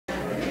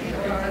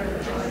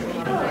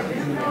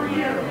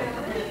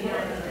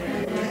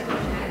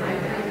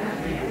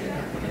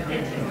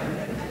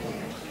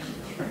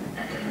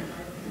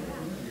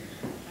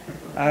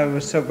I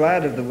was so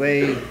glad of the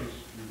way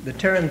the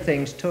turn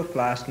things took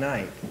last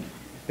night,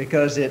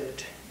 because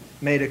it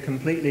made a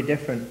completely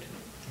different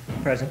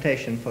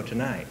presentation for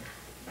tonight.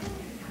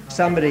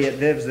 Somebody at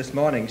Viv's this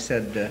morning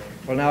said,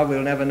 well, now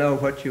we'll never know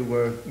what you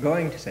were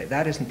going to say.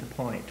 That isn't the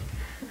point.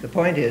 The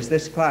point is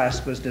this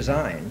class was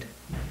designed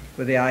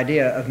with the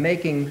idea of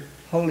making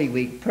Holy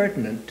Week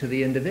pertinent to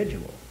the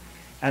individual.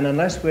 And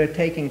unless we're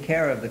taking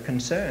care of the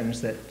concerns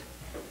that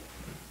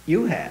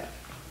you have,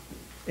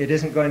 it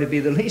isn't going to be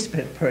the least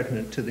bit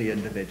pertinent to the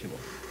individual.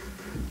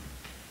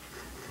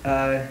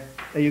 Are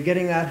you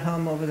getting that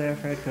hum over there,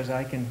 Fred? Because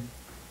I can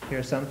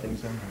hear something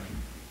somehow.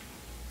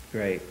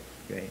 Great,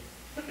 great.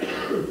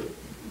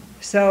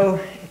 So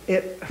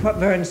what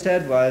Vern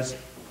said was,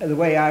 the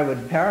way I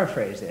would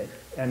paraphrase it,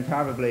 and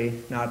probably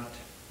not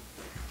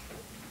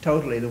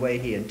totally the way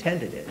he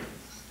intended it,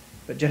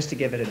 but just to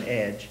give it an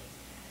edge,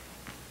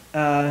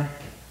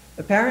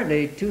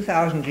 apparently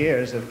 2,000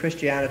 years of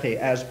Christianity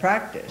as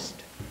practiced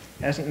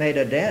hasn't made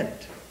a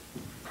dent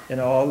in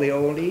all the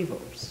old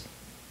evils.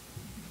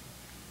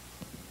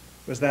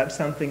 Was that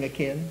something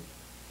akin?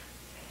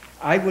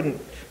 I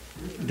wouldn't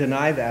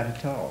deny that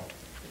at all,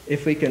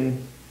 if we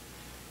can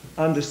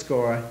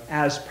underscore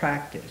as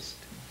practiced,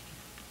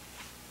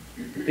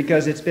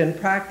 because it's been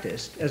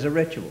practiced as a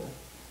ritual,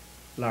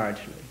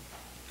 largely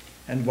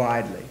and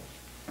widely.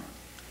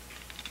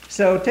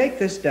 So take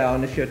this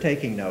down if you're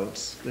taking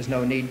notes. There's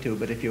no need to,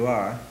 but if you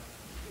are.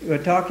 We're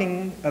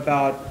talking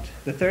about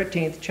the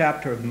 13th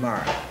chapter of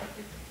Mark.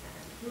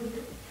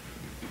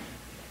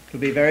 It'll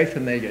be very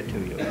familiar to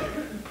you.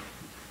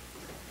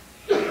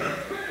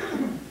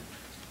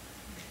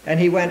 And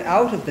he went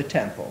out of the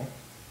temple.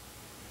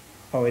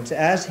 Oh, it's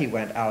as he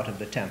went out of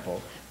the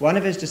temple. One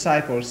of his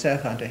disciples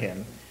saith unto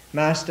him,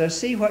 Master,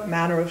 see what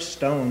manner of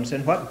stones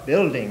and what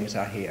buildings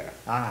are here.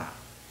 Ah,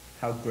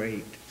 how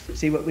great.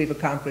 See what we've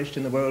accomplished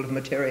in the world of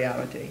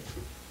materiality.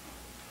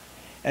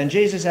 And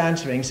Jesus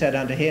answering said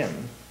unto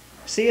him,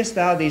 Seest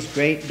thou these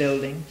great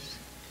buildings?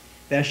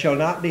 There shall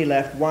not be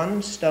left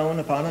one stone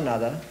upon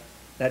another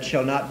that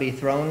shall not be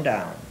thrown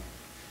down.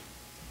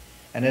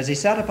 And as he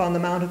sat upon the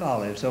Mount of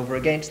Olives over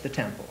against the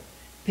temple,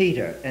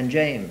 Peter and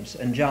James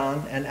and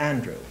John and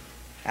Andrew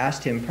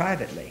asked him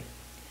privately,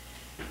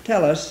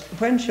 Tell us,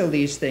 when shall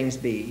these things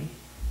be?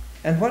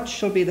 And what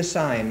shall be the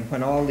sign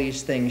when all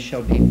these things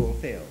shall be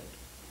fulfilled?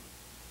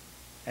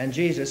 And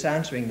Jesus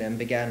answering them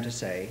began to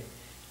say,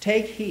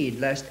 Take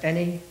heed lest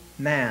any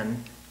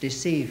man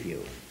deceive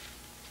you,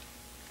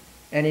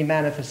 any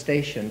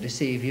manifestation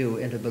deceive you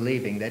into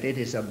believing that it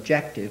is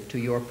objective to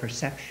your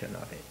perception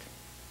of it.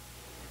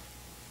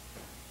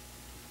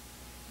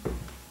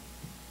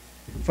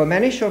 For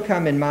many shall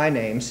come in my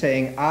name,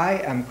 saying, I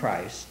am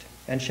Christ,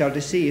 and shall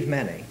deceive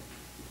many.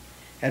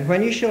 And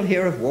when ye shall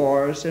hear of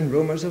wars and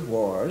rumors of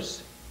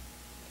wars,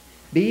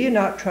 be ye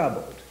not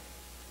troubled.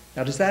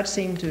 Now, does that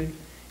seem to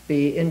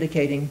be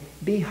indicating,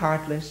 be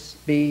heartless,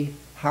 be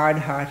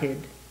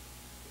hard-hearted?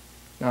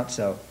 Not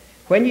so.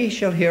 When ye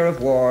shall hear of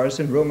wars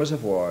and rumors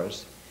of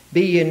wars,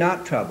 be ye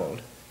not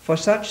troubled, for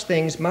such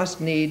things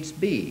must needs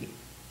be,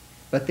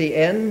 but the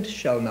end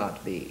shall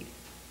not be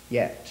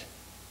yet.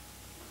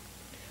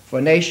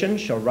 For nation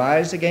shall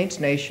rise against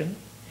nation,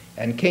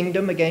 and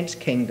kingdom against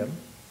kingdom,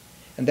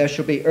 and there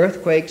shall be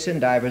earthquakes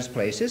in divers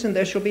places, and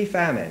there shall be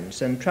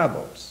famines and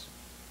troubles.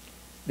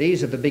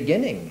 These are the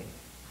beginnings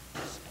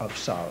of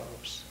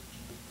sorrows.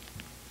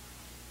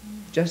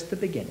 Just the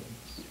beginnings.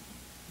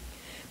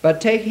 But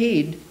take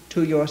heed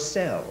to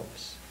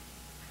yourselves,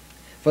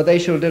 for they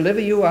shall deliver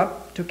you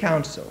up to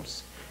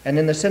councils, and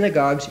in the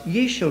synagogues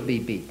ye shall be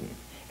beaten,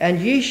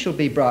 and ye shall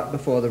be brought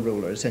before the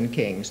rulers and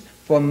kings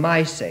for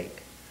my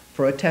sake,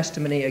 for a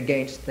testimony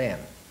against them.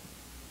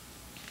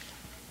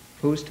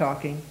 Who's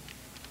talking?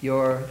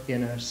 Your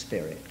inner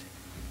spirit.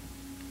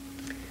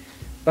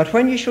 But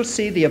when ye shall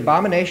see the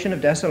abomination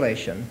of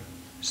desolation,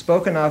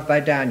 spoken of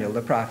by Daniel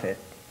the prophet,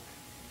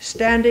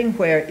 standing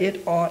where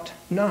it ought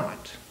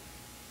not.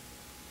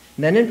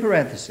 And then in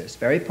parenthesis,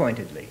 very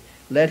pointedly,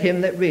 let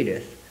him that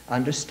readeth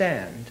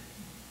understand.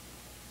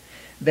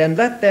 Then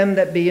let them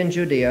that be in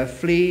Judea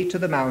flee to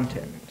the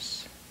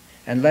mountains,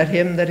 and let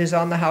him that is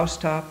on the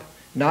housetop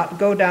not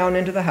go down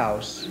into the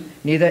house,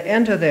 neither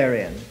enter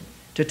therein,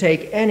 to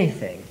take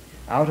anything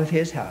out of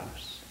his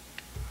house.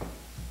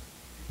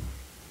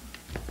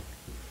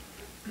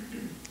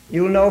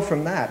 You'll know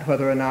from that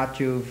whether or not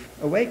you've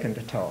awakened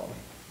at all.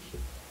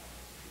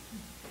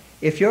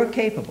 If you're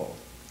capable,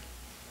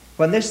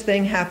 when this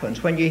thing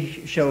happens, when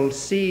ye shall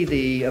see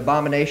the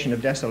abomination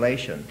of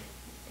desolation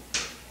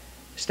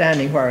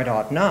standing where it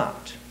ought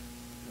not,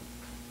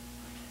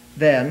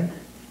 then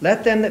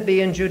let them that be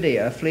in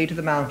Judea flee to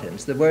the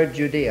mountains. The word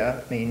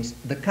Judea means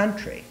the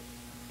country.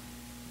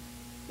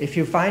 If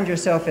you find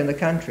yourself in the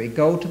country,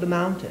 go to the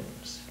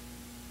mountains.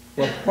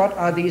 Well, what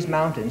are these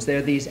mountains?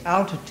 They're these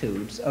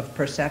altitudes of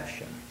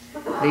perception,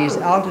 these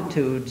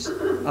altitudes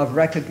of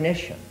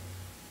recognition.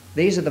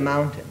 These are the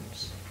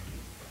mountains.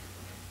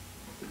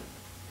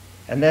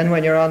 And then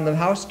when you're on the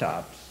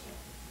housetops,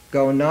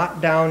 go not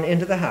down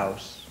into the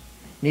house,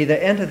 neither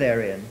enter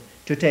therein,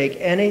 to take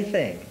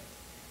anything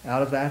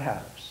out of that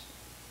house.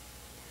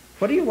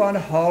 What do you want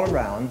to haul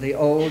around the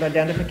old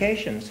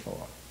identifications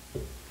for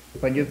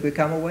when you've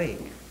become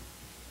awake?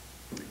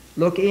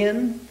 Look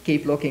in,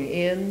 keep looking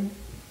in,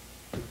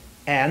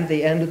 and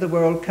the end of the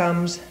world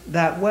comes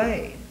that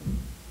way.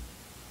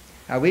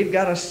 Now, we've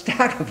got a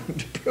stack of them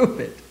to prove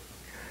it.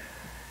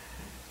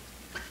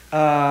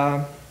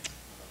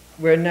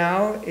 We're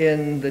now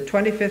in the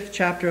 25th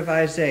chapter of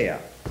Isaiah.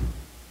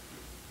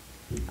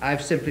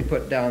 I've simply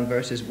put down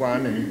verses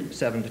 1 and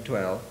 7 to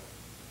 12.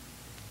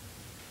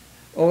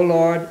 O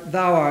Lord,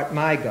 thou art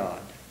my God.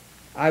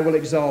 I will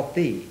exalt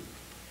thee.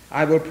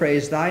 I will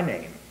praise thy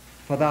name,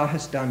 for thou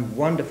hast done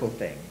wonderful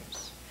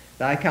things.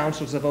 Thy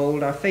counsels of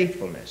old are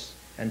faithfulness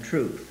and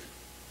truth.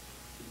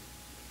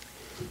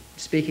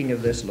 Speaking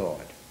of this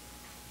Lord,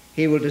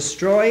 he will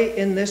destroy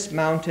in this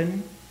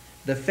mountain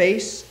the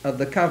face of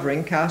the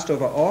covering cast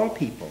over all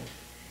people,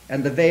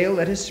 and the veil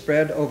that is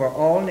spread over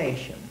all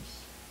nations.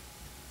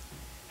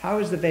 How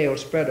is the veil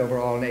spread over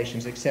all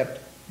nations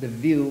except the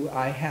view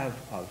I have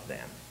of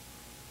them?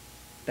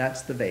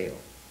 That's the veil.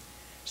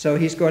 So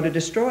he's going to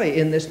destroy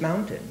in this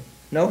mountain,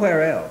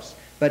 nowhere else,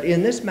 but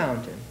in this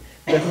mountain,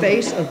 the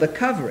face of the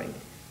covering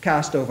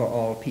cast over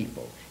all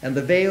people, and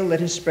the veil that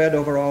is spread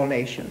over all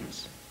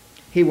nations.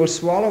 He will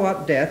swallow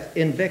up death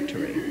in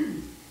victory,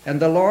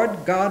 and the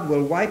Lord God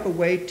will wipe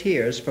away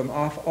tears from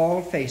off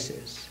all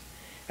faces,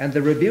 and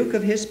the rebuke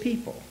of his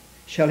people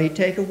shall he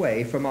take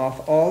away from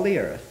off all the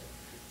earth,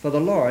 for the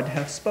Lord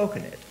hath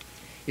spoken it.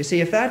 You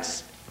see, if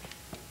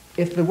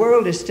the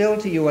world is still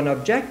to you an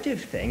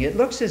objective thing, it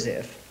looks as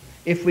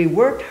if we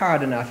worked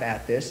hard enough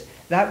at this,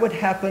 that would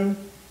happen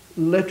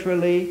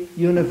literally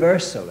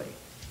universally.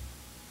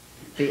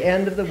 The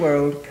end of the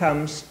world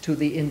comes to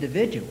the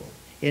individual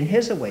in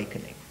his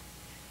awakening,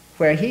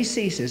 where he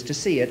ceases to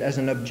see it as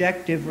an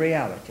objective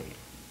reality.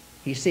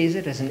 He sees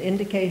it as an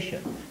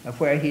indication of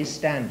where he's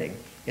standing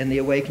in the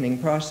awakening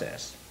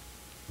process.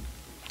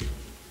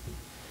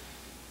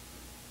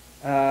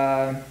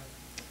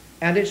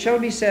 And it shall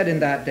be said in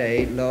that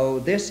day, Lo,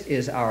 this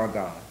is our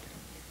God.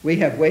 We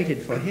have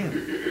waited for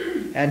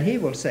him, and he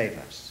will save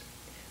us.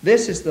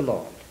 This is the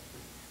Lord.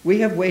 We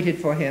have waited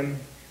for him.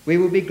 We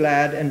will be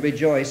glad and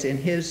rejoice in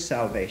his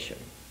salvation.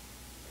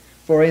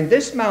 For in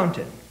this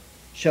mountain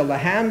shall the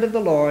hand of the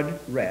Lord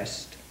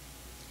rest,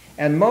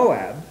 and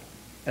Moab,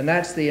 and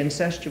that's the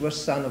incestuous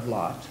son of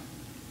Lot,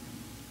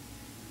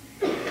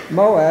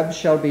 Moab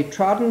shall be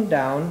trodden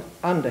down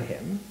under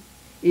him,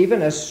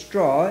 even as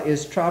straw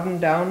is trodden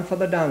down for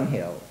the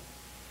dunghill.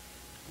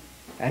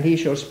 And he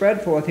shall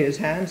spread forth his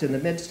hands in the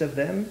midst of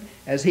them,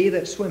 as he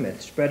that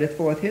swimmeth spreadeth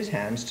forth his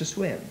hands to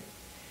swim.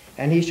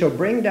 And he shall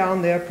bring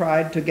down their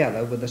pride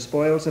together with the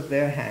spoils of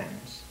their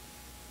hands.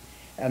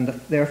 And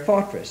their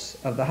fortress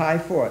of the high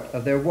fort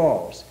of their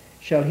walls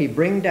shall he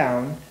bring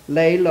down,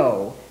 lay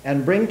low,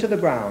 and bring to the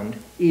ground,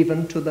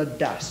 even to the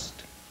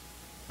dust.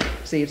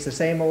 See, it's the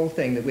same old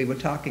thing that we were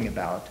talking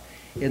about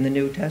in the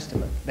New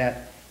Testament,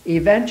 that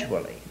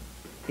eventually,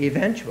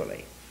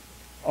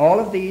 all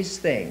of these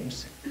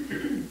things,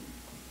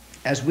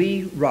 as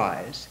we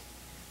rise,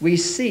 we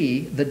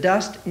see the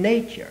dust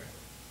nature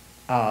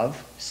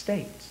of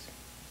states.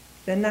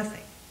 They're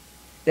nothing.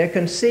 They're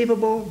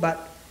conceivable,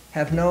 but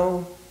have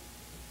no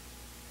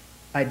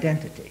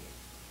identity.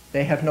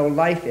 They have no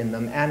life in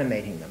them,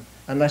 animating them,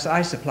 unless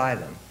I supply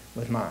them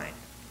with mine.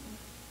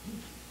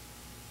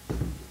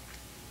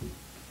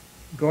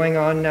 Going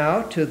on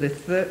now to the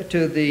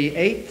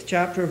 8th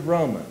chapter of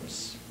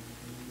Romans.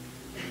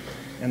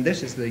 And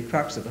this is the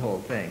crux of the whole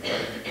thing.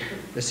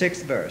 The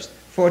 6th verse.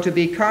 For to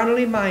be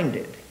carnally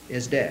minded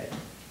is death,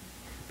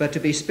 but to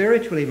be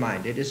spiritually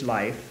minded is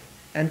life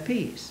and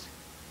peace.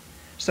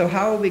 So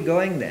how are we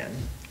going then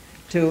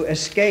to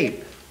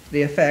escape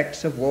the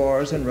effects of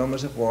wars and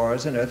rumors of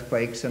wars and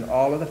earthquakes and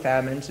all of the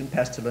famines and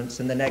pestilence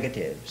and the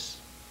negatives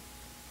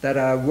that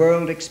our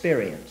world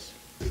experience?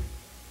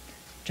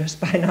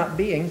 Just by not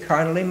being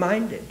carnally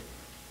minded.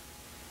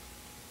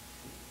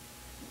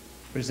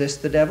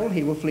 Resist the devil,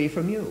 he will flee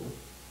from you.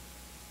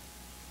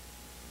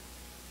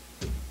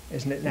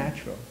 Isn't it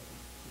natural?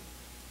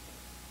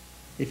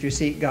 If you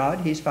seek God,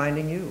 he's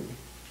finding you.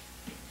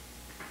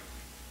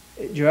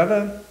 Do you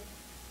ever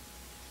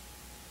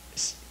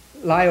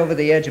lie over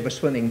the edge of a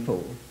swimming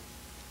pool,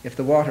 if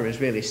the water is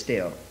really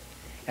still,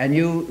 and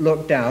you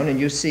look down and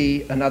you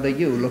see another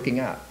you looking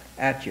up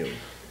at you?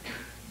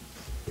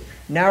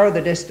 Narrow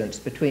the distance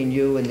between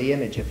you and the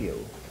image of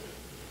you.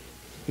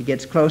 He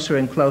gets closer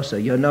and closer.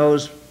 Your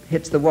nose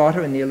hits the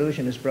water and the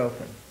illusion is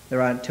broken.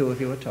 There aren't two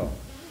of you at all.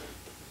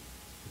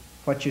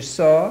 What you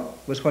saw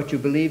was what you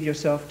believed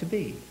yourself to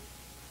be.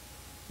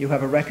 You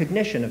have a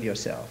recognition of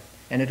yourself,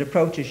 and it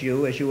approaches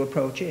you as you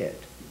approach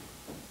it.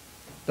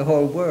 The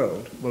whole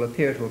world will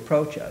appear to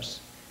approach us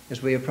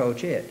as we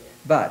approach it.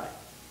 But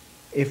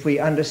if we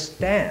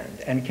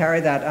understand and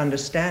carry that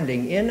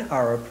understanding in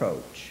our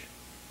approach,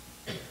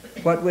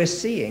 what we're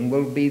seeing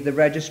will be the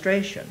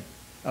registration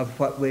of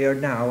what we are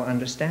now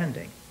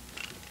understanding.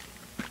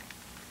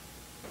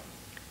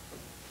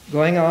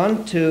 Going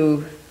on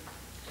to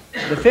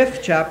the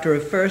 5th chapter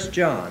of 1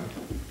 John,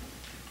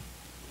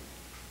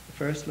 the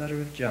first letter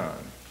of John.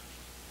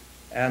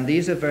 And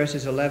these are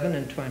verses 11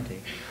 and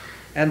 20.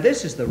 And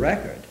this is the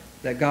record,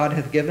 that God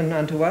hath given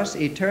unto us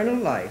eternal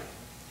life,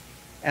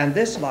 and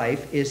this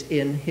life is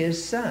in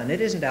his Son.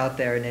 It isn't out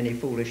there in any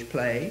foolish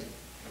play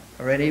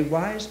or any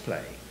wise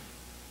play.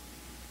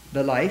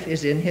 The life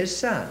is in his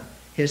Son.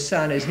 His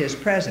Son is his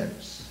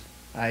presence,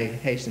 I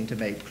hasten to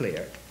make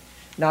clear.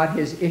 Not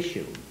his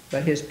issue,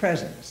 but his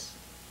presence.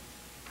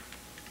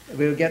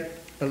 We'll get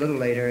a little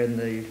later in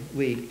the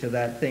week to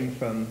that thing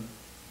from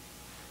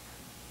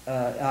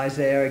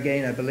Isaiah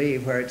again, I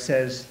believe, where it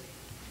says,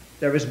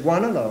 there is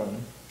one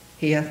alone,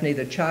 he hath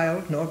neither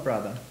child nor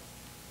brother.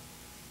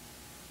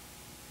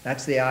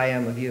 That's the I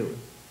am of you.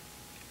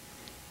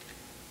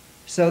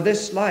 So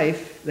this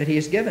life that he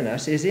has given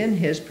us is in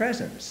his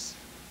presence,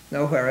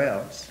 nowhere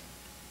else.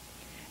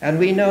 And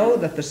we know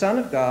that the Son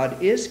of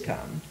God is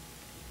come.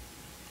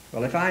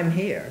 Well, if I'm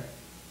here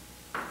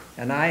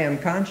and I am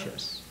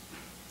conscious,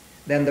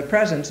 then the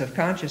presence of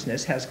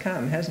consciousness has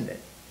come, hasn't it?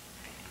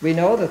 We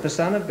know that the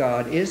Son of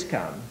God is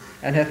come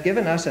and hath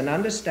given us an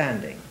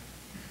understanding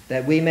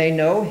that we may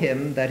know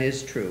him that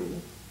is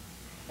true.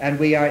 And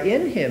we are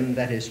in him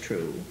that is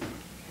true,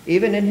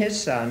 even in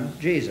his Son,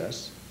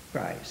 Jesus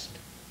Christ.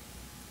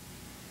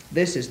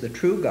 This is the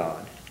true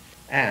God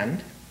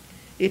and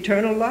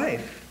eternal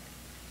life.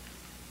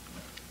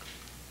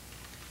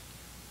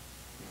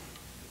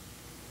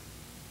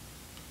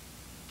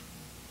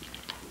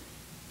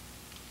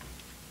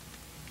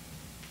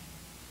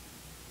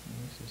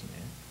 This isn't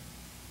it.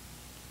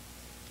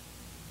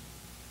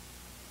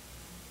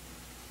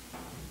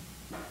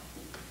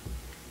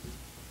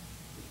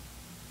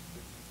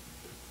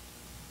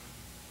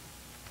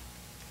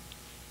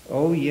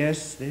 Oh,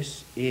 yes,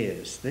 this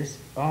is.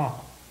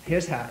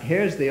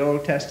 Here's the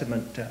Old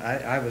Testament.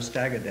 I was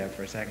staggered there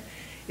for a second.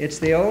 It's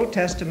the Old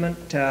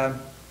Testament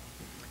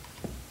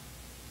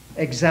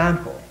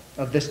example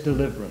of this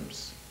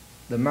deliverance,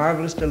 the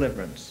marvelous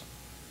deliverance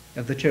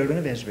of the children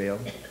of Israel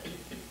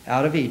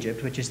out of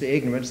Egypt, which is the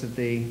ignorance of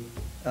the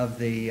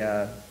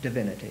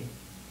divinity.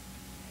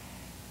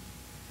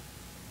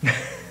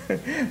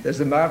 There's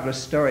a marvelous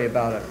story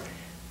about it.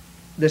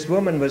 This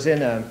woman was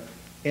in a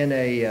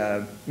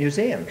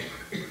museum,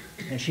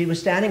 and she was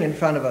standing in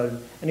front of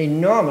an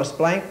enormous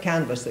blank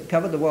canvas that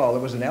covered the wall. It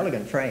was an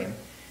elegant frame,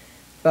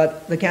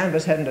 but the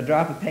canvas hadn't a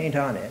drop of paint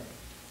on it.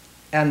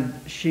 And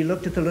she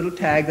looked at the little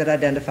tag that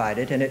identified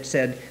it, and it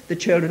said, "The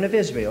children of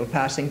Israel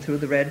passing through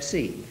the Red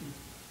Sea."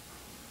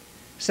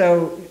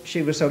 So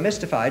she was so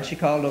mystified, she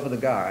called over the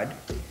guard,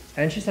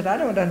 and she said, "I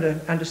don't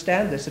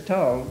understand this at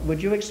all.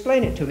 Would you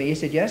explain it to me?" He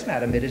said, "Yes,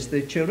 madam, it is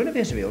the children of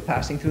Israel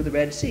passing through the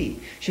Red Sea."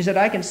 She said,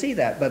 "I can see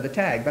that by the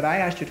tag, but I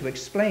asked you to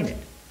explain it."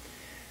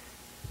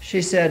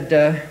 She said,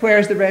 "Where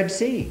is the Red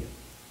Sea?"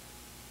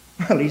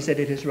 Well, he said,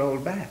 "It is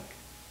rolled back."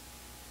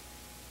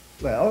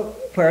 Well,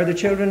 where are the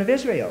children of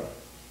Israel?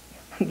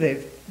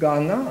 They've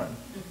gone on.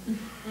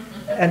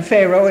 And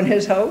Pharaoh and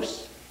his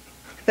hosts?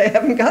 They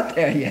haven't got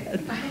there yet.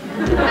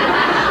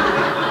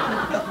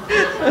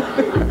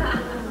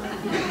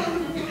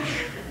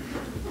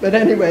 But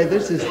anyway,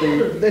 this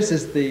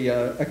is the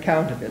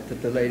account of it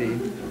that the lady,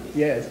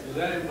 yes. Does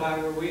that imply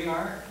where we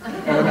are?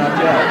 Oh,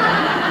 not yet.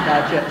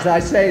 Not yet. As I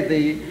say,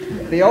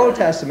 the Old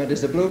Testament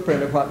is a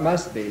blueprint of what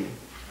must be.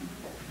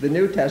 The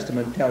New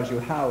Testament tells you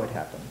how it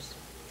happens.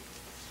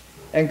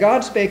 And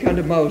God spake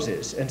unto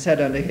Moses, and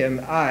said unto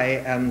him,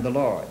 I am the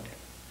Lord.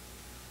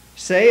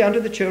 Say unto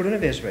the children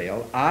of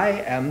Israel, I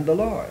am the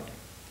Lord,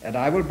 and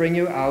I will bring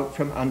you out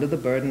from under the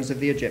burdens of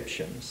the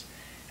Egyptians,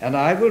 and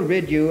I will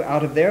rid you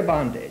out of their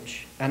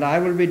bondage, and I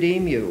will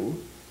redeem you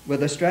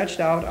with a stretched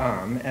out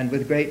arm and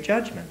with great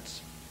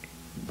judgments.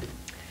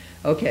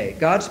 Okay,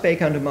 God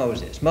spake unto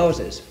Moses.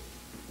 Moses,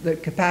 the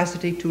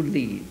capacity to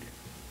lead,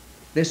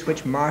 this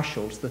which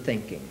marshals the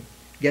thinking,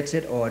 gets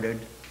it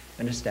ordered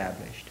and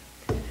established.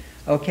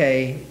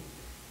 Okay,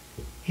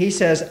 he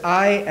says,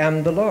 I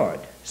am the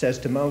Lord, says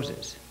to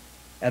Moses,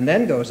 and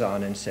then goes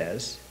on and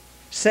says,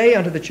 say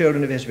unto the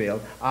children of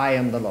Israel, I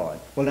am the Lord.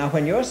 Well, now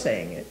when you're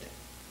saying it,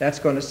 that's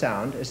going to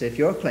sound as if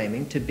you're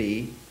claiming to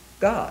be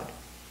God.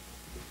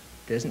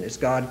 Isn't it? It's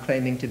God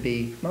claiming to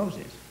be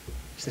Moses.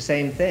 It's the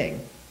same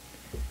thing,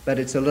 but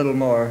it's has a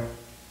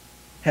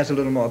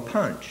little more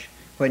punch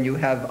when you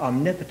have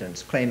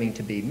omnipotence claiming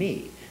to be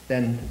me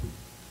than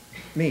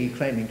me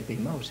claiming to be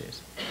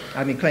Moses.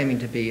 Claiming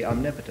to be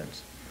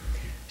omnipotence.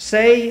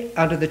 Say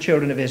unto the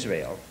children of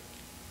Israel,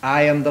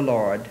 I am the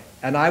Lord,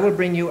 and I will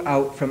bring you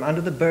out from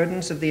under the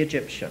burdens of the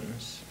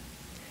Egyptians,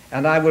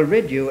 and I will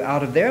rid you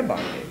out of their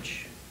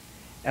bondage,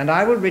 and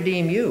I will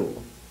redeem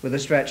you with a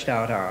stretched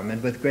out arm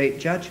and with great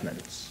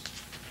judgments.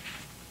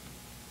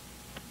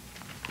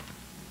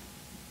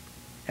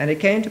 And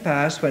it came to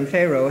pass, when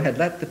Pharaoh had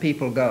let the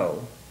people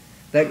go,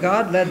 that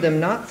God led them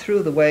not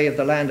through the way of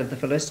the land of the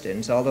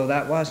Philistines, although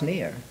that was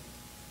near.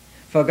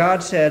 For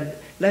God said,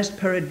 lest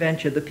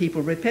peradventure the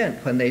people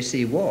repent when they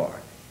see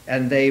war,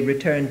 and they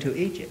return to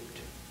Egypt.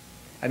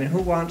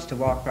 Who wants to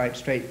walk right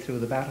straight through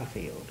the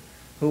battlefield?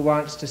 Who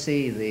wants to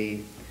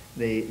see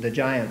The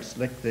giants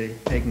licked the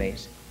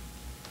pygmies.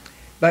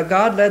 But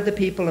God led the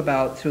people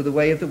about through the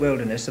way of the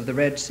wilderness of the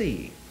Red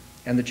Sea,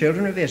 and the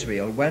children of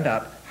Israel went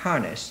up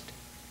harnessed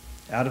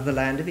out of the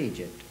land of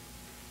Egypt.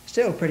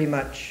 Still pretty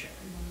much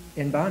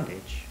in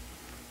bondage.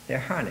 They're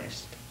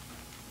harnessed.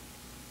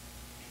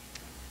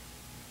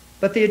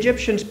 But the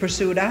Egyptians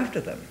pursued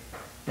after them,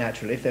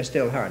 naturally, if they're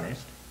still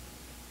harnessed.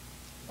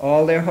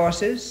 All their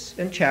horses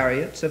and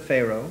chariots of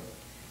Pharaoh,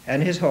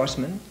 and his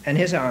horsemen, and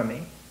his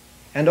army,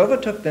 and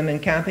overtook them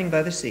encamping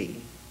by the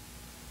sea.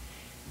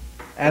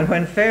 And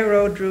when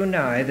Pharaoh drew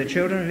nigh, the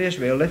children of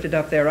Israel lifted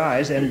up their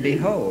eyes, and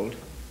behold,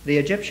 the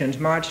Egyptians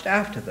marched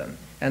after them,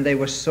 and they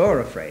were sore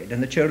afraid,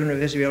 and the children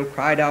of Israel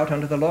cried out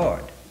unto the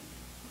Lord.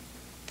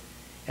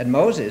 And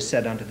Moses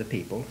said unto the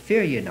people,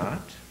 Fear ye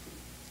not,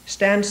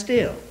 stand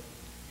still,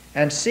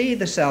 and see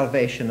the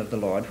salvation of the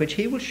Lord, which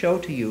he will show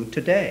to you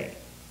today.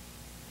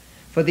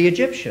 For the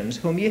Egyptians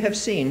whom ye have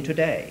seen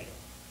today,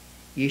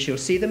 ye shall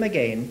see them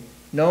again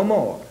no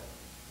more,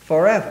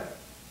 forever.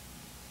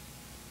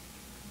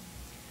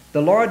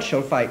 The Lord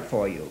shall fight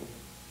for you,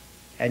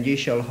 and ye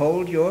shall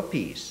hold your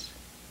peace.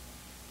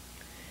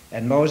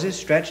 And Moses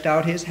stretched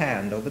out his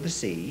hand over the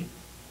sea.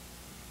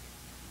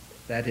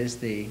 That is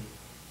the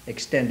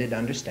extended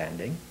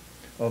understanding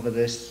over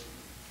this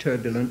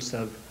turbulence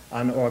of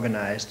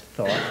unorganized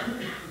thought.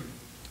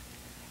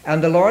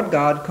 And the Lord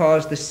God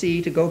caused the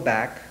sea to go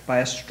back by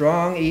a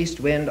strong east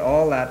wind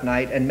all that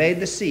night, and made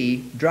the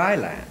sea dry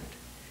land,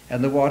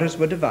 and the waters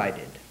were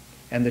divided.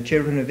 And the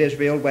children of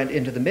Israel went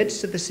into the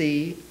midst of the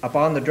sea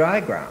upon the dry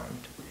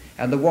ground,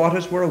 and the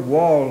waters were a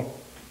wall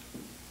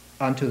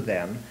unto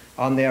them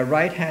on their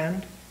right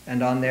hand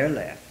and on their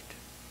left.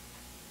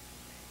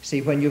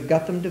 See, when you've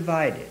got them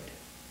divided,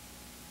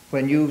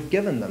 when you've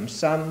given them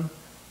some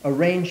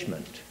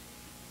arrangement,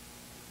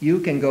 you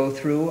can go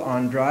through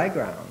on dry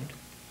ground,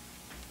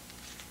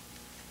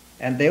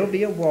 and there'll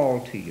be a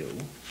wall to you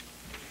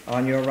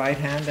on your right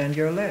hand and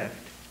your left.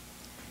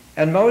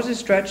 And Moses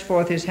stretched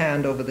forth his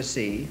hand over the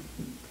sea.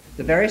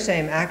 The very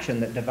same action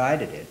that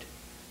divided it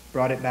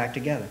brought it back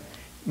together.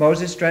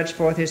 Moses stretched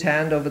forth his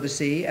hand over the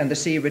sea, and the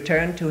sea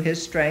returned to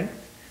his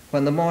strength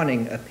when the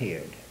morning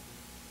appeared.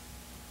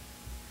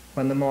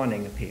 When the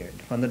morning appeared,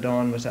 when the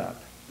dawn was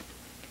up.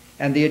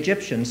 And the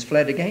Egyptians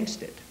fled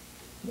against it.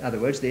 In other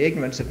words, the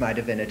ignorance of my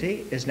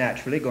divinity is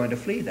naturally going to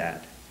flee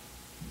that.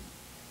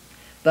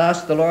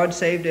 Thus the Lord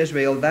saved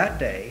Israel that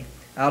day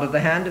out of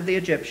the hand of the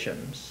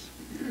Egyptians,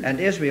 and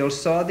Israel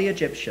saw the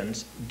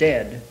Egyptians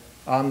dead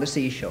on the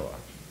seashore.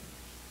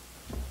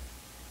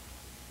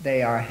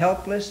 They are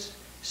helpless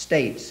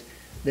states.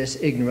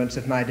 This ignorance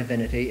of my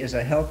divinity is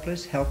a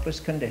helpless, helpless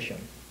condition.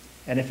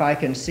 And if I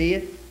can see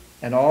it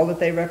and all that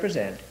they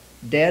represent,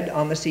 dead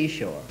on the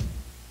seashore,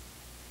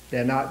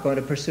 they're not going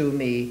to pursue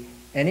me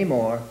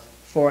anymore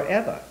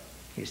forever,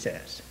 he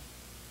says.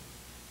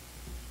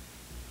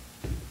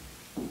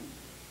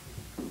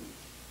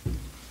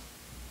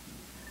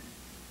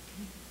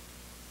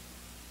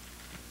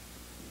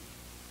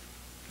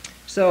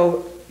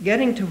 So,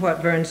 getting to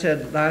what Vern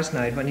said last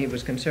night when he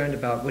was concerned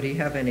about would he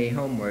have any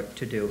homework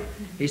to do,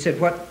 he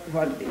said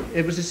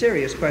it was a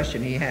serious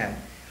question he had.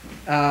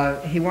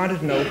 He wanted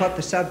to know what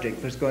the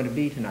subject was going to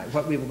be tonight,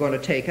 what we were going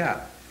to take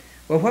up.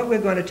 Well, what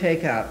we're going to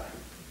take up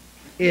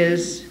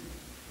is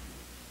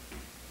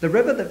the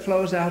river that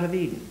flows out of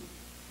Eden.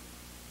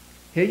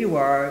 Here you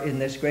are in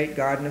this great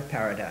garden of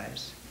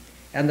paradise,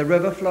 and the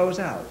river flows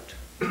out.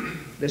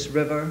 This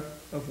river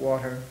of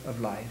water of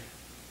life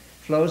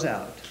flows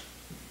out.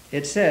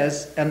 It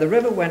says, and the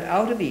river went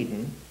out of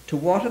Eden to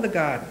water the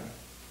garden,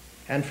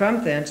 and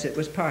from thence it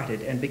was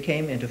parted and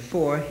became into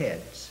 4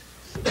 heads.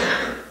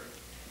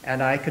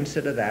 And I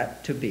consider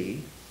that to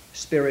be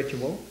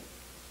spiritual,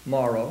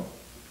 moral,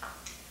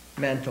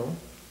 mental,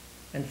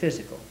 and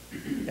physical.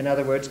 In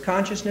other words,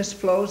 consciousness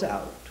flows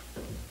out.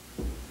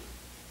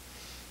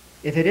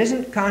 If it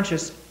isn't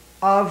conscious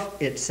of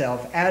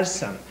itself as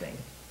something,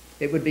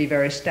 it would be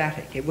very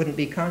static. It wouldn't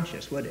be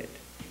conscious, would it?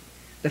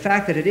 The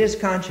fact that it is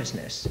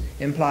consciousness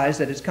implies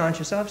that it's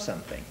conscious of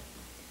something.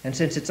 And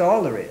since it's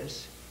all there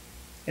is,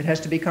 it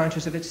has to be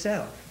conscious of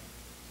itself.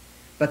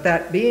 But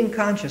that being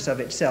conscious of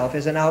itself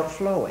is an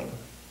outflowing.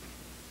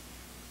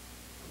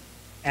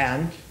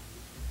 And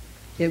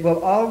it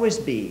will always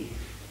be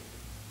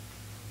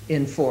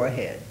in 4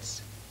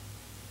 heads.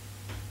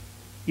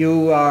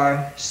 You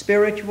are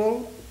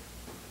spiritual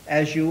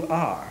as you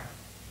are.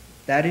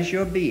 That is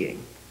your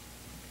being.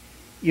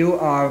 You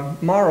are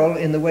moral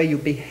in the way you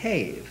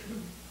behave.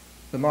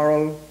 The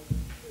moral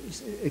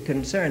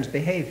concerns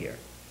behavior.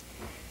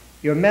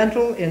 You're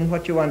mental in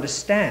what you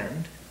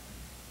understand,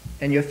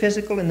 and you're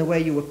physical in the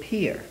way you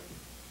appear.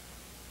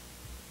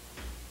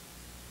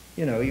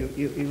 You know,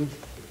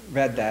 you've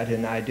read that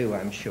in I Do,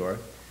 I'm sure.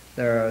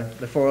 There are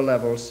the 4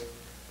 levels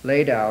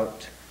laid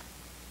out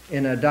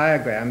in a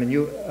diagram, and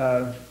you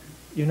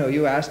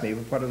asked me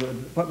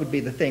what would be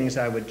the things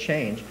I would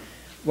change.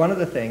 One of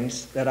the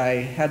things that I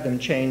had them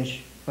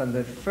change when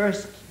the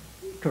first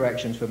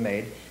corrections were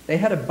made, they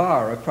had a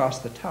bar across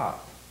the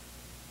top.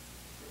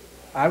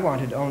 I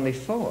wanted only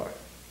 4.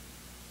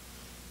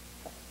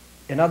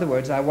 In other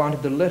words, I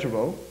wanted the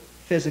literal,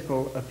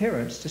 physical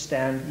appearance to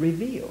stand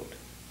revealed.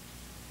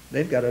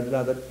 They've got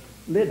another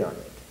lid on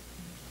it.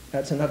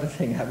 That's another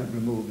thing I would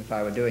remove if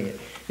I were doing it.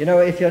 You know,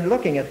 if you're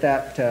looking at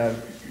that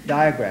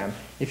diagram,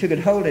 if you could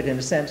hold it in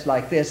a sense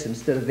like this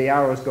instead of the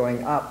arrows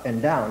going up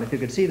and down, if you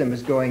could see them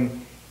as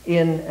going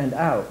in and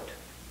out,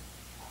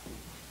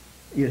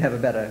 you'd have a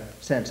better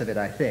sense of it,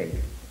 I think.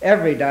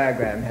 Every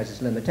diagram has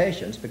its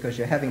limitations because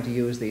you're having to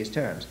use these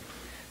terms.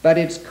 But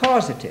it's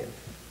causative,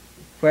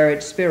 where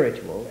it's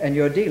spiritual, and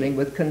you're dealing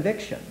with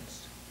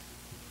convictions.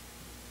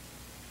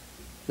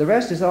 The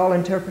rest is all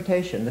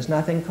interpretation. There's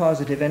nothing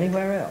causative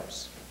anywhere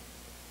else.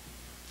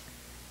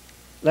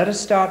 Let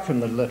us start from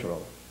the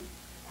literal,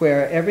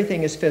 where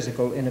everything is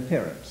physical in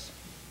appearance.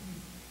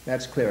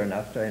 That's clear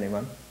enough to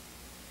anyone.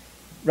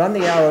 Run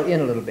the arrow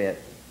in a little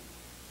bit.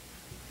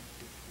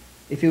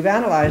 If you've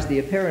analyzed the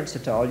appearance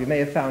at all, you may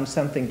have found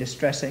something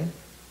distressing.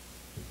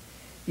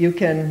 You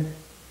can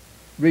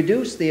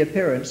reduce the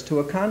appearance to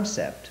a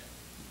concept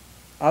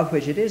of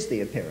which it is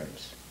the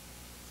appearance.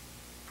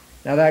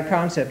 Now that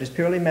concept is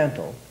purely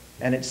mental,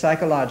 and it's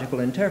psychological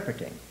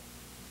interpreting,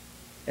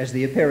 as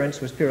the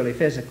appearance was purely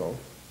physical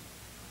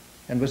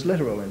and was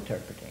literal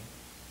interpreting.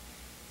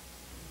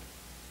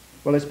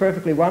 Well, it's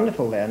perfectly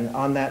wonderful then,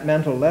 on that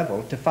mental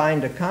level, to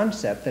find a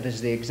concept that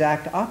is the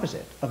exact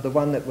opposite of the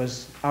one that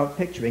was out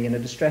picturing in a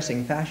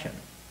distressing fashion.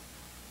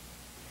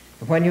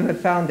 And when you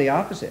have found the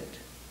opposite,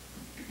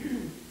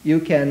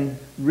 you can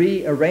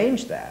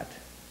rearrange that,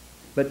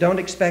 but don't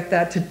expect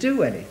that to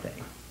do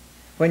anything.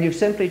 When you've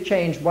simply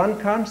changed one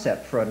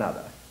concept for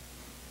another,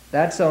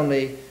 that's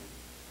only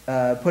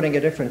putting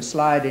a different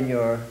slide in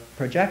your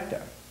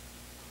projector.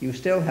 You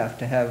still have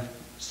to have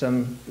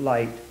some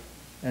light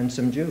and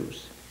some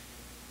juice.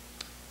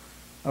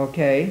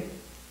 Okay,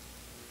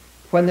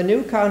 when the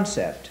new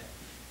concept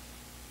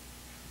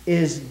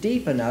is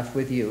deep enough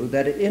with you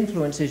that it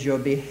influences your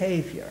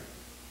behavior,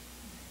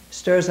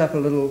 stirs up a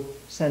little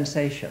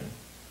sensation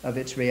of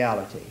its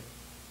reality,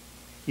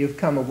 you've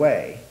come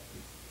away.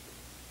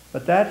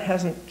 But that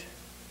hasn't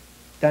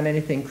done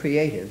anything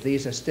creative.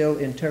 These are still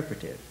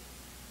interpretive.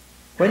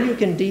 When you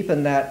can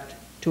deepen that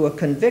to a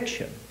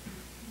conviction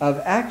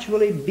of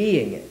actually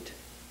being it,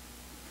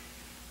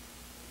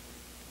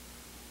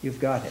 you've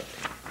got it.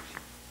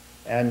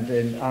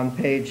 And on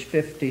page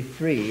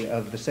 53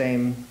 of the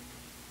same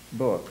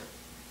book,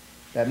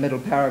 that middle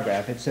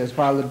paragraph, it says,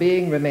 while the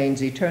being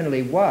remains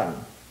eternally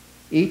one,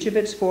 each of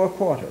its four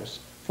quarters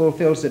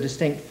fulfills a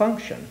distinct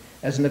function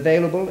as an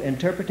available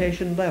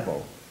interpretation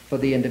level for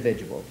the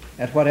individual,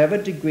 at whatever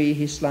degree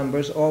he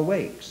slumbers or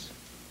wakes.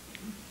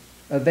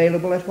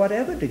 Available at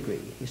whatever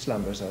degree he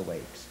slumbers or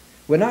wakes.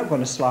 We're not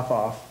going to slough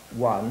off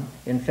one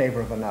in favor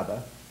of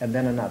another, and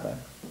then another.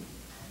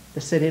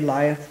 The city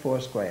lieth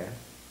foursquare.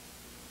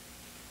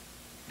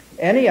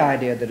 Any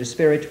idea that is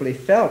spiritually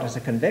felt as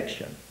a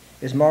conviction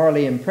is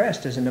morally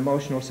impressed as an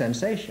emotional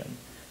sensation,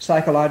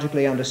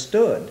 psychologically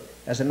understood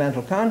as a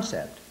mental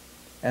concept,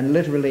 and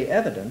literally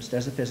evidenced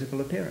as a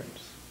physical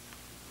appearance.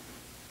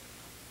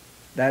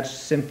 That's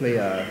simply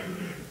a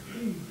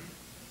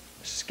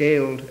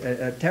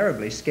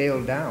terribly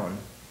scaled down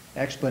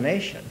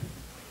explanation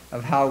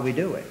of how we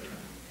do it.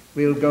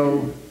 We'll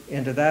go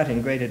into that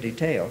in greater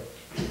detail.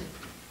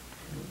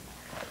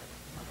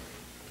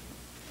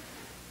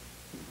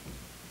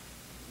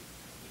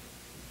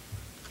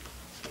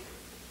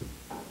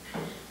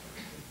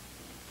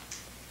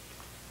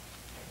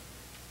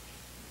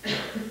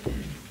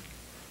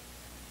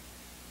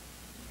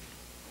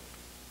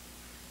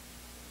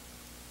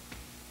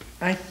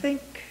 I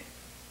think,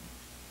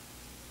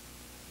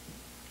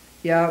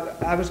 yeah,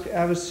 I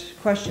was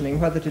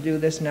questioning whether to do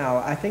this now.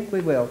 I think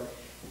we will.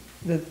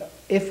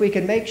 If we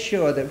can make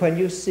sure that when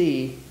you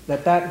see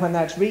that when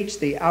that's reached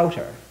the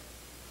outer,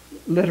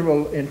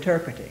 literal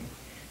interpreting,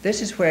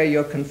 this is where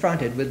you're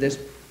confronted with this,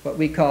 what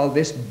we call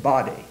this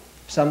body.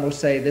 Some will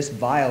say this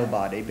vile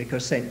body,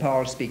 because St.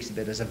 Paul speaks of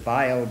it as a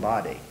vile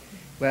body.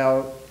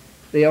 Well,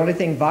 the only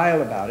thing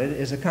vile about it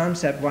is a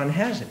concept one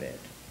has of it.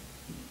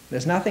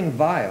 There's nothing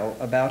vile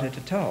about it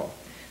at all.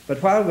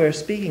 But while we're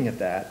speaking of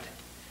that,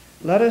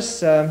 let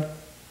us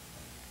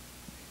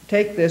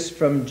take this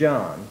from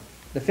John,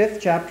 the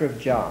 5th chapter of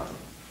John.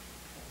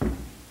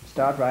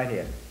 Start right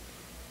here.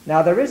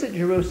 Now there is at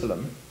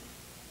Jerusalem,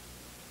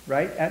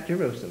 right at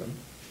Jerusalem,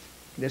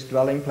 this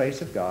dwelling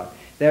place of God,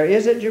 there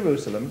is at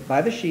Jerusalem,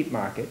 by the sheep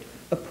market,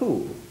 a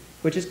pool,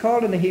 which is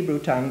called in the Hebrew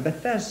tongue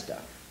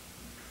Bethesda,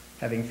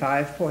 having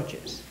 5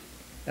 porches.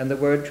 And the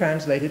word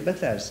translated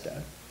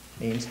Bethesda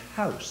means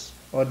house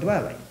or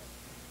dwelling.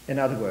 In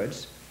other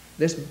words,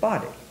 this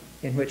body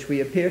in which we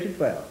appear to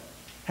dwell,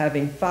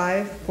 having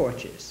 5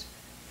 porches,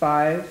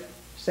 5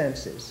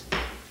 senses,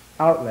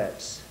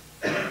 outlets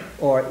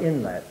or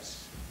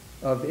inlets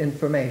of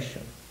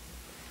information.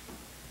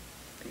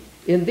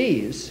 In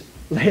these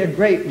lay a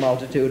great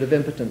multitude of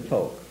impotent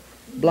folk,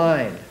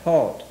 blind,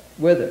 halt,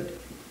 withered,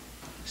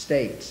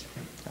 states,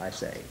 I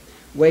say,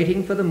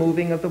 waiting for the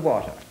moving of the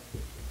water.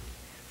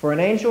 For an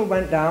angel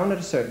went down at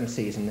a certain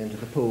season into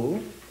the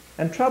pool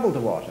and troubled the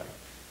water.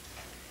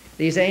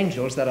 These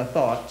angels that are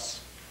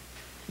thoughts,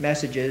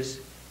 messages,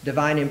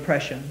 divine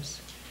impressions,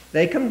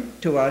 they come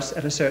to us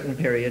at a certain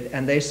period,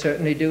 and they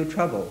certainly do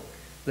trouble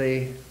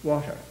the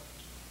water.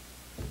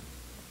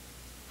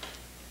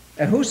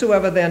 And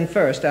whosoever then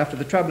first, after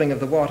the troubling of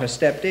the water,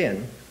 stepped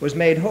in, was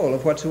made whole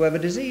of whatsoever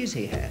disease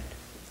he had.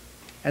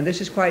 And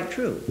this is quite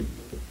true.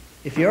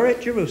 If you're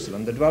at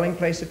Jerusalem, the dwelling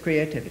place of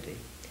creativity,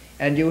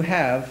 and you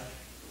have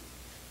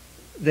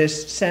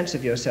this sense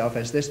of yourself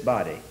as this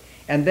body,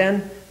 and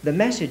then the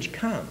message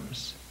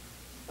comes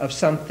of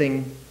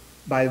something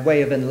by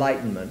way of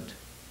enlightenment,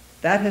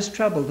 that has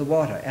troubled the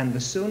water. And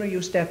the sooner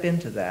you step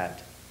into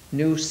that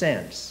new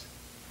sense,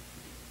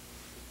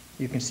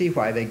 you can see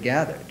why they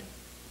gathered.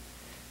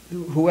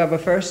 Whoever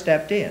first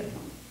stepped in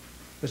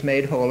was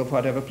made whole of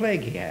whatever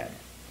plague he had.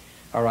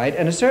 All right,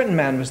 and a certain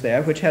man was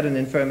there which had an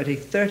infirmity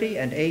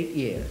 38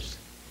 years.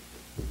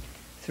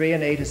 3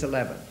 and 8 is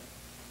 11.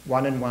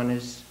 1 and 1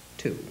 is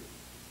 2.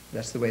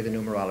 That's the way the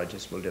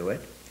numerologists will do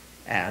it.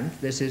 And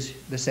this is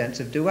the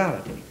sense of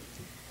duality.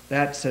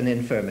 That's an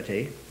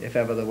infirmity, if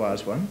ever there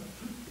was one.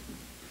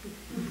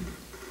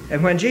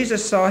 And when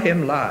Jesus saw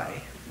him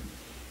lie,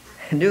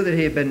 and knew that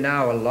he had been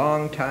now a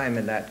long time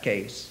in that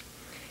case,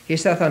 he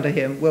saith unto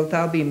him, Wilt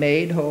thou be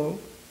made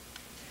whole?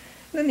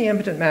 Then the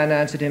impotent man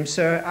answered him,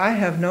 Sir, I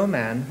have no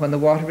man, when the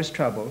water is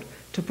troubled,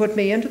 to put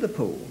me into the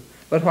pool.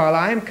 But while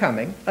I am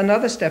coming,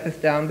 another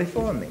steppeth down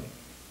before me.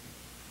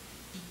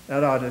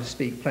 That ought to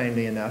speak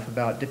plainly enough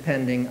about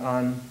depending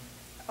on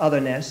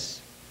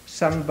otherness,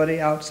 somebody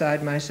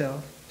outside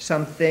myself,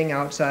 something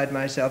outside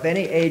myself,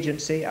 any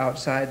agency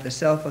outside the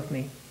self of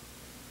me.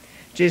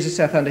 Jesus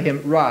saith unto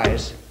him,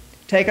 Rise,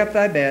 take up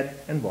thy bed,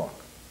 and walk.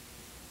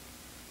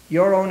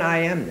 Your own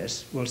I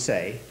amness will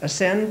say,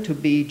 ascend to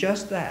be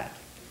just that.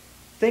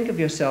 Think of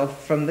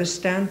yourself from this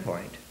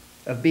standpoint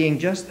of being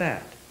just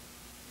that.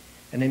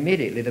 And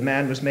immediately the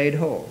man was made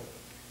whole,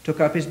 took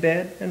up his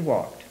bed and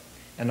walked.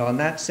 And on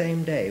that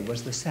same day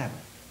was the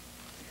Sabbath.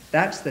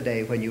 That's the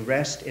day when you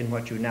rest in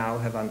what you now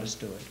have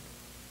understood.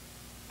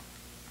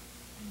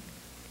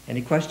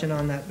 Any question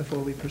on that before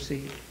we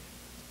proceed?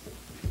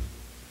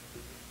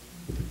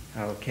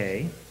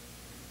 Okay.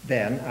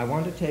 Then I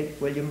want to take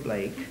William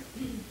Blake.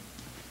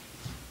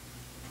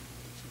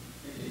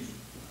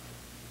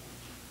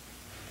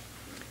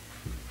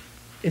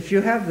 If you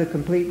have the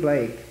complete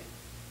Blake,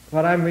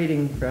 what I'm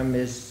reading from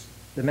is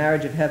The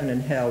Marriage of Heaven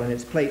and Hell, and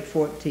it's plate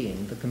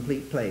 14, the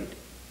complete plate.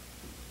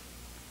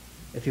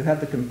 If you have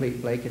the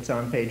complete Blake, it's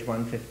on page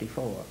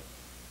 154.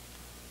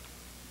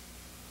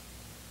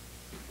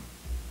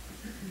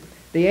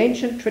 The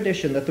ancient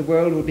tradition that the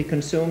world will be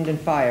consumed in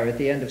fire at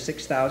the end of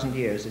 6,000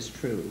 years is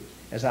true,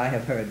 as I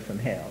have heard from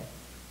hell.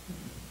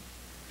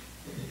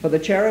 For the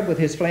cherub with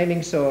his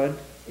flaming sword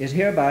is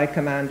hereby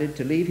commanded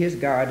to leave his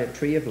guard at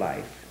Tree of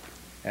Life,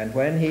 and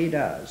when he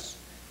does,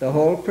 the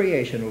whole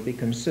creation will be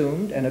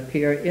consumed and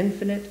appear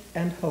infinite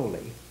and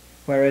holy,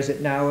 whereas it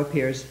now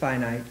appears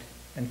finite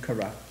and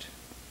corrupt.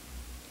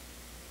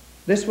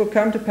 This will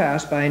come to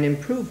pass by an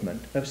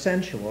improvement of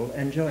sensual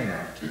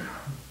enjoyment.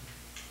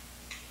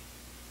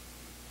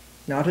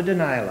 Not a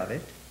denial of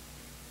it,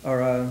 or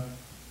a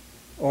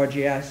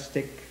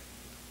orgiastic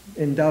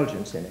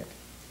indulgence in it,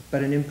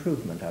 but an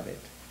improvement of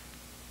it.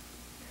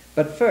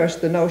 But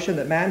first, the notion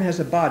that man has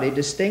a body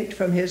distinct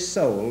from his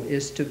soul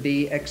is to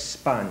be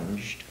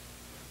expunged.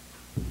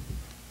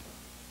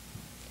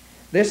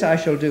 This I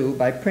shall do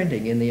by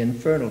printing in the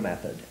infernal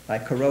method, by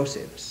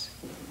corrosives,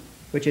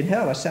 which in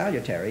hell are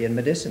salutary and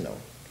medicinal,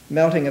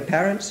 melting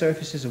apparent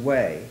surfaces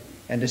away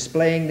and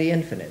displaying the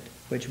infinite,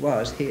 which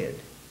was hid.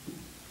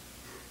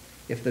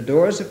 If the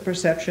doors of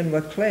perception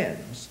were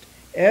cleansed,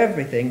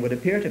 everything would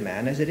appear to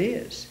man as it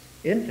is,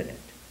 infinite.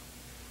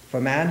 For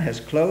man has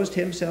closed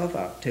himself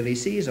up till he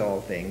sees all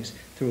things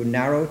through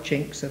narrow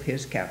chinks of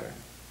his cavern.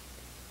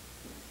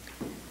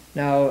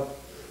 Now,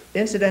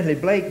 incidentally,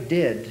 Blake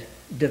did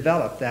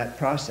develop that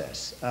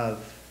process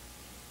of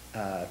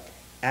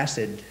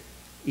acid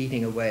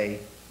eating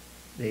away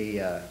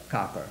the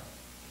copper,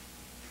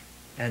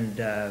 and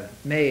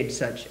made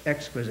such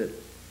exquisite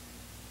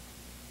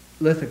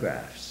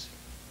lithographs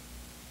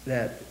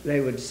that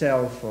they would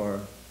sell for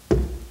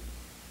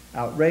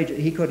outrageous.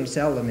 He couldn't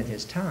sell them in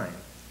his time,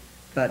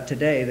 but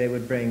today they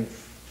would bring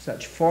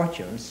such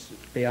fortunes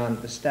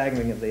beyond the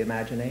staggering of the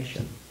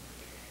imagination.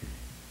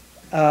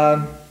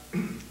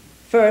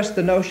 First,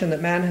 the notion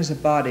that man has a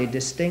body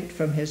distinct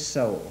from his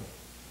soul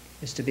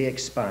is to be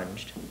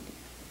expunged.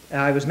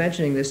 I was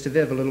mentioning this to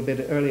Viv a little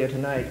bit earlier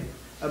tonight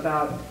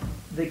about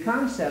the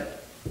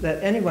concept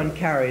that anyone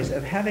carries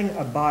of having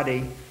a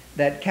body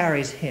that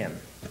carries him.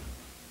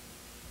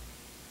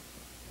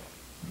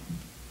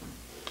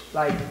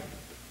 Like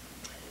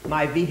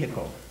my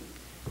vehicle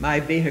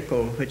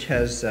which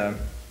has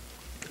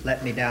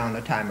let me down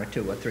a time or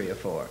two or three or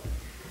four.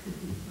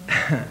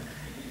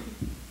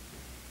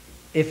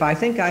 If I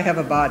think I have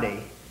a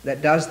body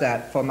that does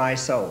that for my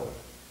soul,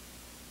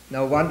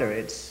 no wonder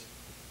it's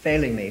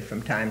failing me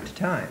from time to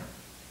time.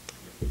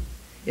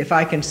 If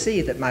I can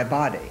see that my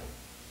body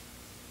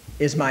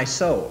is my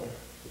soul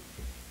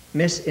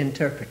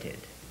misinterpreted,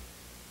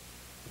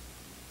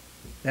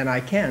 then I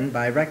can,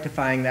 by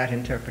rectifying that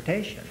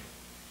interpretation,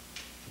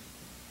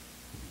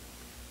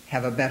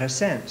 have a better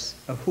sense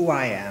of who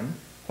I am,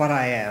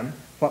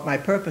 what my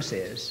purpose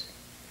is.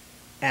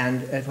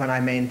 And when I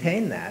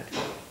maintain that,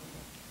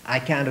 I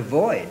can't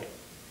avoid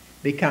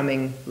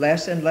becoming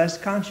less and less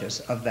conscious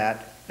of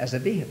that as a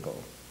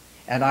vehicle.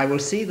 And I will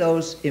see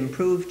those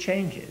improved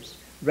changes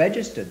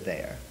registered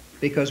there,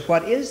 because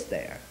what is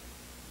there?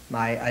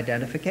 My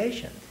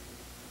identification,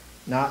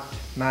 not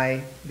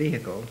my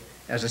vehicle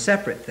as a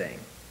separate thing.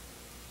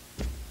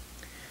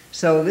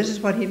 So this is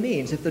what he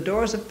means. If the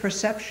doors of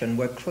perception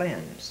were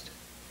cleansed,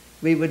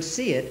 we would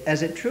see it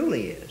as it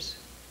truly is,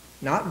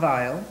 not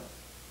vile,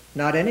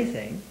 not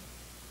anything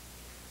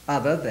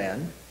other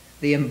than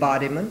the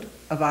embodiment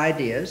of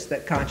ideas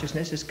that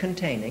consciousness is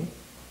containing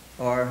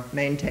or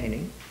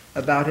maintaining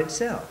about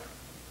itself.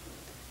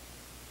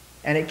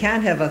 And it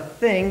can't have a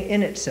thing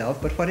in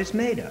itself but what it's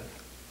made of.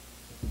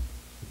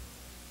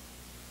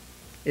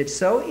 It's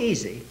so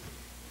easy,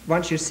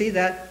 once you see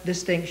that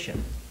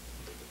distinction,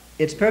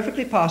 it's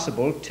perfectly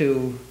possible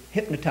to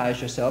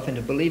hypnotize yourself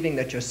into believing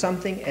that you're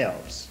something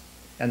else,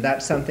 and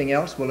that something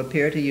else will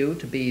appear to you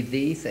to be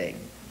the thing.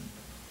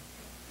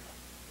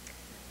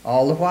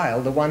 All the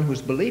while, the one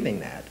who's believing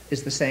that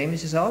is the same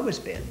as he's always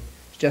been.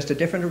 It's just a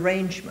different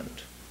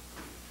arrangement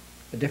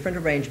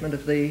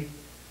of the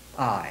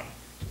I.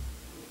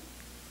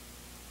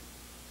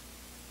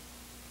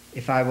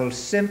 If I will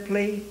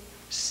simply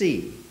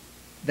see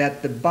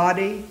that the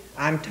body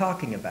I'm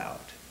talking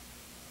about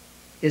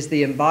is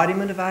the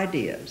embodiment of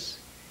ideas,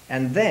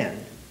 and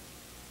then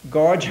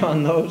gorge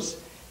on those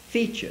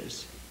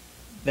features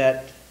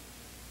that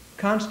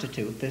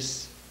constitute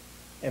this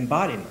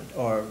embodiment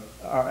or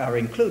are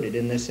included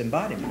in this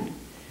embodiment,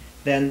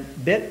 then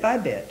bit by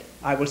bit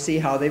I will see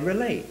how they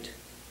relate.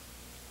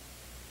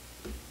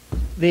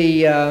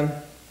 To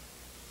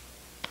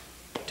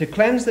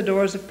cleanse the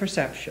doors of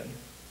perception,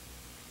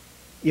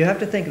 you have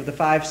to think of the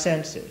five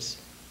senses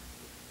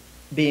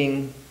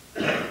being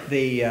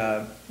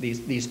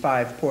these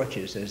five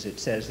porches, as it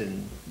says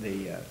in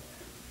the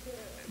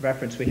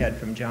reference we had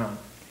from John.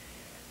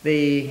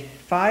 The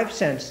five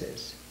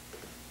senses: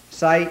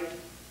 sight,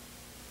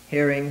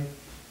 hearing,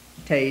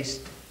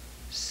 taste,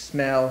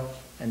 smell,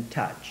 and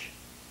touch.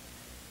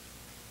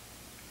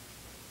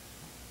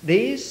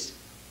 These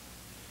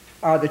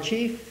are the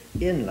chief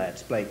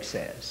inlets, Blake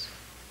says.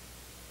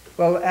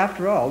 Well,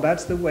 after all,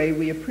 that's the way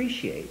we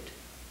appreciate.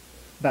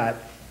 But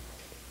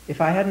if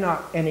I had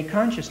not any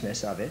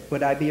consciousness of it,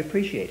 would I be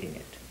appreciating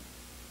it?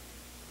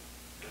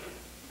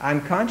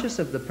 I'm conscious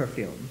of the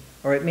perfume,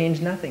 or it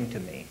means nothing to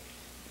me.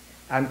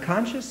 I'm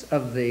conscious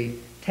of the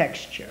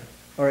texture,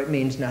 or it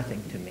means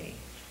nothing to me.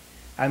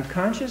 I'm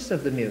conscious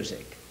of the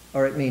music,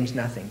 or it means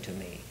nothing to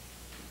me.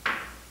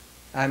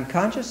 I'm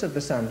conscious of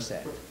the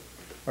sunset,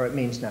 or it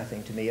means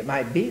nothing to me. It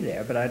might be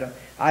there, but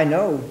I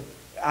know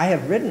I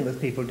have ridden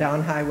with people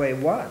down Highway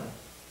 1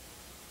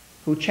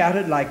 who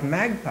chatted like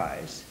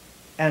magpies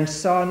and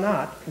saw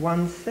not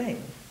one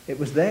thing. It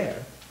was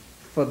there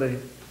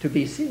to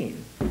be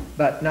seen,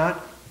 but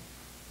not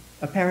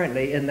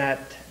apparently in that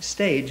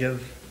stage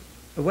of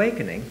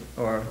awakening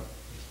or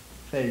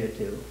failure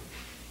to.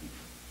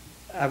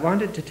 I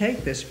wanted to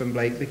take this from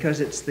Blake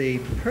because it's the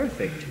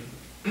perfect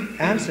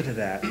answer to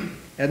that.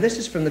 And this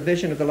is from the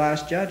Vision of the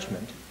Last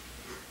Judgment,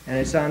 and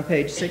it's on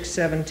page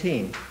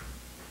 617.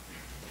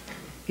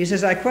 He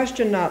says, I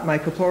question not my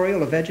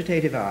corporeal or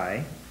vegetative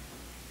eye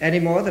any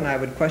more than I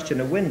would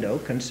question a window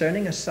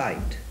concerning a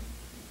sight.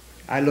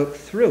 I look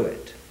through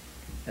it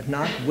and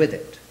not with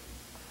it.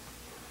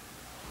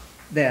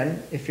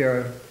 Then, if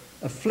you're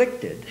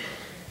afflicted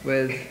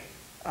with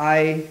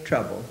eye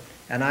trouble,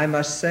 and I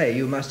must say,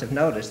 you must have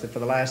noticed that for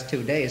the last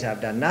 2 days I've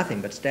done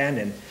nothing but stand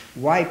and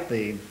wipe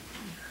the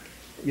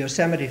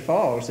Yosemite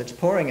Falls that's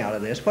pouring out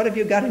of this. What have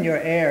you got in your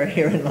air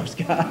here in Los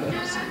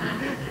Gatos?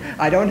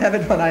 I don't have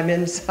it when I'm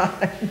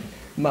inside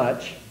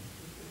much.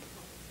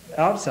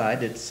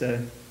 Outside, it's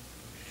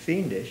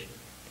fiendish.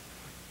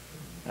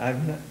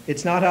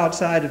 It's not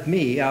outside of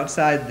me,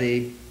 outside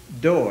the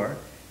door,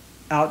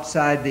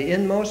 outside the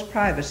inmost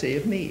privacy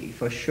of me.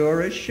 For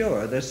sure is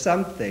sure, there's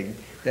something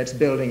that's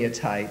building its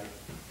height.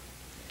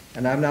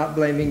 And I'm not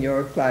blaming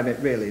your climate,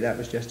 really. That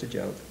was just a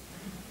joke.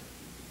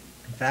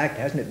 In fact,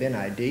 hasn't it been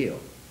ideal?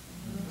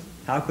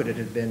 How could it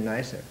have been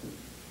nicer?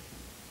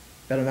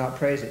 Better not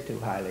praise it too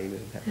highly.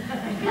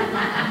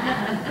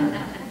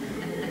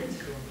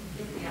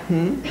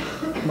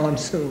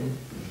 Monsoon.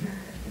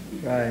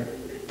 Right.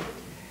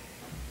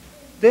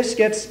 This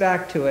gets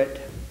back to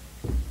it,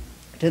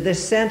 to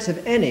this sense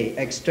of any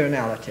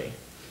externality,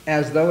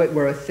 as though it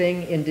were a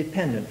thing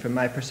independent from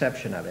my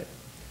perception of it.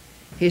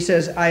 He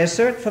says, I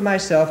assert for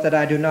myself that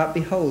I do not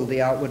behold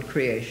the outward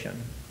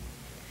creation,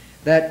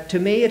 that to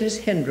me it is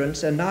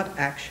hindrance and not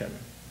action.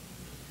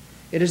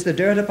 It is the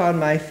dirt upon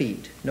my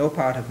feet, no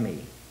part of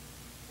me.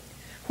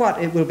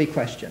 What, it will be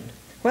questioned,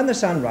 when the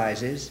sun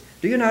rises,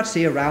 do you not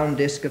see a round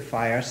disk of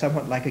fire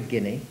somewhat like a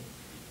guinea?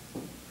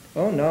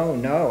 Oh, no,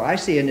 no, I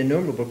see an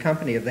innumerable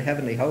company of the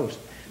heavenly host,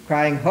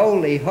 crying,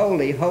 Holy,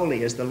 holy,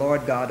 holy is the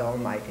Lord God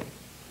Almighty.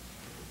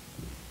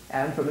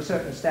 And from a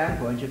certain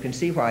standpoint, you can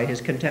see why his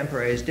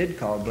contemporaries did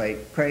call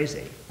Blake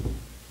crazy.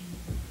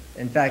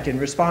 In fact, in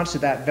response to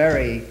that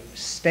very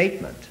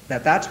statement,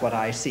 that that's what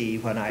I see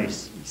when I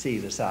see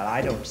the sun.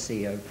 I don't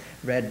see a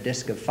red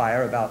disk of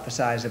fire about the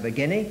size of a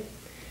guinea.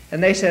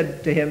 And they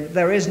said to him,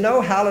 there is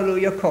no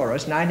hallelujah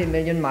chorus 90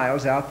 million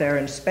miles out there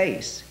in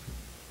space.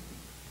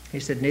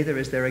 He said, neither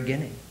is there a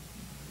guinea.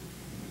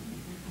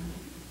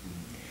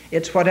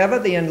 It's whatever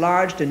the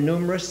enlarged and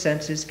numerous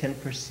senses can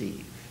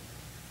perceive.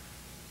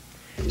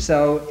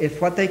 So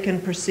if what they can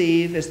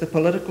perceive is the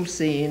political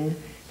scene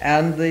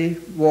and the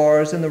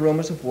wars and the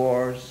rumors of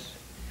wars,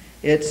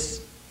 it's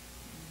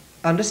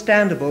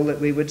understandable that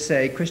we would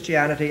say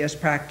Christianity as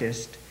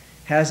practiced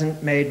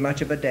hasn't made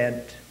much of a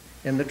dent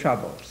in the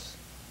troubles.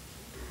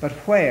 But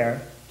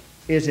where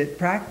is it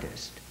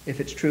practiced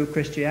if it's true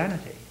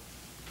Christianity?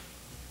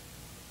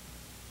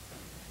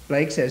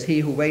 Blake says, he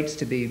who waits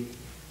to be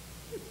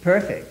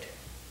perfect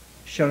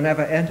shall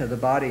never enter the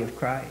body of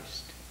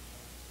Christ.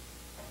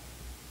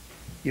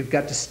 You've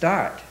got to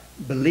start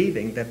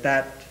believing that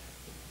that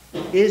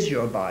is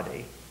your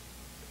body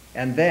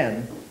and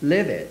then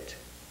live it.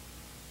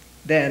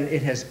 Then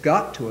it has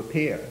got to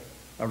appear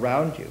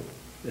around you.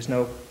 There's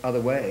no other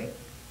way.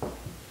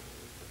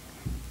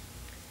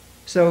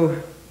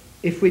 So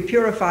if we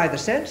purify the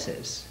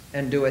senses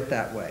and do it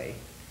that way,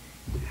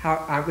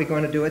 aren't we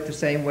going to do it the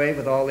same way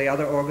with all the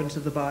other organs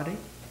of the body?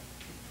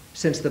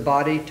 Since the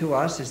body to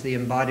us is the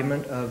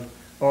embodiment of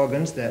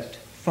organs that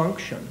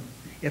function.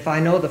 If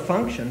I know the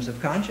functions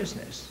of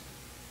consciousness,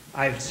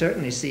 I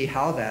certainly see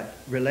how that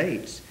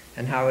relates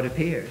and how it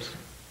appears.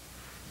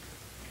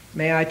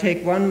 May I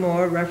take one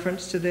more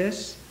reference to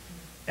this?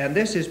 And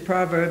this is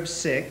Proverbs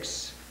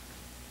 6,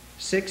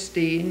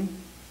 16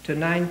 to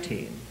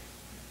 19.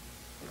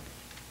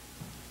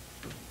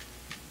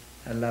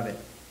 I love it.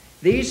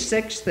 These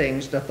 6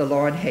 things doth the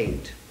Lord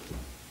hate,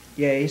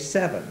 yea,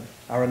 7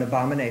 are an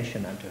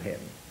abomination unto him.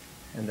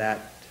 And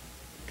that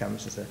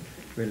comes as a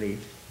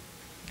relief.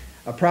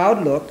 A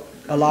proud look,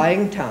 a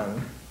lying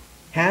tongue,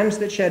 hands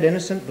that shed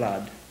innocent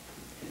blood,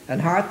 an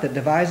heart that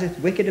deviseth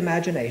wicked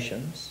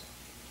imaginations,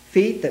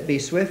 feet that be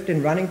swift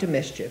in running to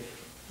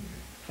mischief,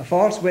 a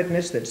false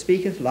witness that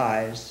speaketh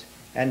lies,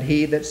 and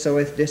he that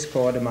soweth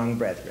discord among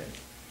brethren.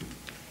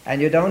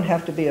 And you don't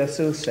have to be a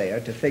soothsayer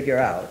to figure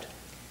out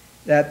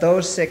that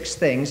those 6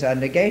 things are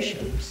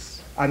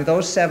negations.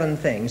 Those 7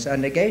 things are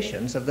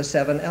negations of the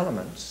 7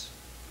 elements,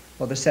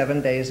 or the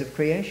 7 days of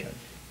creation.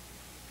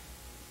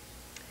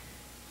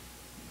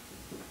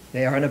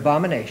 They are an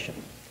abomination,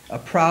 a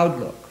proud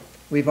look.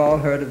 We've all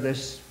heard of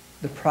this,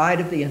 the pride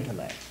of the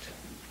intellect.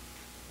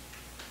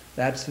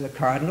 That's the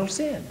cardinal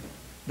sin,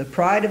 the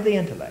pride of the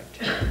intellect.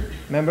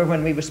 Remember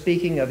when we were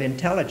speaking of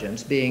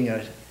intelligence being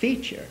a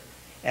feature,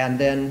 and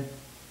then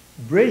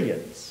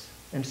brilliance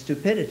and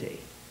stupidity,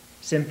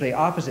 simply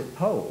opposite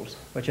poles,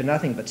 which are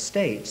nothing but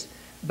states,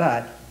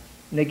 but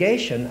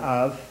negation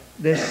of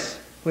this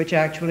which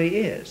actually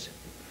is.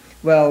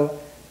 Well,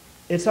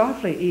 it's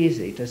awfully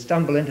easy to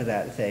stumble into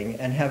that thing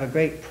and have a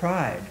great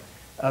pride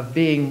of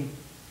being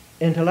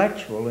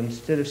intellectual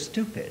instead of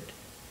stupid.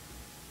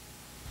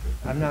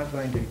 I'm not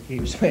going to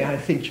keep saying, I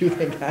think you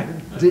think I'm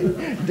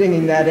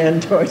dinging that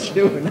end towards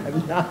you, and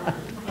I'm not.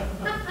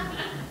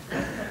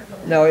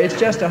 No, it's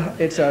just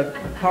it's a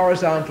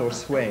horizontal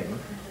swing.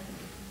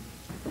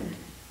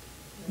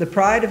 The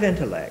pride of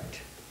intellect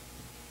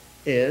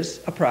is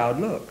a proud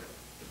look.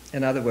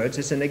 In other words,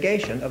 it's a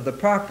negation of the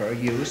proper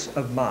use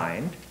of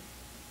mind,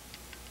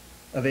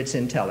 of its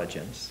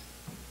intelligence.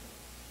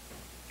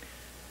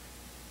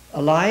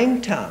 A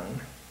lying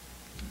tongue,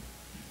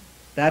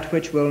 that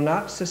which will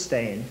not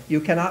sustain.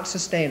 You cannot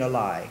sustain a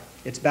lie.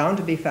 It's bound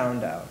to be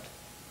found out.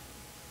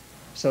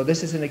 So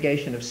this is a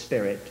negation of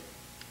spirit,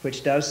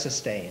 which does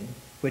sustain,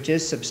 which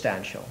is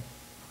substantial,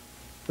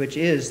 which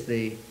is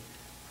the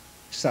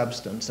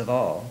substance of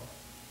all.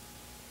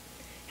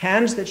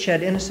 Hands that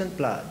shed innocent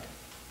blood.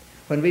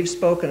 When we've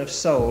spoken of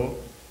soul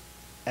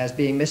as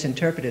being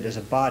misinterpreted as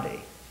a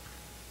body,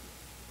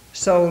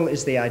 soul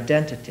is the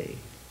identity.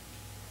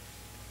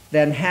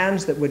 Then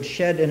hands that would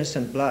shed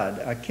innocent blood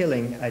are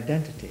killing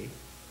identity.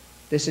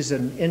 This is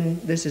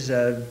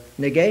a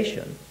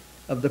negation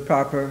of the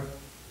proper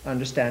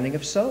understanding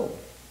of soul.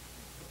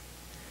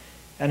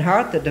 An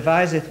heart that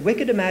deviseth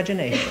wicked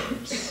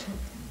imaginations,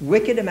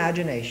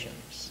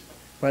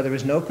 where there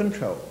is no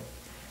control.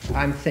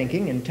 I'm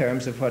thinking in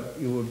terms of what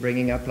you were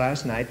bringing up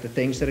last night, the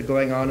things that are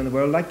going on in the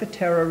world, like the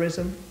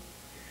terrorism.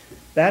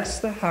 That's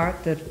the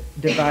heart that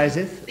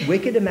deviseth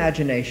wicked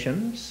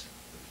imaginations.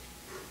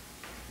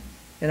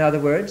 In other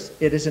words,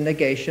 it is a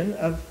negation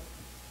of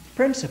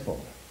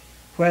principle,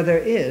 where there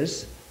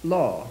is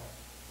law.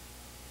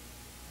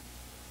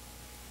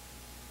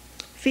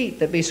 Feet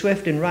that be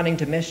swift in running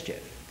to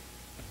mischief.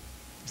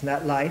 Isn't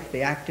that life,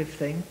 the active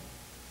thing?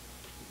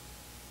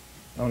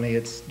 Only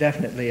it's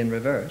definitely in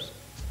reverse.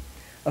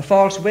 A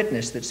false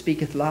witness that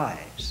speaketh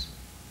lies.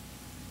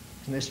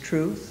 Isn't this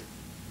truth?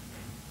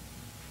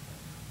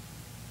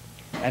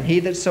 And he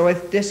that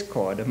soweth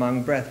discord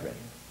among brethren.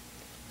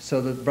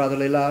 So that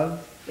brotherly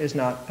love is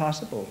not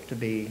possible to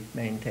be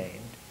maintained.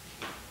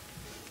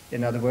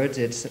 In other words,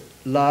 it's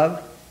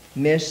love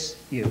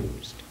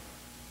misused.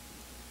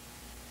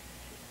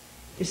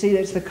 You see,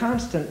 it's the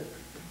constant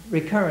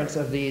recurrence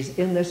of these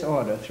in this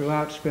order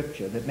throughout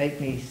Scripture that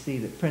make me see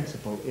that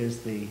principle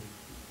is the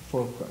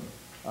fulcrum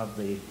of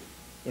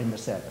in the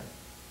seven.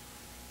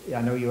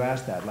 I know you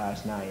asked that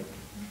last night.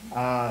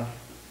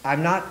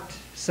 I'm not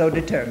so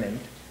determined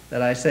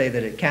that I say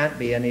that it can't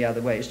be any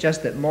other way. It's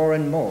just that more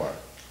and more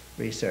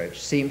research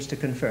seems to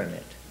confirm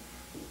it.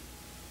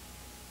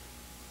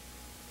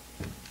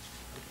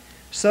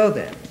 So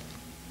then,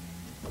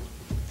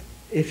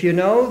 if you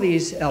know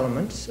these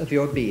elements of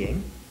your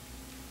being,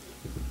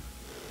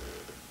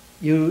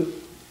 you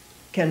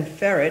can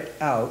ferret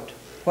out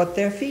what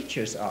their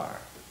features are,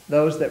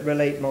 those that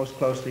relate most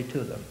closely to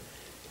them.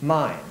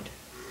 Mind.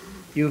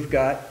 You've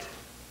got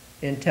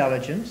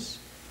intelligence,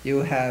 you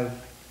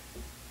have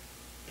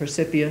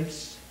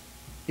percipience,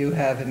 you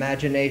have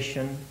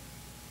imagination,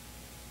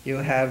 you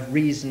have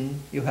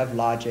reason, you have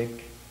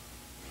logic,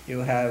 you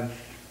have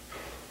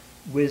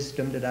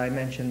wisdom. Did I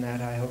mention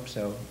that? I hope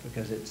so,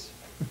 because it's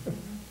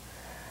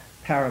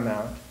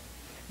paramount.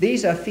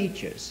 These are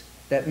features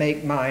that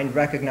make mind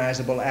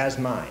recognizable as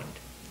mind.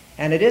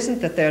 And it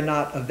isn't that they're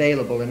not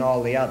available in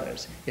all the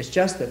others. It's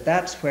just that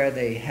that's where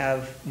they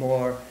have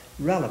more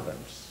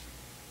relevance.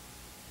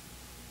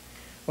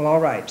 Well, all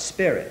right,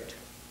 spirit.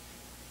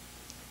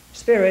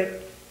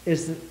 Spirit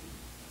is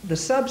the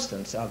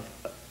substance of,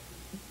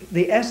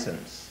 the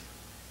essence.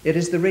 It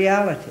is the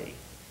reality,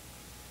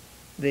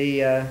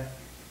 the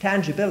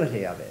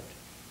tangibility of it.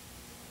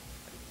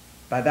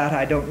 By that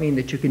I don't mean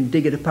that you can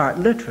dig it apart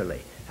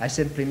literally. I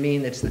simply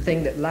mean it's the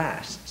thing that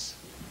lasts.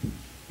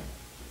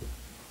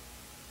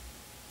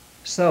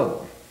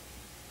 So,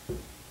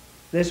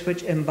 this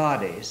which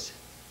embodies,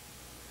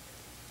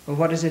 well,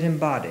 what does it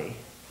embody?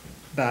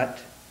 But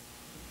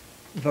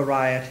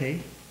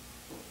variety,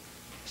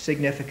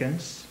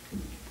 significance.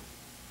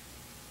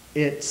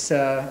 It's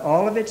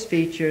all of its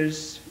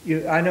features.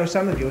 I know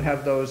some of you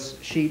have those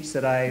sheets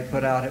that I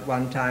put out at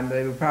one time.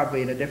 They were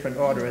probably in a different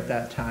order at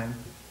that time.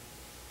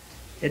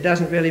 It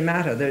doesn't really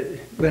matter.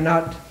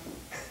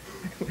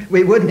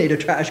 We would need a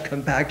trash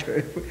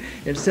compactor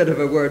instead of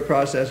a word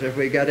processor if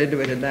we got into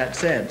it in that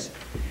sense.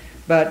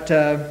 But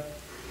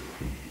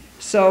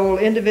soul,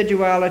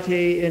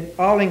 individuality,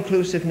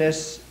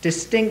 all-inclusiveness,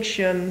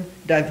 distinction,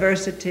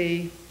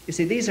 diversity, you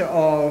see, these are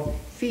all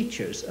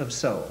features of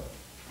soul.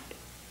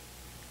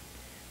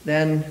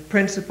 Then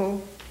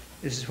principle,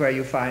 this is where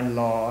you find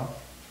law,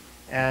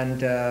 and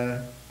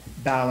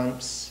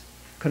balance,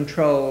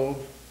 control,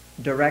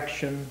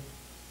 direction,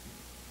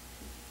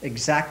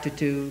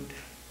 exactitude.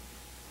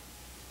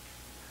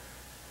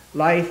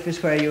 Life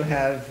is where you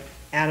have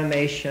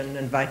animation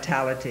and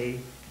vitality,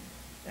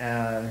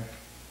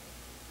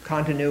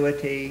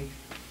 continuity,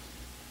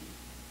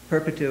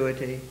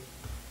 perpetuity.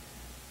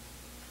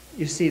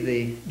 You see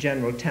the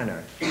general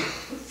tenor.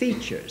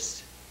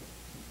 Features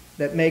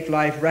that make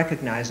life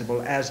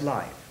recognizable as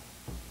life.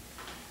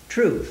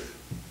 Truth.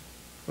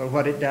 Well,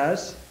 what it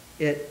does,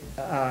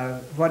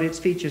 what its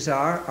features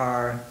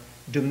are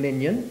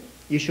dominion.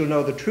 You shall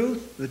know the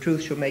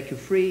truth shall make you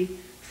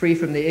free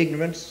from the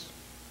ignorance,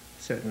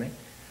 certainly.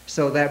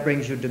 So that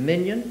brings you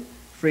dominion,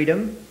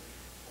 freedom,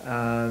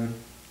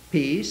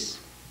 peace,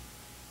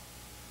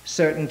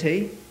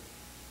 certainty,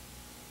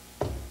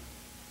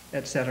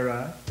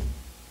 etc.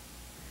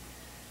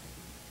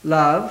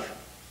 Love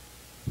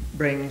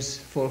brings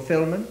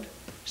fulfillment,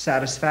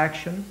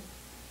 satisfaction,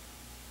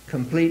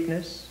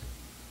 completeness,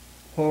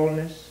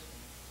 wholeness,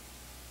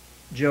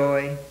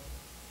 joy,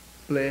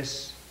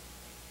 bliss,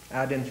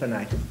 ad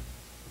infinitum.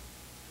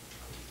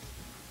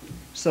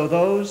 So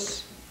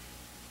those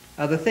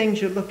are the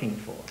things you're looking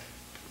for.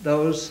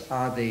 Those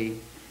are the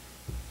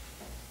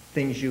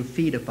things you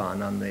feed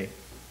upon on the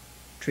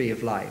tree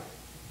of life.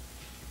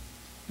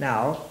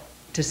 Now,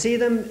 to see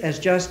them as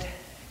just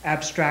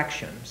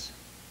abstractions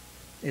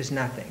is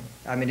nothing.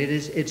 I mean,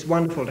 it's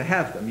wonderful to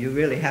have them. You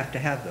really have to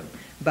have them.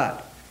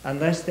 But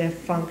unless they're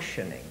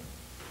functioning,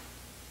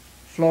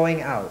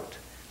 flowing out,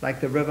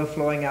 like the river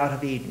flowing out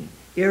of Eden,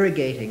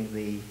 irrigating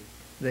the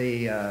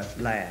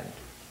land,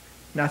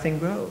 nothing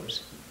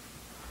grows.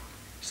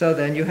 So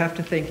then you have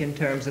to think in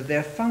terms of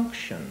their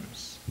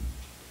functions,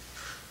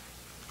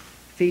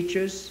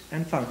 features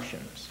and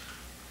functions.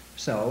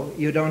 So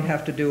you don't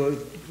have to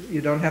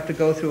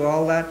go through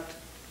all that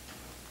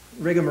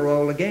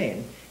rigmarole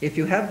again. If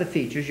you have the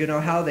features, you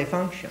know how they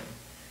function.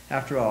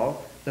 After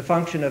all, the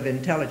function of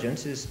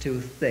intelligence is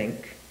to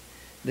think.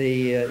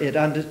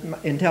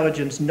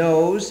 Intelligence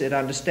knows, it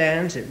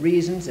understands, it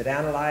reasons, it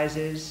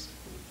analyzes.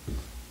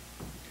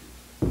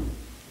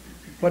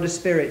 What does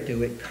spirit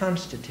do? It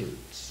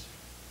constitutes.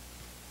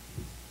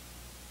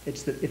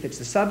 If it's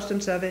the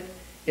substance of it,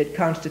 it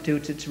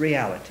constitutes its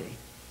reality.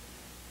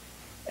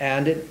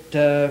 And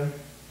it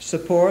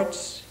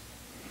supports,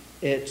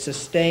 it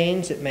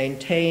sustains, it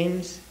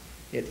maintains,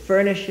 it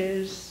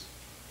furnishes,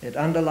 it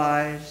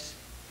underlies.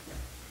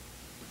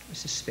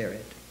 This is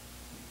spirit.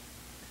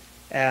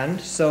 And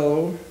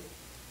soul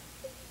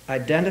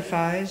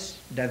identifies,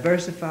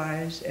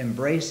 diversifies,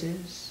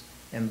 embraces,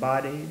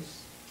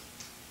 embodies,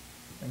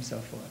 and so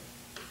forth.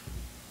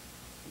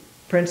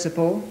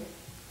 Principle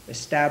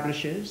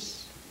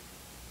establishes,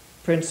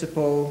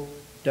 principle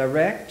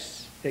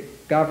directs,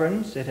 it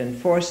governs, it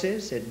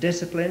enforces, it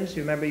disciplines.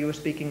 You remember you were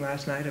speaking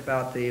last night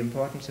about the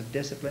importance of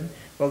discipline?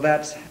 Well,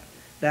 that's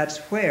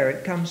where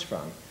it comes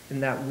from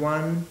that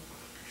one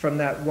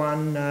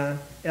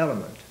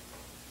element.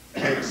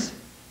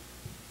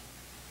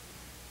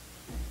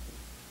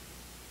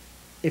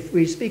 If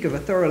we speak of a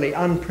thoroughly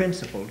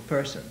unprincipled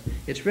person,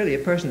 it's really a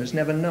person that's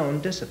never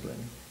known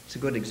discipline. It's a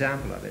good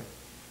example of it.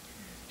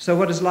 So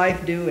what does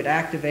life do? It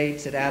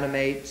activates, it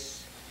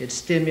animates, it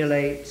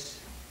stimulates,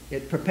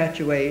 it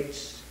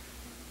perpetuates,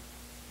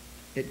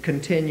 it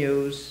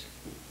continues.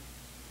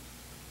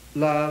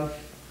 Love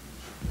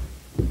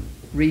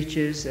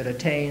reaches, it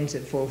attains,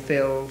 it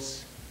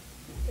fulfills,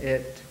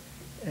 it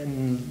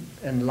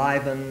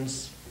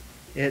enlivens,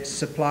 it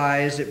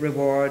supplies, it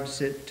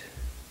rewards, it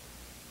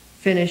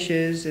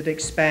finishes, it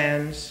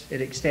expands,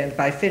 it extends.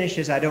 By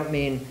finishes, I don't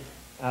mean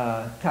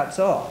cuts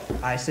off.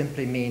 I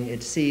simply mean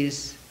it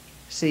sees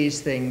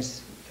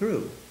things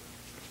through.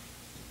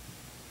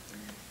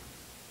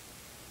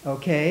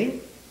 Okay?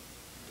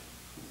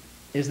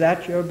 Is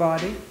that your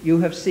body? You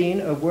have seen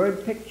a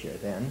word picture,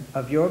 then,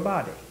 of your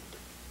body.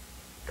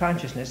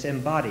 Consciousness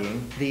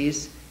embodying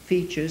these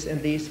features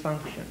and these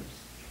functions.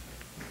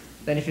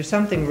 Then if there's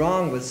something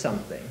wrong with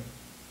something,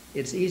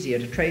 it's easier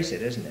to trace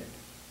it, isn't it?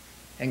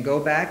 And go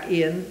back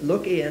in,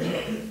 look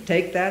in,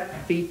 take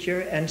that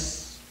feature and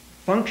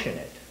function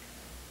it.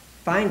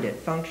 Find it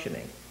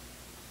functioning.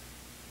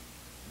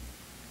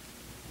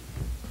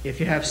 If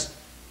you have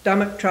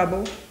stomach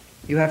trouble,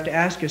 you have to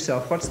ask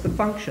yourself, what's the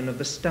function of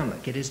the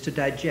stomach? It is to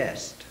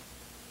digest.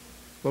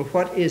 Well,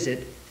 what is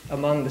it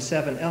among the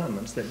 7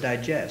 elements that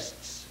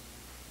digests?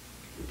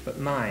 But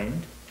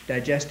mind,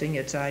 digesting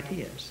its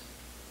ideas.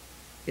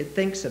 It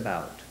thinks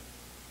about,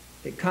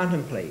 it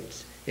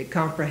contemplates, it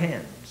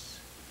comprehends,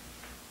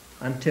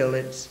 until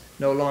it's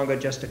no longer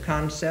just a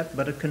concept,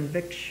 but a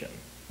conviction.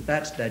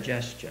 That's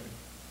digestion.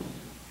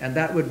 And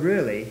that would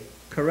really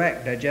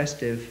correct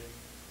digestive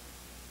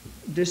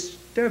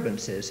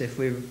disturbances if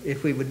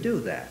we would do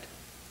that,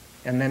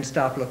 and then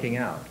stop looking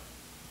out.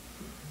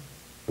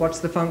 What's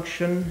the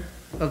function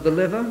of the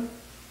liver?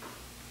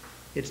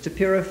 It's to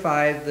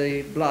purify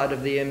the blood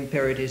of the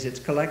impurities it's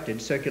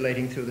collected,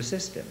 circulating through the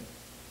system.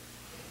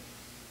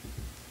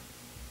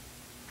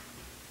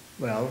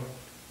 Well,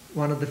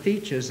 one of the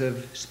features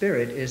of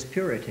spirit is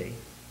purity.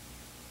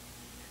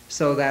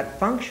 So that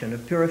function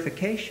of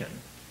purification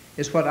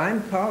is what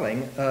I'm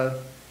calling a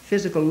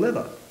physical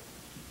liver.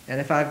 And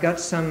if I've got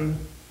some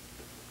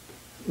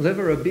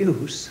liver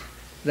abuse,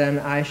 then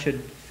I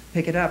should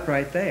pick it up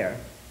right there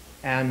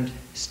and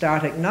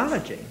start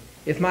acknowledging.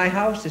 If my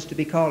house is to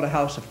be called a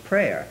house of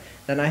prayer,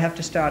 then I have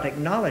to start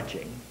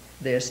acknowledging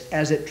this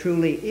as it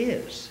truly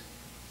is.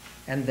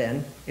 And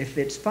then, if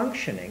it's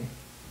functioning,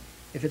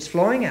 if it's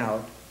flowing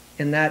out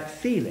in that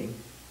feeling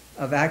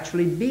of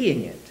actually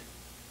being it,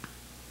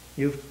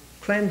 you've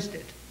cleansed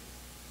it.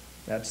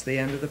 That's the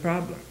end of the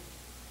problem.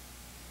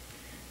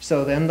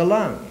 So then the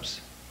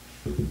lungs.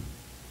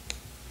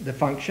 The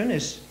function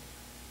is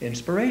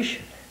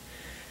inspiration.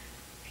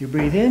 You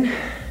breathe in,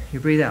 you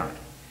breathe out.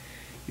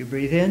 You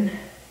breathe in,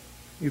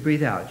 you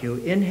breathe out. You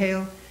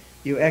inhale,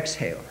 you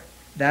exhale.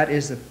 That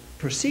is the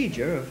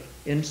procedure of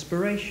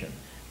inspiration.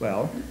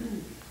 Well,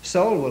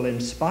 soul will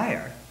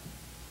inspire.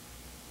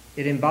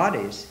 It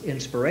embodies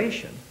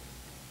inspiration.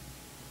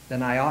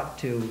 Then I ought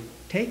to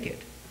take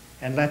it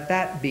and let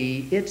that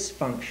be its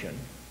function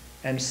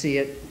and see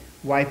it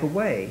wipe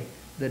away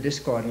the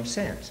discordant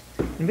sense.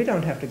 And we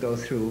don't have to go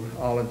through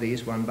all of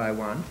these one by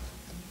one,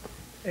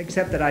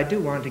 except that I do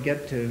want to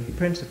get to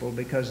principle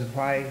because of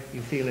why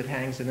you feel it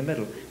hangs in the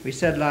middle. We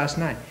said last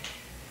night,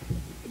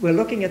 we're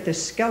looking at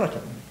this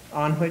skeleton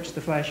on which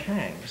the flesh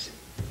hangs.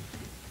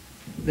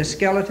 The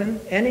skeleton,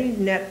 any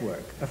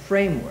network, a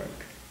framework,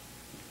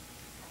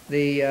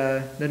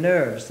 the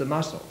nerves, the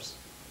muscles,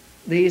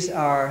 these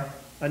are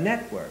a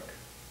network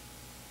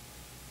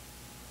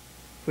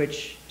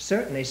which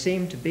certainly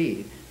seem to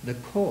be the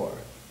core.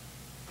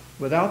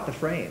 Without the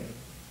frame,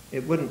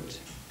 it wouldn't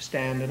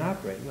stand and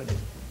operate, would it?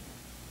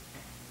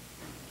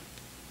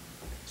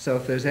 So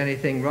if there's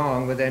anything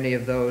wrong with any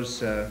of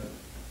those, as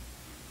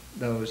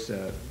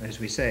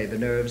we say, the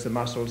nerves, the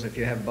muscles, if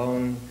you have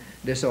bone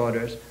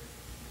disorders,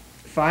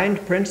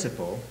 find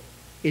principle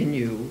in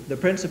you, the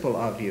principle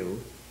of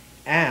you,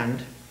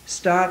 and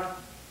start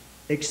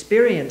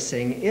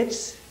experiencing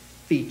its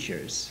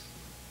features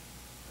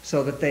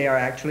so that they are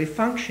actually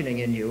functioning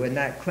in you, and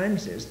that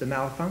cleanses the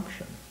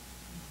malfunction.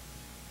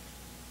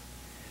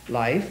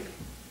 Life,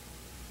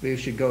 we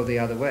should go the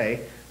other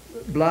way.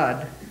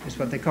 Blood is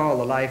what they call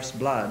the life's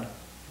blood.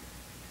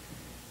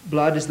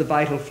 Blood is the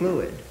vital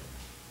fluid.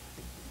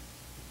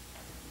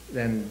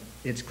 Then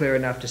it's clear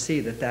enough to see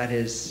that that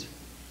is,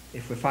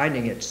 if we're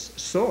finding its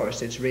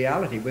source, its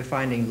reality, we're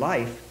finding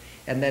life,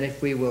 and then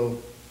if we will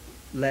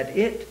let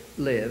it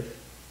live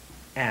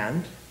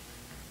and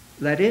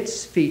let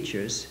its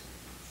features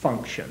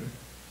function.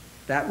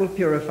 That will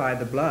purify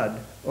the blood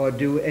or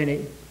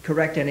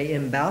correct any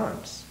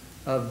imbalance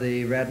of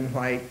the red and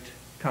white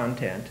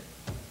content.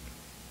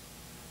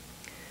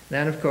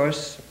 Then, of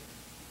course,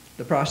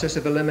 the process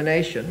of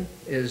elimination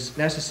is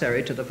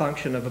necessary to the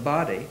function of a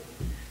body.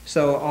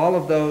 So all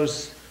of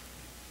those,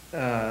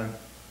 what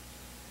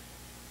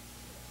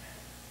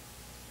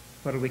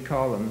do we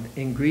call them?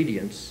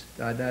 Ingredients.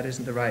 That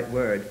isn't the right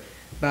word.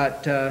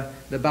 But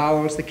the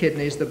bowels, the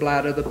kidneys, the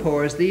bladder, the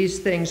pores, these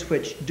things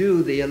which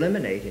do the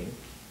eliminating.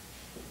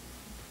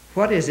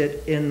 What is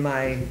it in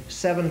my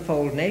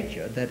sevenfold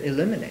nature that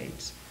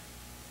eliminates?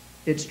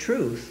 It's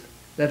truth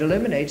that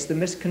eliminates the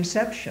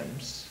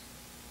misconceptions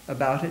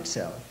about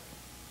itself.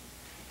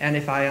 And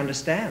if I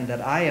understand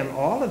that I am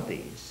all of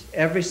these,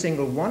 every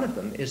single one of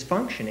them is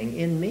functioning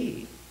in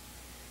me,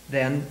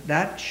 then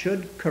that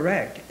should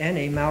correct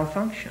any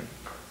malfunction.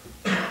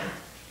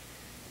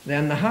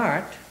 Then the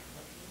heart,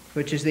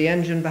 which is the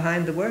engine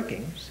behind the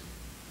workings,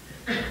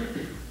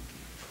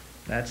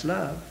 that's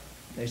love.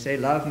 They say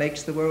love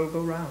makes the world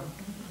go round.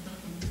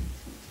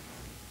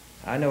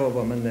 I know a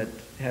woman that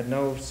had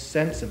no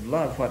sense of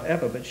love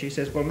whatever, but she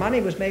says, well,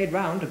 money was made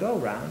round to go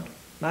round.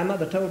 My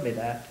mother told me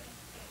that.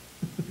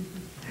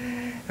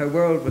 Her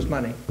world was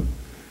money.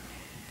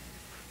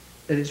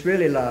 That it's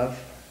really love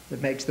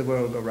that makes the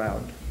world go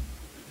round.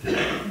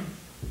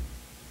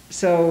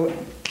 So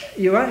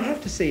you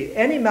have to see,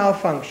 any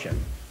malfunction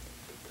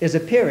is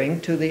appearing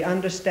to the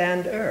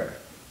understander.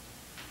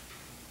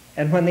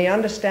 And when the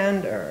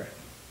understander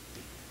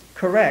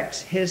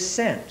corrects his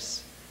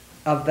sense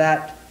of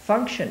that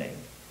functioning,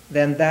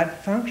 then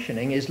that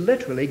functioning is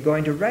literally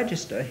going to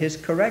register his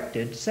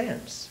corrected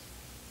sense.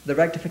 The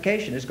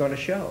rectification is going to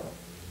show.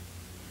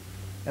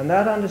 And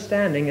that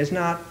understanding is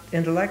not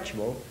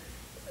intellectual.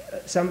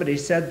 Somebody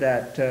said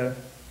that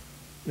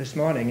this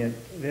morning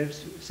at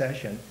this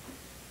session,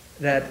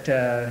 that,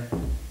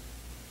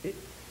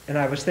 and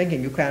I was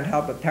thinking, you can't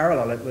help but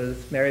parallel it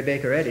with Mary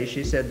Baker Eddy.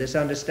 She said this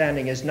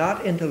understanding is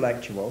not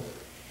intellectual.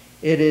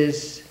 It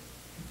is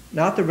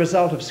not the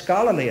result of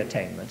scholarly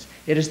attainments.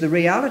 It is the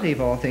reality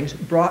of all things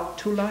brought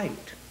to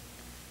light.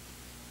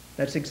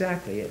 That's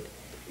exactly it.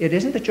 It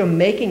isn't that you're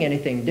making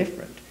anything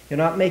different. You're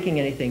not making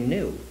anything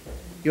new.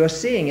 You're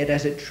seeing it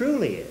as it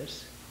truly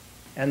is,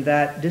 and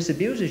that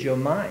disabuses your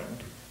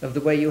mind of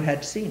the way you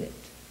had seen it.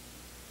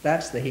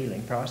 That's the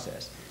healing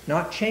process,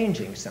 not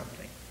changing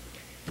something.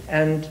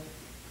 And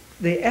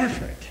the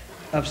effort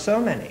of so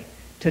many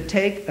to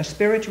take a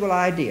spiritual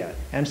idea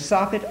and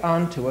sop it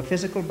onto a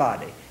physical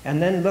body and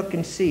then look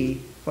and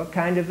see what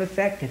kind of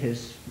effect it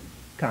has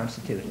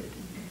constituted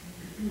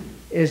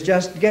is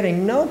just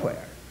getting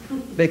nowhere,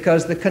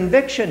 because the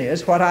conviction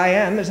is what I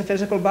am is a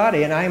physical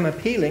body and I am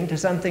appealing to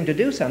something to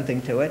do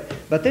something to it,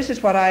 but this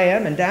is what I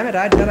am and damn it,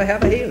 I'd better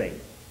have a healing.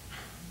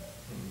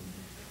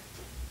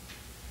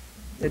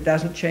 It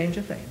doesn't change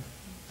a thing,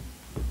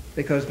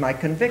 because my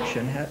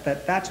conviction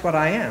that that's what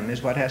I am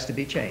is what has to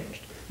be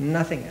changed,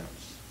 nothing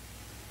else.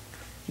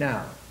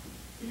 Now,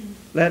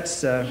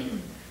 let's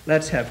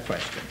have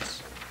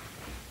questions.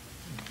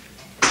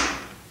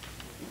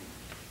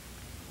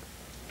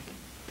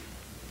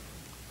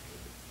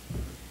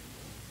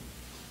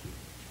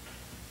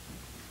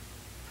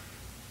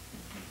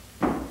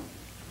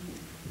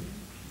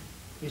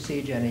 You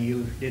see, Jenny,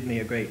 you did me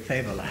a great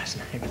favor last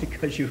night,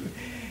 because you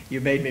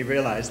made me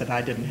realize that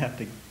I didn't have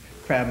to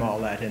cram all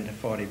that into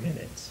 40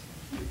 minutes.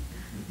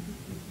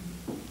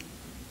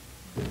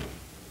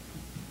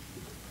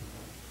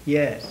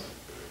 Yes.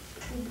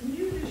 When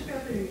you were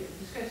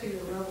discussing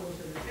the levels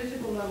at the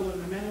physical level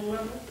and the mental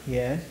level,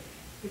 Yes.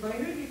 if I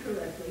heard you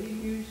correctly,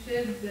 you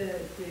said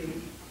that the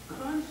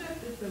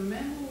concept at the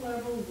mental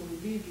level will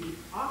be the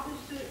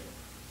opposite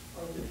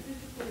of the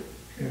physical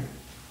appearance.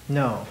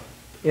 No.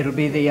 It'll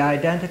be the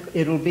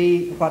it'll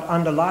be what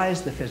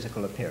underlies the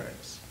physical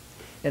appearance.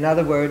 In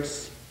other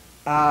words,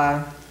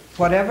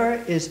 whatever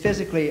is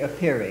physically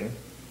appearing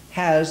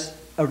has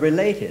a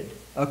related,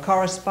 a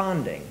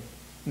corresponding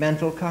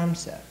mental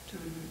concept.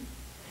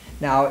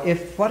 Now,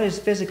 if what is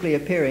physically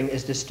appearing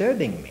is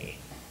disturbing me,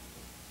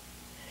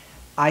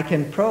 I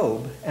can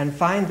probe and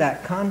find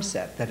that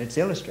concept that it's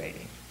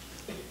illustrating.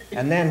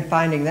 And then,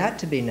 finding that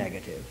to be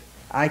negative,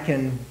 I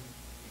can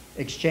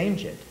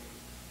exchange it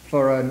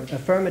for an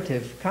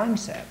affirmative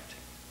concept.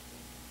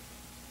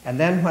 And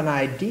then when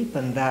I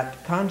deepen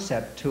that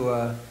concept to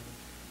a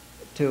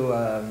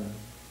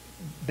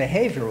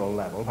behavioral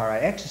level where I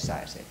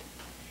exercise it,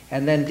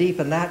 and then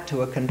deepen that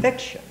to a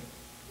conviction,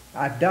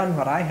 I've done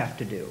what I have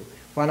to do.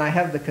 When I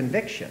have the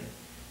conviction,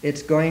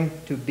 it's going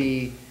to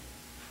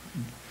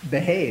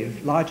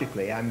behave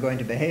logically. I'm going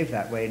to behave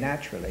that way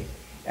naturally.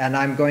 And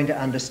I'm going to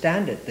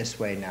understand it this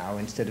way now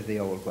instead of the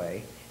old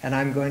way. And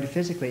I'm going to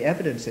physically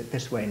evidence it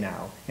this way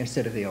now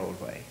instead of the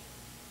old way.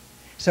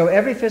 So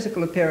every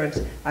physical appearance,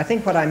 I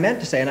think what I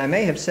meant to say, and I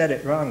may have said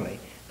it wrongly,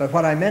 but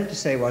what I meant to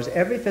say was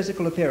every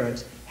physical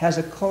appearance has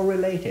a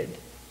correlated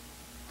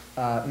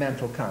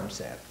mental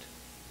concept.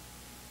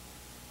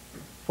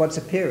 What's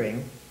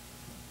appearing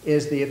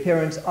is the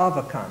appearance of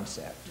a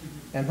concept.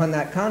 And when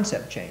that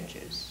concept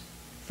changes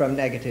from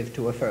negative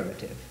to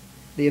affirmative,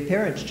 the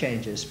appearance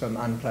changes from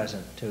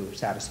unpleasant to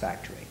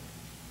satisfactory.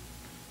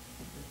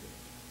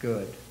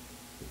 Good.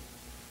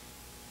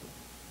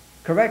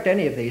 Correct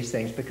any of these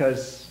things,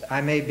 because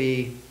I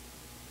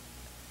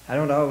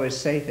don't always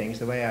say things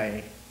the way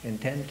I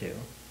intend to.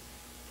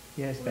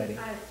 Yes, Well, Betty?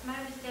 it's my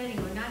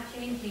understanding we're not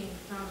changing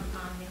from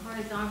the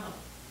horizontal.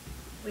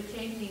 We're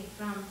changing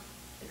from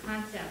the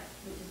concept,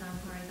 which is on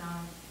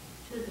horizontal,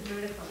 to the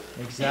vertical.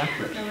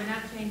 Exactly. So we're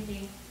not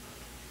changing.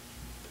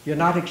 You're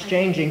not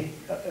exchanging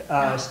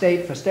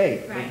state for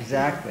state. Right.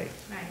 Exactly.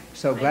 Right.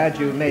 So glad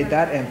you made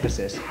that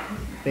emphasis,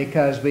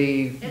 because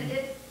we...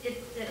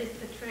 It's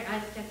portrayed, I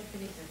just have to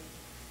finish this.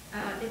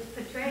 It's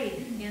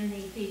portrayed in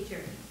the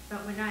feature,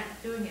 but we're not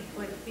doing it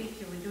for the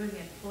feature, we're doing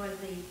it for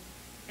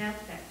the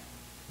aspect,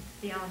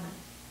 the element.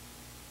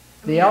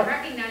 I'm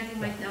recognizing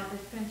myself as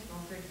principal,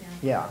 for example.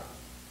 Yeah.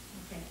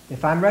 Okay.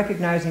 If I'm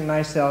recognizing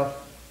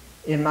myself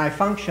in my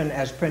function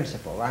as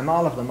principal, I'm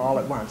all of them all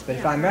at once, but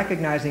if I'm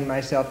recognizing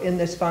myself in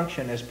this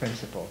function as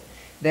principal,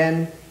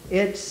 then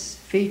its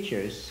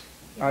features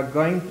are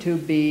going to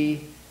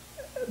be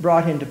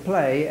brought into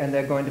play and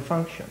they're going to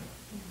function.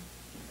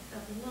 So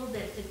a little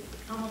bit, it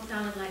almost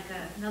sounded like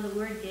another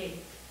word game.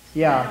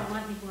 Yeah. I don't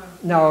want any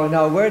more.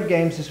 No, word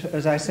games,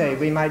 as I say,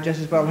 we might just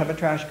as well have a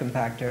trash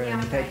compactor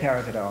and take care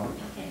of it all.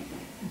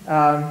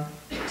 Okay.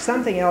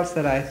 Something else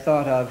that I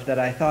thought of that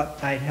I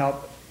thought might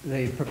help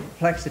the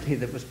perplexity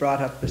that was brought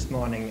up this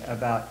morning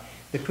about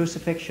the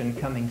crucifixion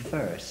coming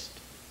first.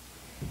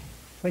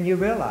 When you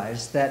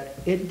realize that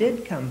it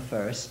did come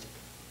first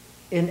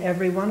in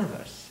every one of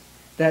us,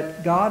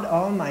 that God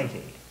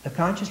Almighty, the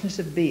consciousness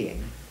of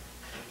being,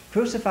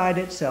 crucified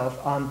itself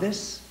on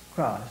this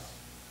cross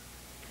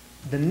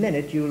the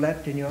minute you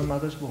leapt in your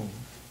mother's womb.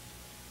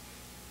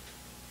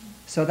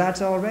 So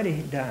that's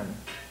already done.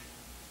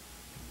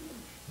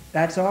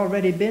 That's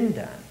already been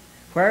done.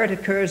 Where it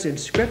occurs in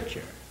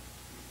Scripture,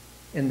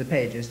 in the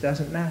pages,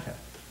 doesn't matter.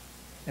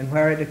 And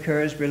where it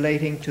occurs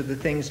relating to the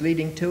things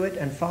leading to it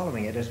and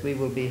following it, as we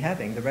will be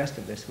having the rest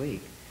of this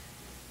week,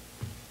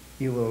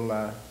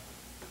 you'll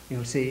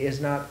see is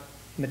not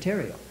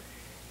material.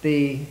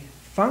 The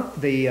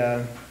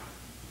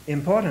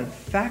important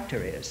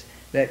factor is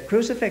that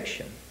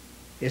crucifixion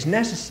is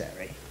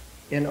necessary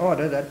in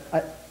order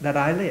that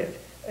I live.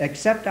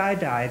 Except I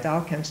die,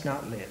 thou canst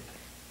not live.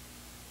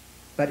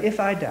 But if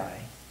I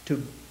die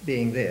to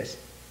being this,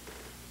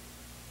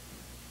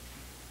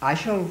 I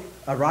shall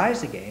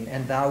arise again,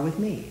 and thou with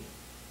me.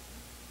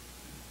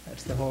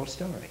 That's the whole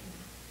story.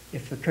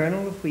 If the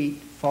kernel of wheat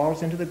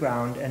falls into the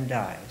ground and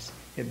dies,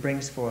 it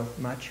brings forth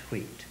much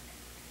wheat.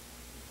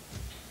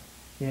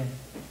 Yeah.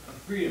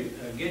 Freedom,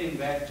 getting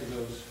back to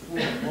those 4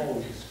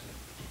 modes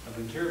of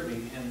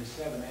interpreting and the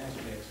 7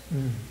 aspects,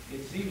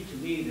 it seems to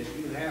me that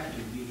you have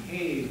to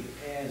behave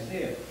as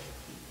if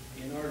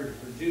in order to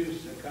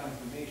produce a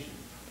confirmation.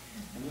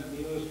 And let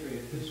me illustrate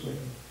it this way.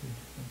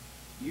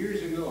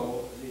 Years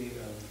ago, the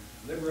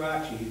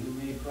Liberace, who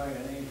made quite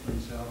a name for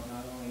himself,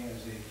 not only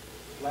as a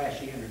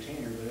flashy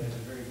entertainer, but as a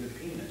very good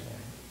pianist,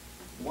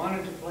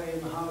 wanted to play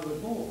in the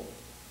Hollywood Bowl.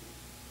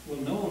 Well,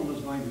 no one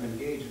was going to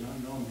engage an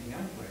unknown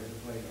piano player to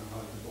play in the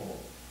Hollywood Bowl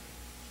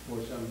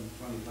for some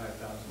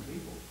 25,000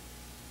 people,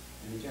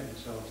 and attempted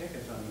to sell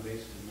tickets on the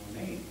basis of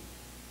no name.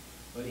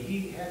 But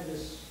he had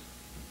this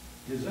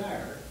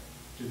desire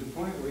to the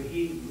point where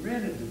he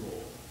rented the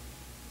bowl,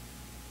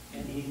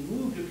 and he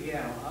moved the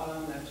piano out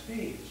on that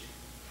stage,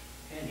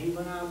 and he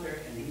went out there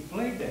and he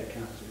played that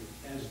concert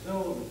as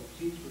though the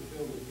seats were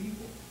filled with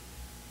people.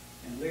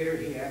 And later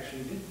he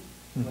actually did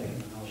play in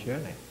the Hollywood Bowl.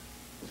 Surely.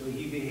 So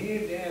he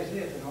behaved as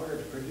if in order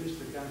to produce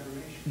the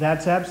confirmation.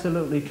 That's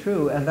absolutely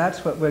true, and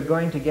that's what we're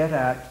going to get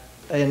at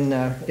in,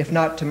 if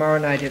not tomorrow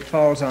night, it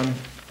falls on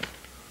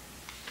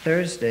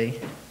Thursday.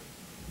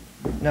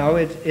 No,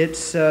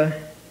 it's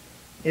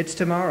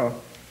tomorrow.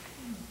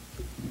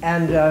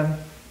 And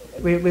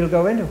we'll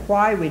go into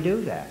why we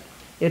do that.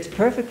 It's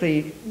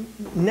perfectly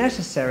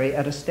necessary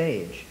at a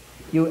stage.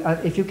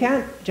 If you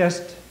can't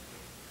just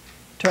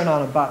turn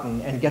on a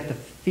button and get the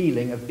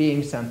feeling of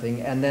being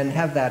something and then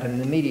have that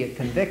an immediate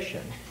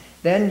conviction,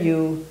 then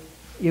you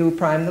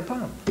prime the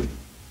pump.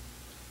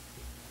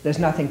 There's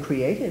nothing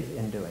creative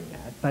in doing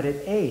that, but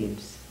it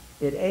aids.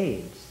 It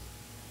aids.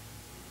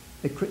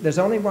 There's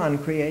only one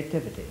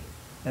creativity,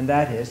 and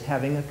that is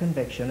having a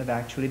conviction of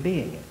actually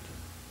being it.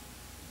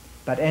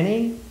 But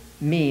any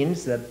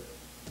means that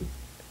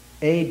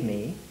aid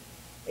me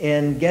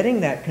in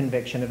getting that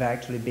conviction of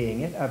actually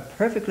being it are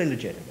perfectly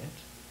legitimate.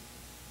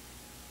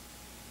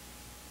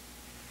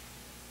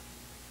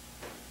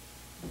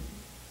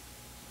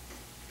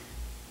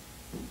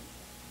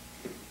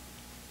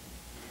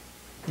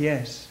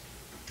 Yes.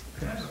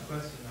 I have a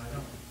question. I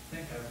don't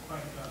think I've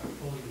quite got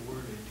fully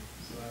worded,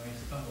 so I may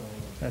stumble a little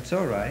bit. That's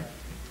all right.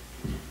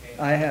 Okay.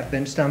 I have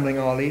been stumbling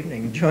all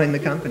evening. Join the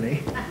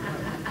company.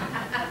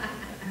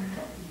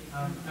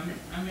 I'm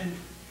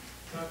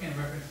talking in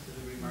reference to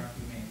the remark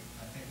you made.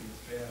 I think it's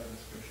straight out of the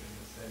scripture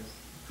that says,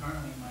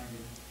 carnally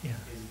minded Yeah.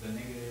 is the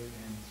negative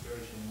and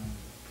spiritually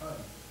minded is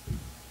positive.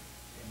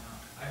 Okay, now,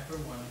 I for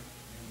one,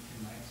 in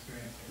my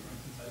experience, like, for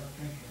instance, I don't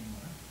drink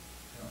anymore,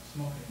 I don't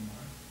smoke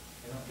anymore,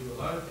 I don't do a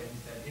lot of things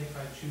that if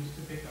I choose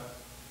to pick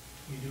up,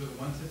 you do it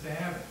once it's a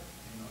habit,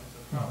 it's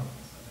a problem,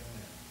 it's something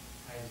that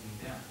ties me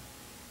down.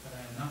 But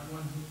I am not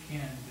one who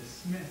can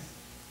dismiss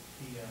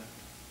the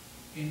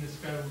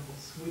indescribable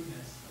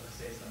sweetness of,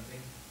 say, something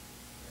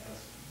as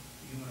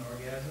human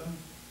orgasm,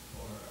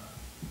 or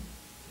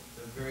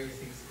the various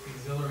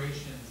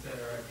exhilarations that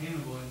are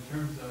attainable in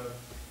terms of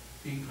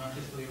being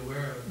consciously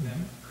aware of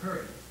them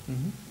occurring.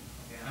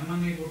 Okay, I'm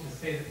unable to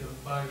say that the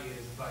body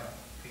is vile.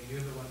 Okay,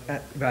 you're the one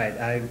that Right.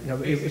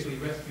 basically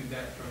rescued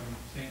that from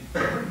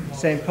St.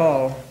 St.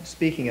 Paul,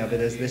 speaking of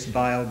it as this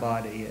vile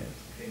body. Yes.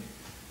 Okay.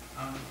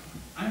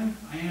 I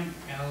am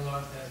at a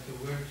loss as to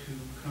where to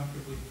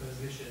comfortably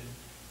position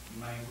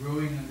my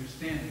growing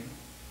understanding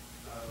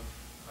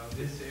of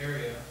this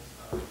area.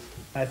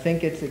 I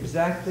think it's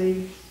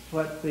exactly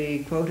what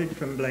we quoted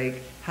from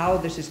Blake, how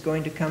this is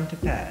going to come to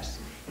pass.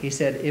 He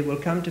said it will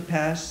come to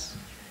pass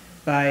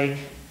by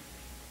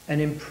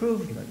an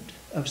improvement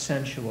of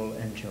sensual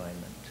enjoyment.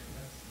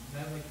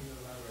 That like you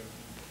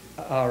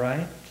elaborate. All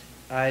right.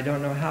 I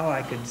don't know how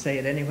I could say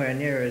it anywhere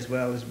near as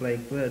well as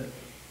Blake would.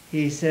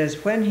 He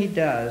says when he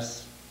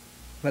does,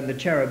 when the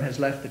cherub has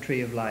left the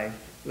tree of life,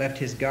 left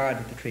his guard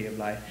at the tree of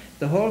life,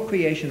 the whole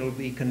creation will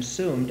be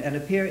consumed and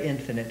appear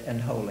infinite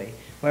and holy,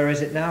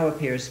 whereas it now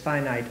appears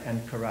finite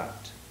and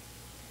corrupt.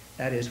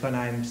 That is, when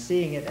I'm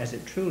seeing it as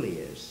it truly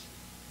is,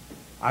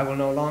 I will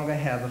no longer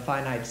have a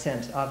finite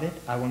sense of it.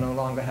 I will no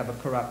longer have a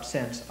corrupt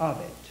sense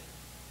of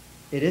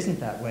it. It isn't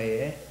that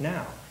way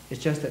now.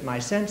 It's just that my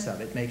sense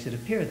of it makes it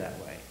appear that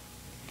way.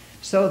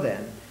 So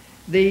then,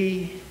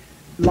 the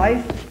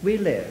life we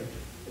live,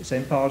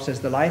 St. Paul says,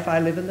 the life I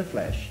live in the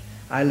flesh,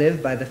 I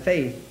live by the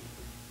faith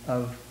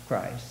of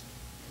Christ.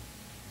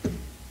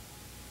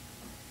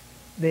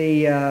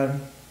 The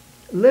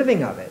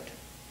living of it,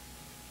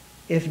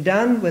 if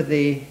done with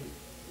the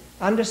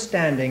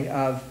understanding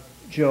of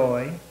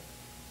joy,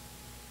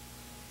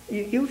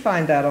 you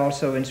find that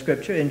also in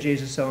Scripture, in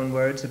Jesus' own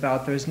words,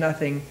 about there's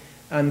nothing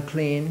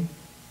unclean,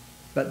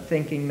 but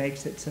thinking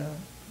makes it so.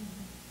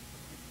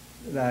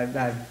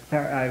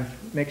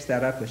 I've mixed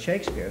that up with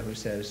Shakespeare, who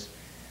says,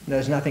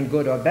 there's nothing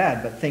good or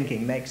bad, but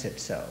thinking makes it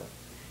so.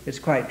 It's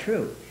quite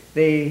true.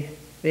 The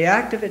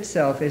act of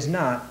itself is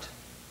not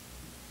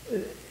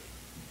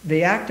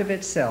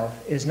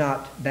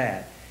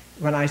bad.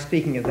 When I'm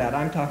speaking of that,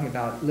 I'm talking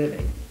about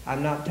living.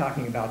 I'm not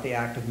talking about the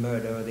act of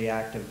murder or the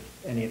act of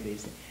any of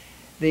these things.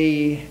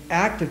 The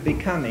act of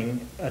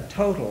becoming a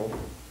total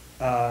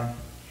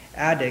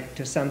addict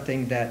to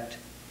something that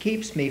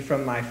keeps me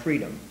from my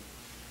freedom,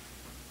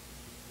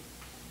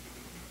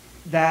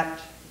 that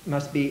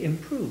must be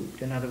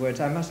improved. In other words,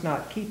 I must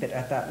not keep it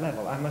at that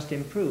level. I must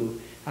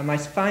improve. I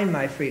must find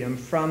my freedom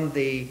from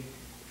the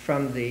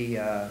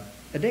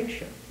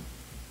addiction,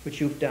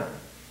 which you've done,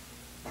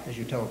 as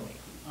you told me.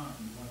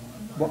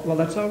 Well,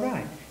 that's all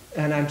right.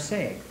 And I'm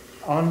saying,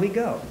 on we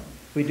go.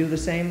 We do the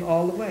same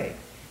all the way.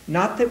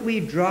 Not that we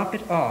drop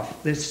it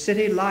off. The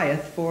city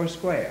lieth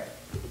foursquare.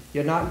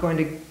 You're not going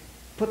to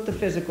put the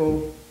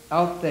physical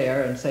out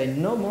there and say,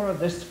 no more of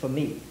this for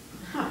me.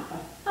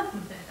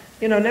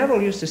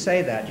 Neville used to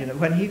say that,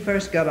 when he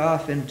first got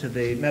off into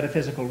the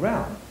metaphysical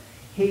realm,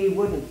 he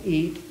wouldn't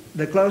eat.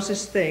 The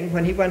closest thing,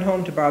 when he went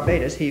home to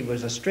Barbados, he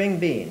was a string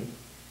bean.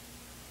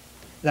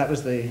 That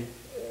was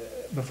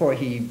before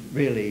he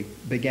really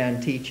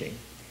began teaching.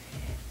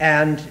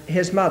 And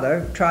his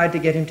mother tried to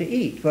get him to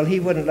eat. Well,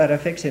 he wouldn't let her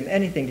fix him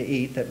anything to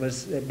eat that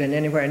was been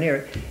anywhere near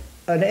it.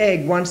 An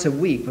egg once a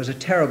week was a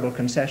terrible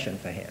concession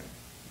for him.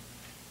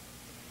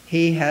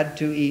 He had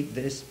to eat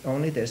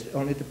only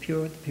the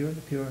pure, the pure,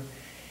 the pure.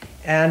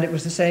 And it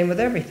was the same with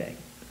everything.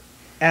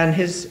 And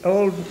his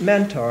old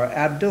mentor,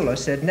 Abdullah,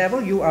 said,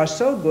 Neville, you are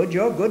so good,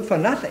 you're good for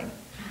nothing.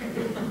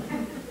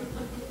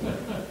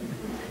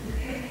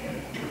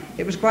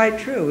 It was quite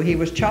true. He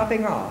was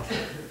chopping off.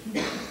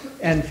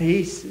 And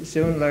he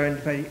soon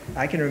learned,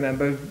 I can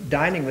remember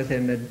dining with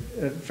him at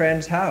a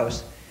friend's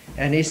house,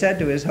 and he said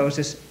to his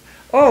hostess,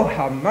 oh,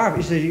 how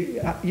marvelous. He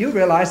said, you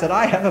realize that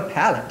I have a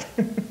palate.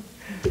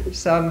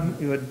 Some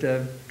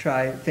would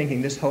try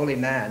thinking, this holy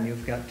man,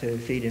 you've got to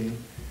feed him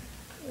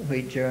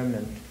wheat germ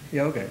and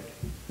yogurt.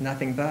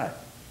 Nothing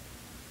but.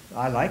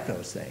 I like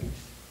those things.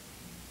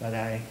 But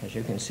as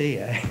you can see,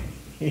 I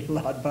eat a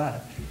lot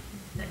but.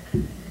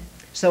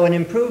 So an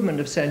improvement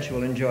of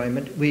sensual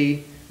enjoyment,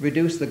 we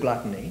reduce the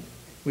gluttony,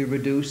 we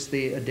reduce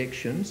the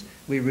addictions,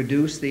 we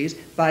reduce these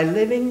by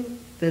living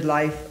the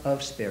life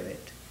of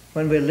spirit.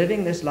 When we're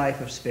living this life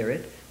of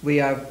spirit, we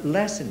are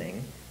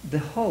lessening the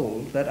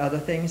hold that other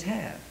things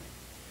have.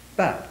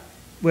 But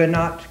we're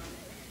not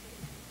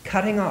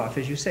cutting off,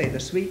 as you say, the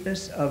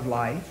sweetness of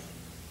life,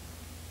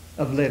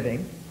 of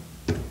living.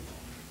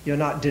 You're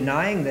not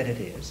denying that it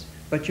is,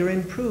 but you're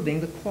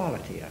improving the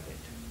quality of it.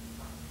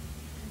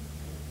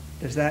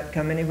 Does that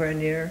come anywhere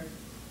near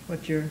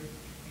what you're...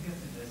 I guess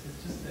it does.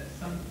 It's just that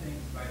some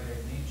things by their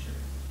nature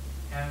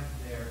have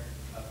their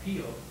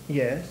appeal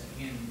Yes.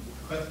 in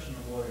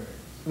questionable areas.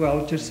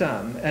 Well, to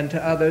some, and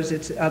to others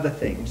it's other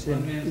things.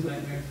 One man's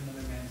nightmare is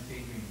another man's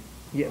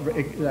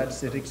daydream. Yeah,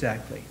 that's it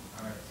exactly.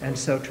 All right. And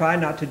so try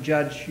not to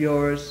judge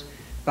yours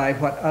by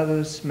what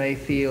others may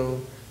feel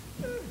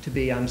to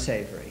be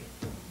unsavory.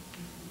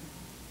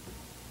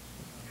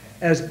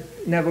 As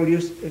Neville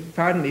used,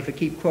 pardon me for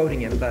keep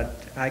quoting him, but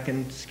I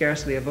can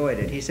scarcely avoid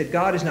it. He said,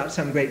 God is not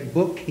some great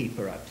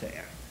bookkeeper up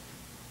there,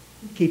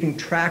 keeping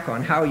track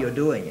on how you're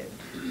doing it.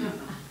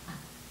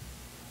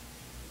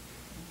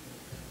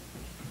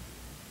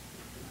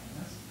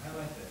 I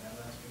like that. That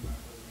last remark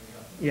was very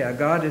helpful. Yeah,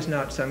 God is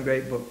not some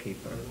great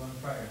bookkeeper. There's one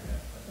prior to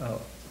that, but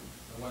Oh,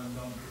 the one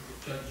don't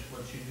judge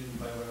what you do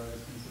by what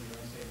others consider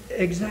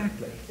unsavory.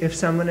 exactly. If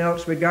someone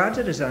else regards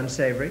it as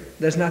unsavory,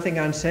 there's nothing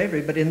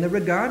unsavory but in the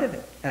regard of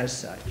it as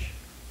such.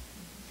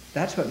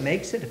 That's what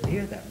makes it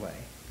appear that way.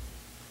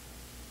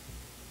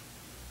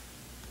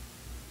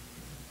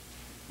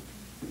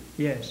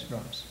 Yes,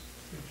 Ross.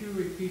 Could you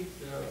repeat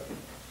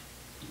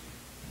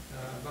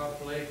about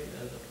the lake,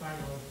 the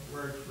final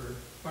words were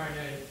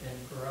finite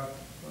and corrupt?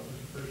 What was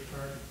the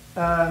first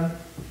part?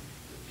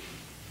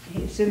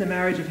 It's in the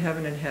marriage of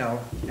heaven and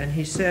hell, and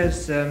he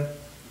says,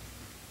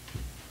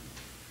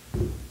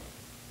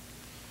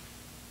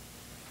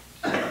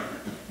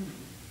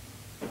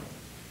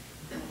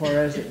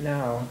 whereas it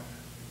now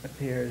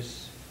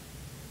appears,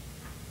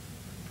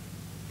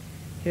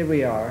 here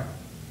we are.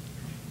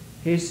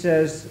 He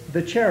says,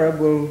 the cherub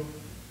will,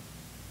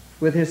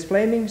 with his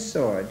flaming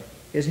sword,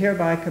 is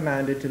hereby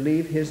commanded to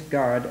leave his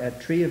guard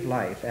at tree of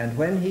life, and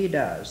when he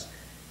does,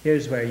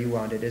 here's where you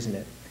want it, isn't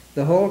it?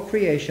 The whole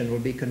creation will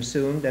be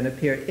consumed and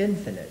appear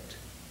infinite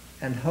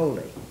and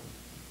holy,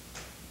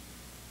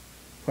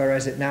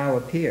 whereas it now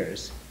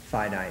appears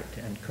finite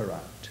and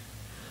corrupt.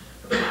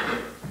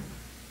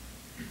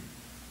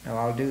 Now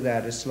I'll do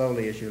that as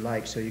slowly as you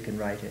like so you can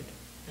write it.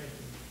 Thank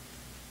you.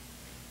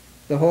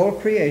 The whole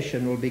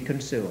creation will be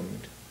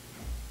consumed.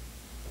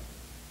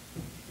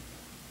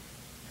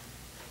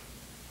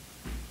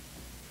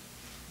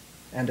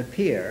 And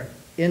appear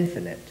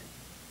infinite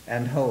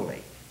and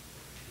holy.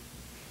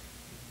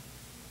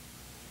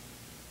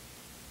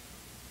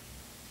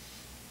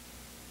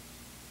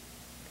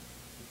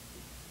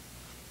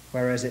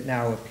 Whereas it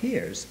now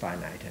appears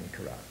finite and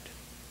corrupt.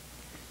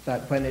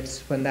 But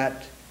when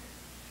that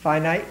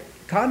finite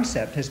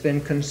concept has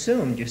been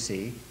consumed, you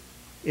see,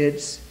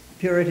 its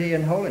purity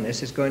and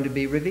holiness is going to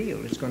be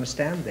revealed. It's going to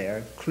stand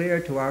there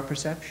clear to our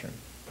perception,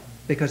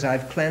 because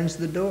I've cleansed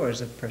the doors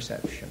of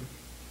perception.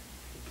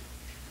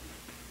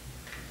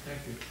 Thank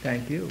you.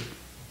 Thank you.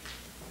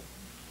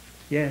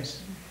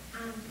 Yes.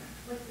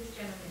 What this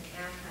gentleman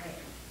asked,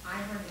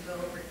 I wanted to go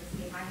over it to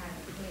see if I had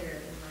it clear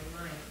in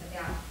my mind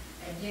about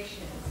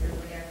addictions or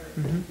whatever.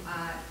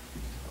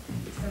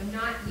 So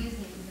not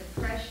using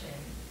suppression,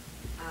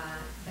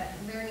 but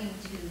learning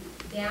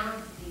to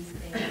balance these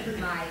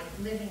things by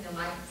living the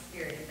life of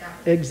spirit. Is that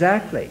what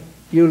Exactly.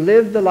 You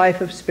live the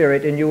life of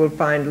spirit and you will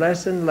find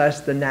less and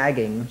less the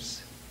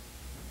naggings.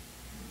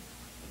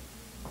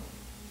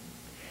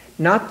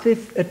 Not the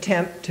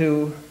attempt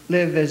to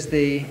live as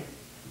the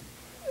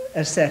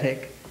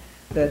ascetic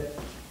that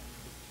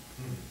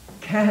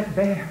can't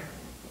bear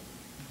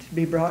to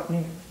be brought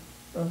near.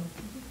 Oh.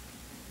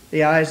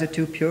 The eyes are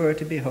too pure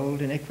to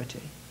behold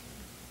iniquity.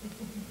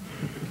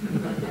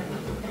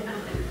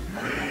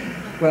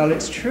 Well,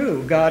 it's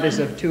true. God is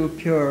of too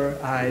pure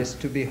eyes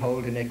to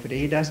behold iniquity.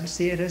 He doesn't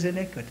see it as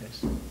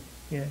iniquitous.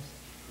 Yes.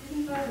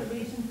 Isn't part of the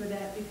reason for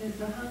that because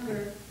the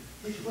hunger,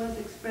 which was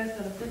expressed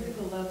on a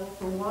physical level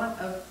for want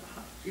of,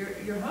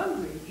 you're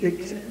hungry.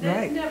 It's, That's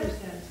right. never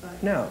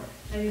satisfied. No.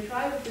 And you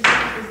try with the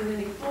senses in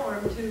any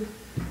form to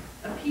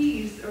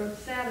appease or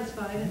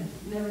satisfy it, it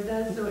never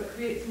does, so it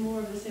creates more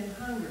of the same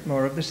hunger.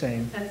 More of the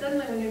same. And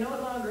suddenly when you're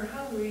no longer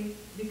hungry,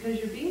 because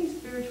you're being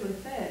spiritually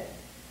fed,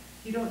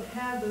 you don't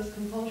have those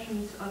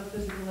compulsions on a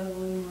physical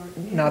level anymore.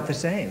 Not the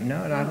same.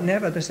 No,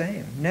 never the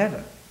same.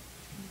 Never.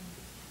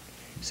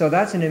 So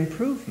that's an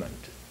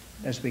improvement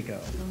as we go.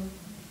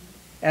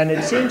 And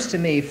it seems to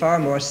me far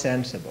more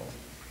sensible.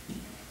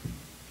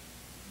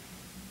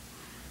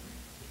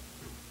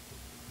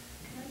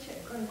 Can I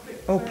check on a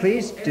quick Oh,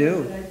 please clerical do.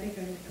 error that I think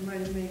I might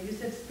have made? You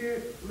said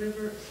spirit,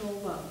 liver,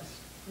 soul, lungs,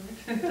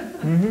 correct?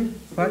 Mm-hmm.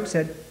 What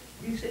said?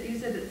 You said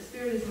that the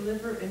spirit is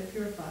liver and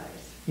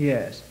purifies,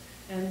 Yes.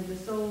 and the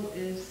soul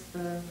is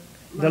the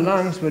The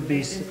lungs would be,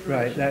 and inspiration.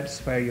 right,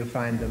 that's where you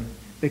find them.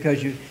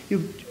 Because you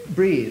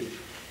breathe.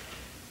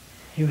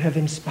 You have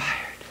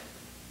inspired.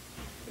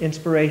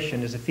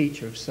 Inspiration is a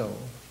feature of soul.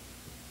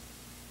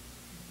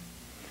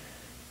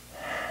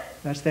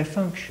 That's their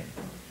function.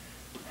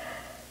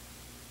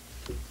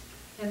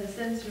 And the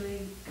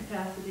sensory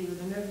capacity with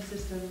the nervous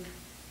system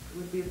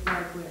would be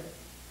applied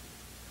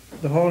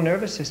with The whole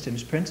nervous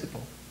system's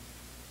principle.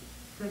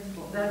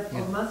 principle. That,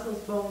 Yeah. or muscles,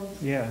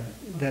 bones. Yeah,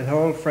 the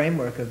whole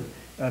framework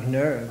of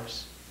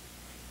nerves,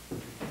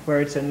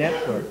 where it's a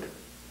network,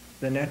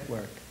 the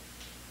network,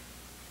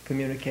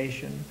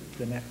 communication,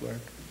 the network.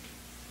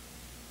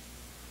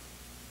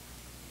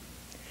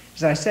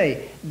 As I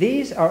say,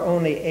 these are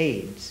only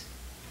aids.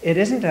 It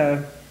isn't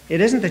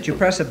that you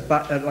press a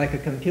button like a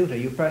computer.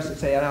 You press it,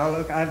 say, "Oh,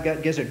 look, I've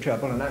got gizzard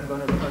trouble, and I'm going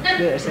to punch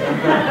this."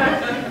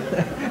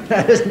 And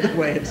that isn't the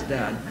way it's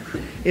done.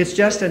 It's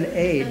just an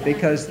aid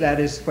because that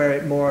is where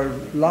it more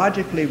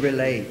logically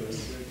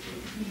relates.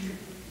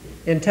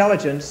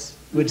 Intelligence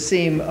would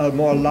seem a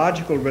more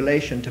logical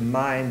relation to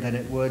mind than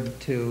it would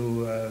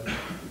to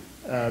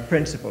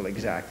principle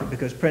exactly,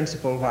 because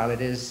principle, while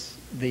it's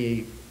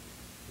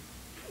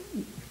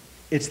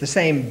the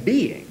same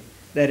being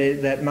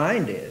that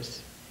mind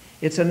is,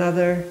 it's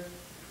another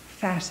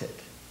facet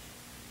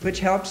which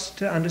helps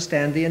to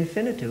understand the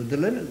infinitude, the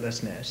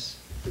limitlessness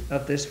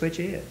of this which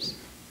is.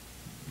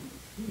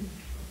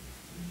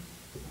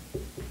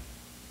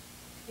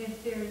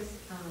 If there's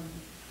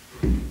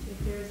a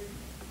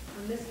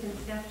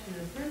misconception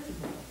of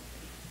principle,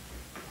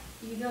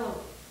 you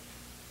don't,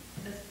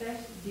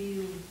 especially, do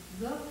you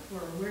look for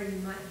where you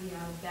might be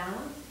out of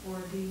balance, or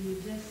do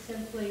you just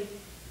simply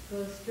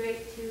go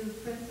straight to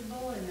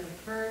principle and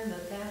affirm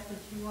that that's what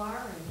you are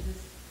and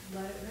just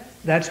let it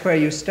rest? That's where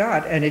you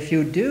start, and if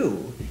you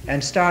do,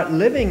 and start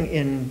living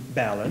in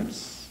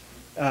balance,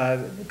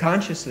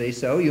 consciously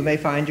so, you may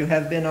find you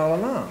have been all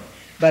along.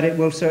 But it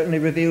will certainly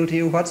reveal to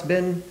you what's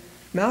been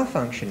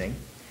malfunctioning.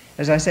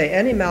 As I say,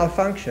 any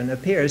malfunction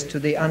appears to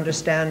the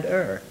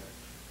understander.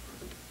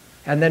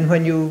 And then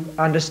when you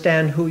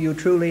understand who you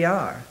truly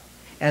are,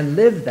 and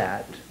live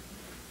that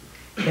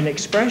in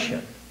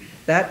expression,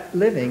 that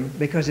living,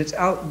 because it's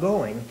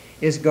outgoing,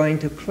 is going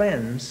to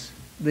cleanse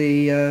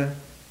the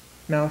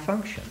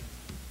malfunction.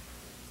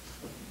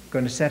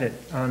 Going to set it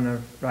on the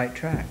right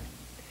track.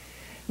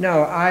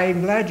 No,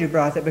 I'm glad you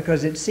brought that,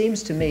 because it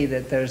seems to me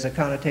that there's a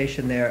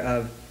connotation there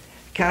of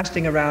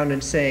casting around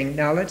and saying,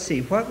 now let's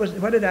see,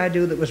 what did I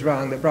do that was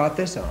wrong that brought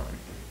this on?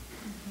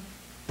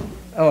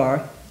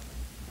 Or,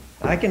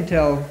 I can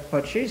tell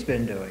what she's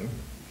been doing.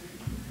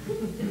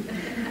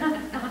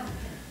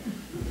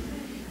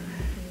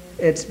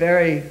 It's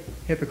very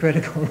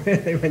hypocritical,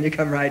 really, when you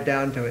come right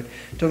down to it,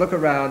 to look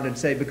around and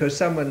say, because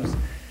someone's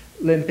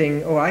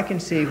limping, oh, I can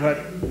see what,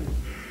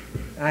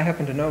 I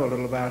happen to know a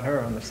little about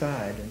her on the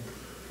side, and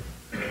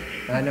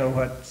I know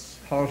what's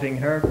halting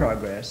her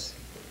progress.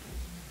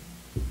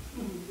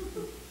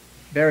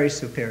 Very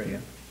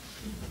superior.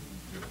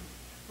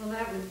 Well,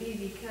 that would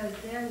be because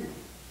then,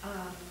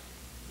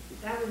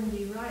 that wouldn't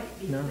be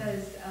right, No.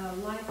 because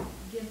life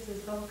gives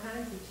us all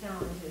kinds of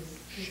challenges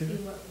to Sure. see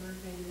what we're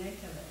going to make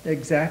of it.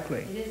 Exactly.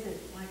 It isn't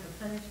like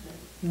a punishment.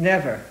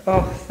 Never.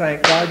 Oh,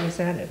 thank God you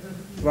said it.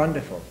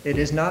 Wonderful. It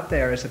is not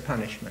there as a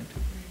punishment.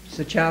 It's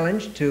a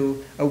challenge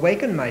to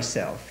awaken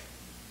myself.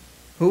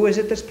 Who is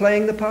it that's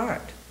playing the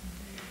part?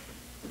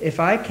 If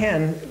I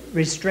can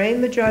restrain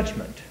the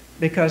judgment,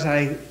 because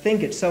I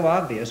think it's so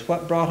obvious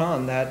what brought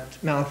on that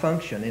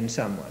malfunction in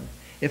someone,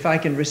 if I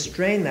can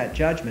restrain that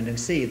judgment and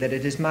see that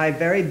it is my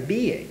very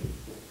being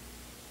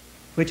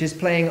which is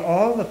playing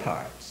all the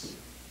parts,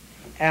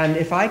 and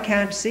if I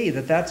can't see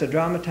that that's a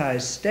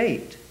dramatized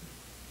state,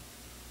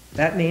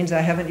 that means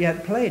I haven't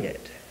yet played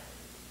it,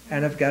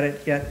 and I've got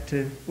it yet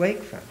to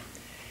wake from.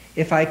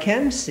 If I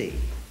can see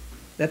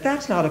that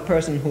that's not a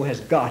person who has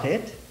got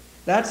it,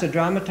 that's a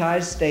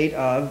dramatized state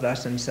of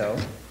thus and so,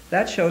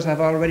 that shows I've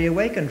already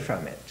awakened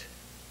from it.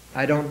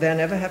 I don't then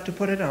ever have to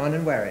put it on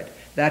and wear it.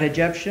 That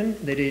Egyptian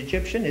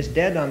is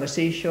dead on the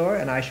seashore,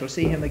 and I shall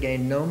see him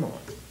again no more.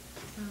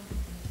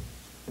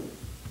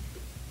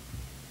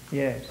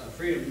 Yes.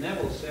 Freedom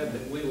Neville said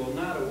that we will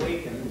not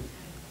awaken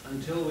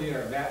until we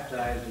are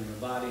baptized in the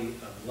body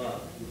of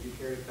love. Would you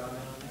care to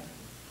comment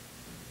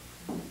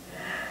on that?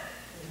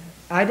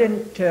 I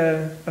didn't,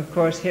 of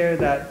course, hear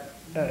that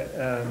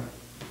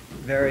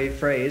very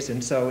phrase,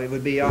 and so it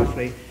would be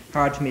awfully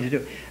hard for me to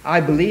do.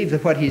 I believe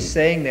that what he's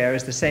saying there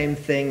is the same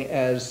thing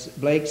as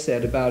Blake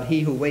said about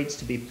he who waits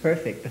to be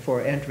perfect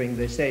before entering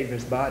the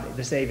Savior's body,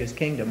 the Savior's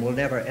kingdom, will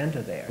never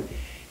enter there.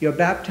 You're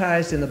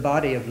baptized in the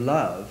body of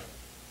love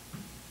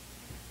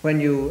when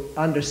you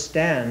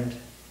understand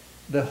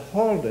the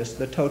wholeness,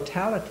 the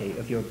totality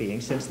of your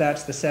being, since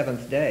that's the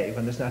seventh day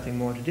when there's nothing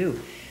more to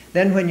do.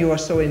 Then when you are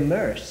so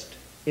immersed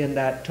in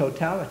that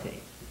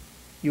totality,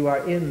 you are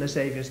in the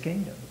Savior's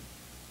kingdom.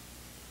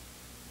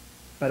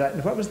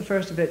 But what was the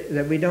first of it?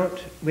 That we don't,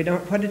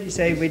 what did he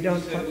say? We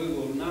don't... He said we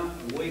will not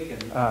awaken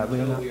we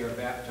until we are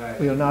baptized.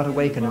 We will not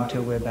awaken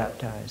until we're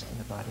baptized in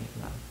the body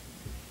of love.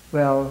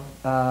 Well,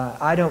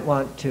 I don't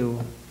want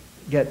to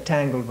get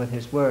tangled with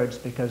his words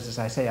because, as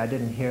I say, I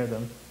didn't hear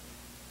them.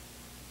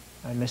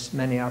 I missed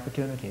many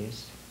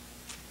opportunities.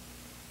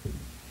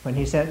 When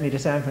he sent me to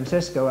San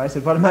Francisco, I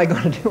said, what am I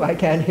going to do? I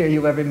can't hear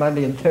you every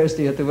Monday and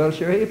Thursday at the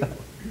Wilshire Eva.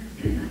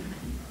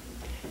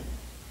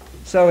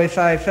 So if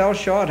I fell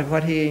short of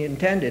what he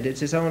intended, it's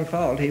his own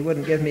fault. He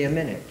wouldn't give me a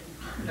minute.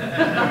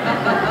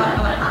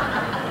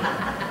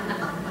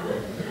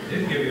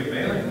 Didn't give you a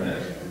mailing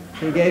list.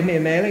 He gave me a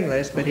mailing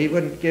list, but he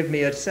wouldn't give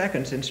me a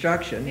second's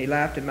instruction. He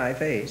laughed in my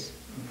face.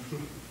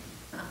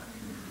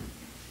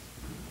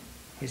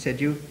 He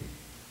said,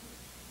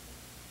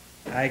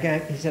 I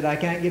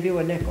can't give you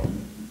a nickel.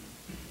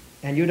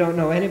 and you don't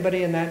know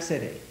anybody in that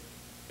city,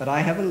 but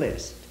I have a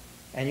list,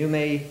 and you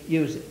may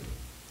use it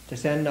to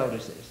send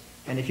notices.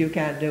 And if you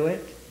can't do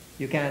it,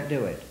 you can't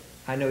do it.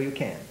 I know you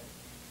can.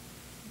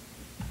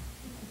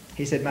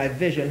 He said, my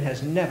vision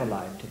has never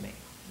lied to me.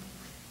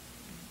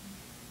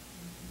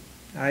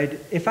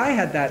 If I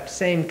had that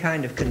same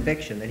kind of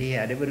conviction that he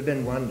had, it would have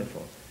been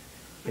wonderful,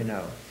 you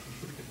know.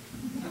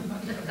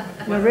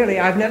 Well, really,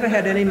 I've never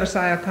had any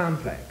Messiah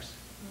complex.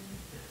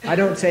 I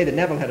don't say that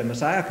Neville had a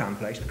Messiah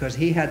complex because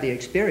he had the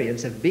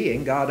experience of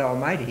being God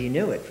Almighty. He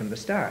knew it from the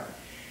start.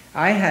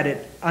 I had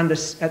it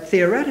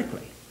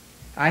theoretically.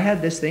 I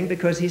had this thing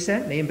because he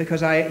sent me, and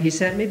he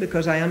sent me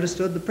because I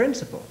understood the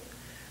principle.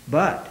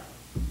 But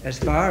as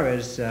far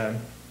as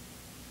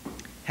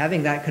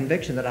having that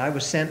conviction that I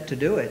was sent to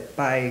do it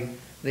by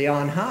the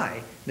on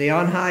high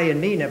in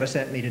me never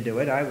sent me to do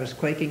it. I was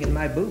quaking in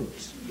my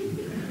boots.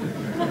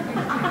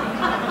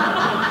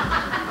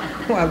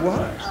 Oh, I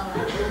was.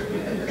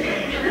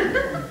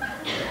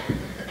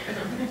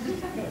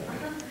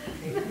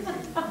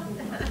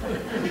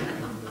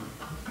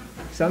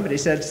 Somebody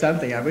said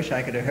something. I wish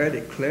I could have heard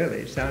it clearly.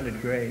 It sounded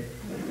great.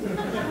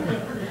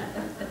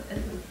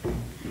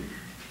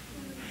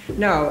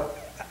 Now,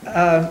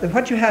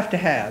 what you have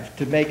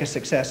to make a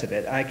success of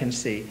it, I can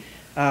see.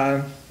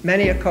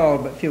 Many are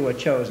called, but few are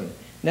chosen.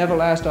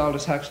 Neville asked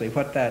Aldous Huxley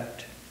what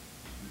that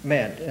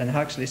meant, and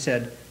Huxley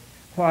said,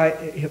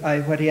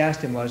 what he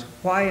asked him was,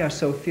 why are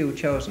so few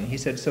chosen? He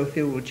said, so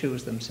few will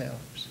choose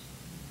themselves.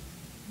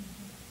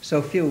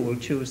 So few will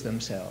choose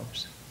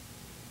themselves.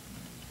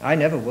 I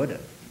never would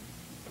have.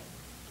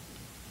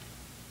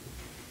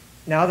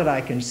 Now that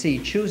I can see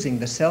choosing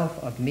the self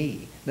of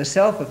me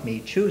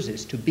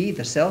chooses to be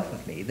the self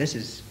of me. This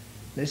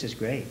is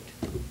great.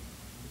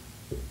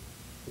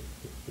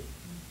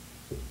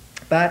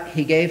 But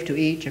he gave to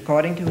each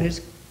according to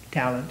his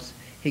talents.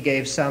 He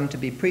gave some to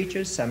be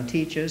preachers, some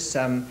teachers,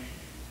 some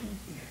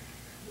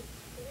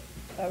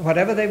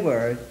whatever they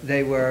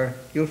were,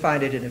 you'll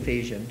find it in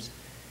Ephesians.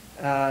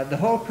 The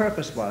whole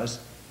purpose was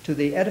to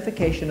the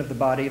edification of the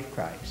body of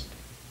Christ.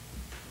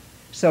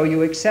 So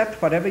you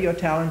accept whatever your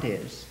talent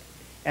is,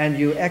 and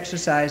you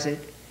exercise it,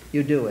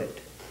 you do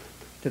it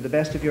to the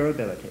best of your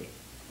ability.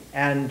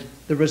 And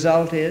the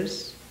result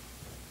is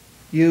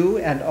you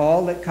and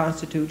all that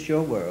constitutes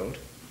your world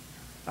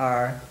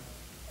are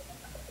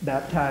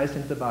baptized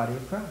into the body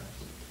of Christ.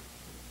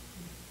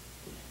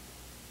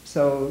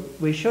 So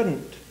we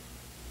shouldn't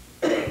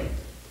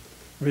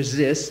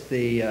resist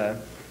the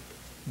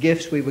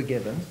gifts we were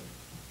given.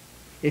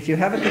 If you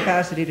have a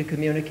capacity to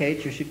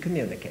communicate, you should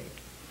communicate.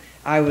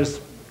 I was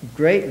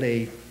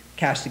greatly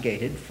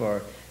castigated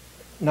for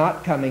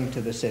not coming to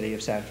the city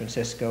of San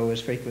Francisco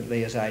as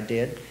frequently as I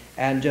did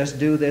and just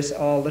do this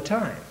all the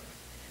time.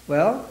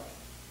 Well,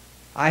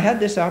 I had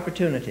this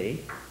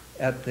opportunity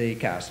at the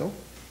castle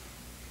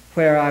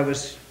where I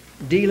was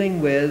dealing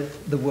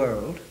with the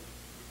world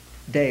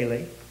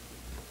daily,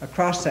 a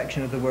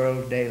cross-section of the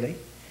world daily,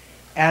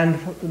 and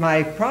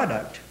my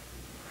product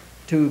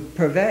to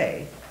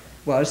purvey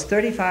was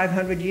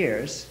 3,500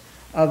 years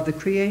of the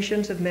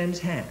creations of men's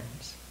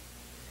hands,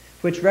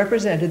 which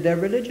represented their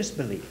religious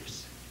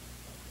beliefs.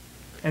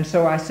 And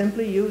so I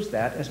simply used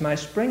that as my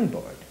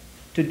springboard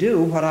to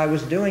do what I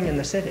was doing in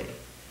the city.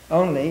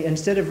 Only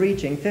instead of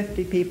reaching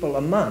 50 people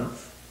a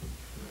month,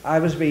 I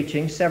was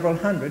reaching several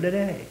hundred a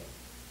day.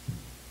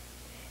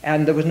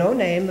 And there was no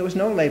name, there was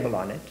no label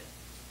on it,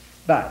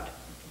 but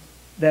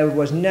there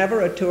was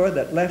never a tour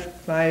that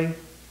left my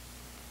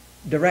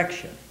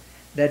direction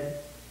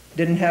that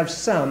didn't have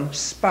some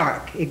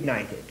spark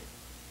ignited.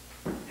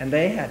 And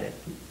they had it.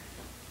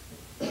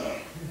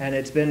 And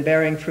it's been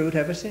bearing fruit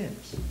ever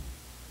since.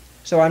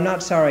 So I'm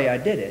not sorry I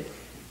did it,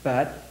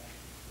 but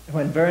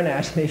when Vern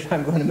asked me if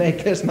I'm going to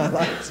make this my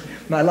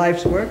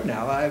life's work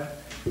now,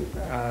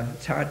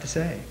 it's hard to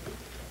say.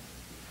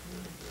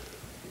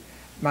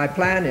 My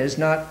plan is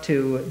not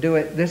to do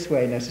it this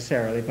way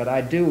necessarily, but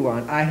I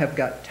have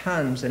got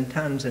tons and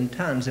tons and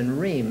tons and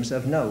reams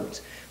of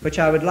notes, which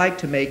I would like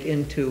to make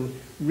into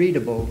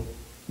readable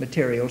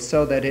material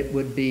so that it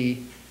would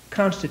be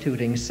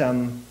constituting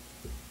some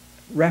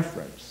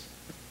reference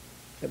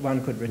that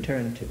one could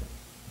return to.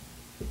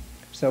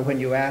 So when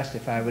you asked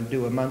if I would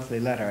do a monthly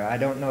letter, I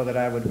don't know that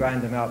I would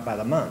grind them out by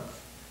the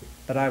month,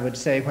 but I would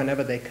say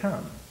whenever they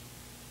come,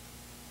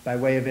 by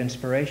way of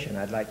inspiration,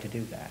 I'd like to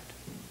do that.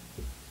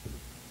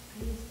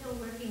 Are you still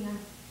working on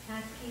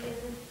passkey?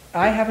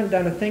 I haven't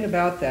done a thing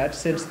about that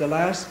since the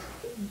last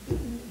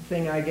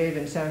thing I gave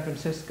in San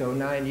Francisco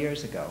 9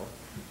 years ago,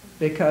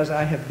 because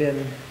I have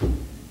been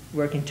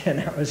working 10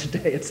 hours a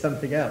day at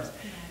something else.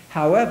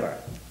 However,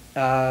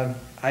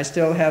 I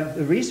still have,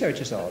 the research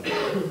is all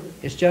done.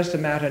 It's just a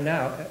matter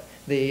now.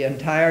 The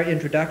entire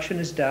introduction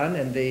is done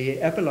and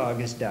the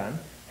epilogue is done.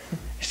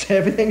 So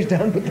everything's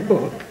done but the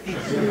book.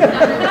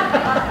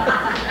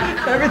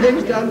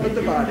 Everything's done but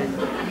the body.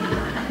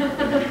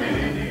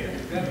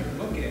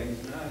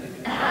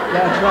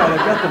 That's right,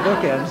 I've got the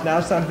bookends, now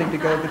something to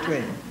go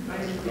between.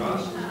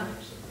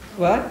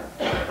 What?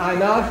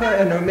 I'm Alpha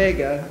and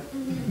Omega,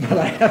 but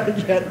I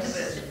haven't yet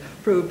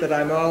prove that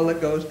I'm all that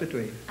goes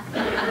between.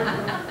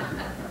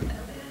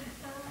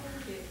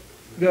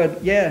 Good,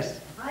 yes.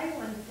 I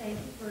want to thank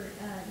you for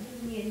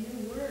giving me a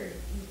new word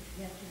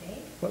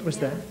yesterday. What was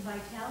that?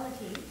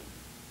 Vitality,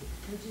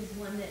 which is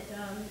one that,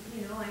 I don't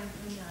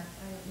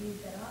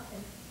use that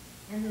often.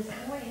 And this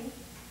morning,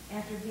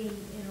 after being,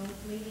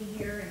 leaving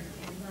here, and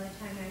by the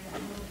time I got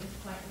home, it was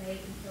quite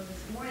late. And so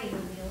this morning,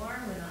 when the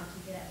alarm went off to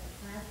get up to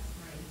class this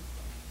morning,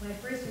 my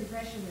first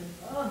impression was,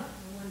 I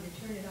wanted to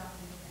turn it off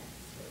and go back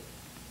to sleep.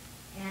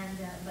 And,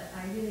 but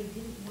I really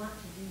didn't want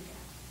to do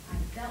that. I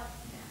felt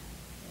that.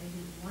 I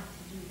didn't want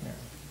to do that.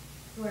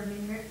 So I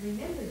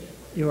remembered your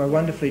word. You are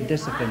wonderfully And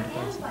disciplined.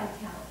 I have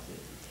vitality.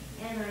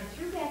 And I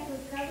threw back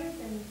those covers,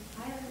 and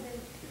I haven't been...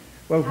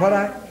 Well,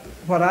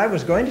 what I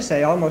was going to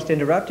say almost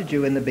interrupted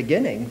you in the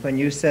beginning when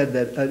you said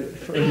that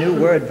for a new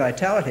word,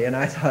 vitality, and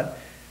I thought,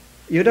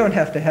 you don't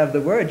have to have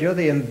the word, you're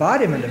the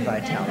embodiment of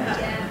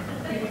vitality.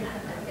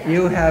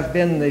 You have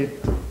been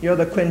you're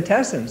the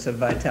quintessence of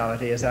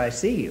vitality as I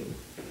see you.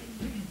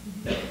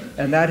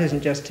 And that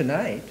isn't just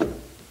tonight,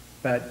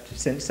 but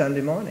since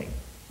Sunday morning.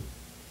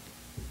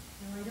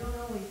 No, I don't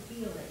always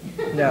feel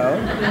it.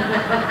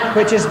 No,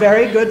 which is a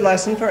very good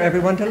lesson for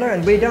everyone to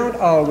learn. We don't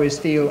always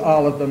feel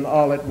all of them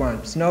all at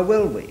once, nor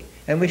will we.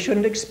 And we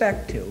shouldn't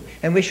expect to.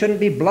 And we shouldn't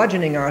be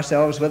bludgeoning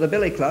ourselves with a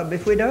billy club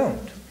if we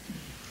don't.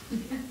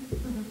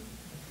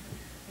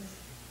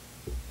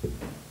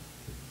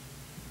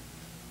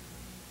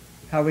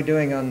 How are we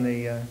doing on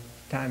the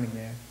timing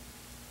there?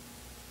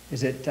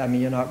 Is it,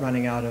 you're not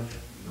running out of...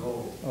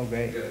 No. Oh,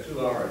 great. You got 2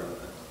 hours on that.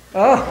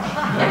 Oh!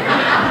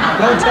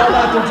 Don't tell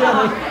that to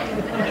Jimmy.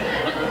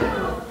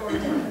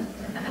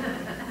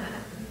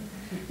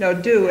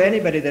 No,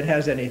 anybody that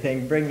has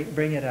anything,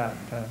 bring it up.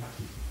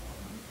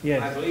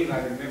 Yes. I believe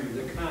I remember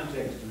the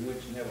context in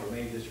which Neville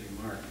made this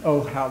remark.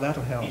 Oh, how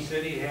that'll help. He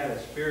said he had a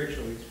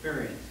spiritual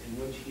experience in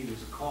which he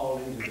was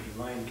called into the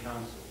divine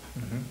council.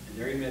 Mm-hmm. And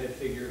there he met a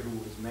figure who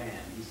was man.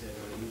 He said,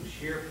 well, he was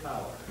sheer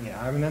power.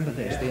 Yeah, I remember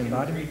this, the He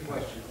embodiment. asked him 3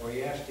 questions, or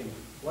he asked him,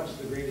 what's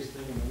the greatest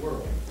thing in the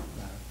world?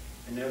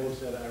 And Neville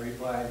said, I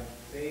replied,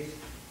 faith,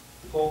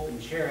 hope,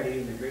 and charity,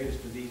 and the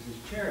greatest of these is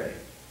charity.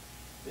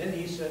 Then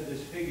he said,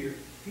 this figure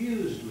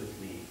fused with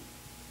me,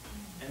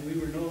 and we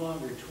were no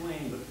longer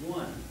twain but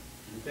one.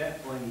 And at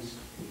that point,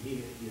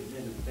 he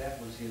admitted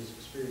that was his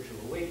spiritual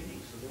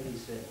awakening. So then he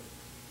said,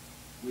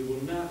 we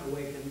will not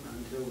awaken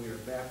until we are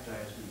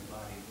baptized in the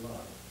body of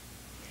love.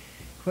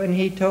 When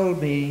he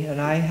told me, and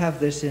I have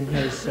this in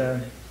his,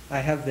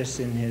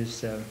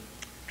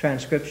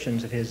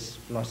 transcriptions of his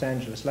Los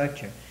Angeles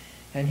lecture,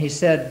 and he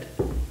said,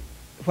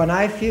 when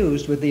I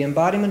fused with the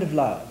embodiment of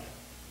love,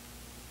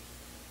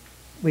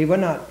 we were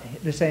not,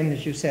 the same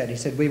as you said, he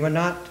said, we were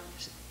not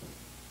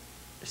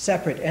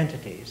separate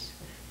entities,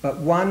 but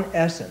one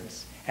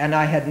essence. And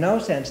I had no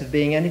sense of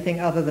being anything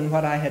other than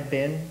what I had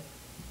been.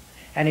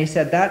 And he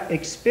said that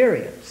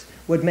experience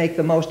would make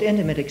the most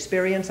intimate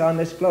experience on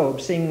this globe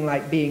seem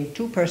like being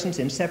 2 persons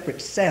in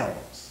separate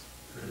cells.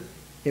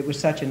 It was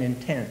such an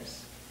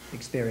intense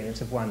experience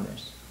of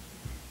oneness.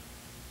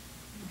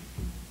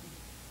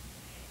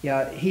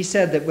 Yeah, he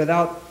said that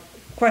without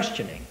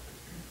questioning.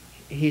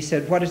 He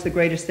said, what is the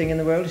greatest thing in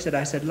the world? He said,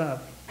 I said,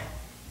 love.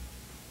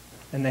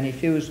 And then he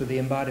fused with the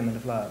embodiment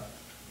of love.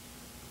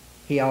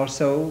 He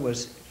also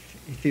was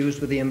fused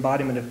with the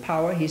embodiment of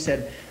power. He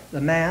said, the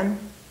man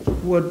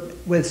would,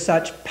 with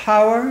such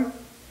power,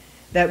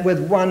 that with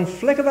one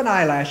flick of an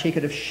eyelash he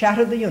could have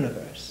shattered the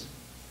universe.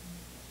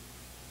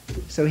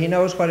 So he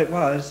knows what it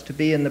was to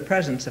be in the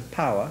presence of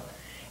power,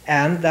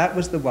 and that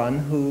was the one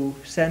who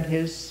sent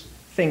his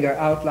finger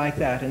out like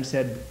that and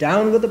said,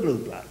 down with the blue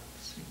bloods.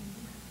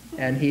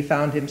 And he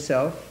found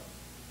himself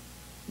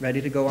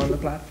ready to go on the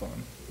platform.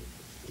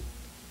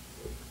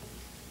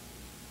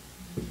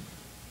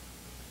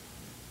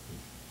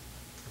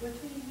 What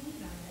do you mean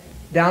by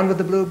that? Down with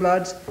the blue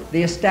bloods,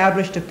 the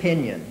established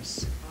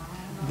opinions,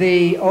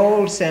 the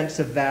old sense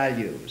of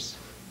values,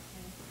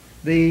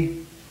 the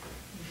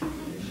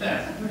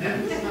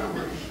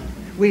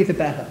we the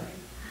better.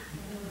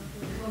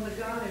 Well, the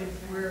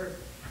Goddards were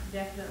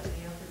definitely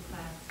upper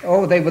class.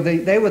 Oh,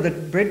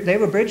 they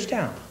were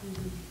Bridgetown.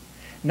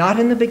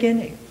 Not in the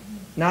beginning.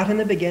 Not in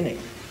the beginning.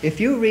 If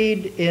you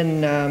read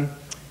in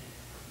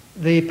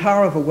The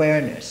Power of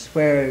Awareness,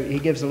 where he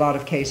gives a lot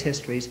of case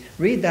histories,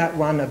 read that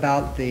one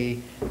about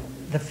the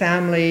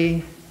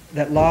family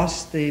that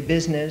lost the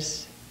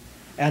business,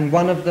 and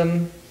one of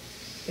them,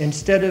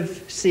 instead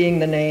of seeing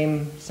the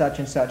name such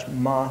and such,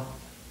 Ma,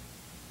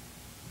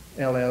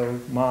 L.L.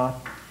 Ma,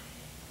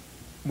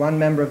 one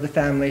member of the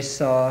family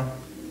saw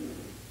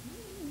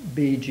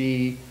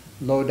B.G.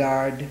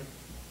 Lodard.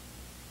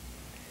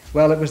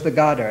 Well, it was the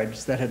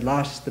Goddards that had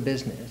lost the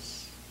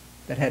business,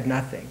 that had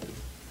nothing.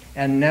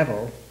 And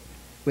Neville,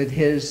 with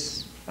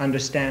his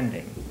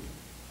understanding,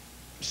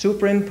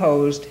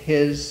 superimposed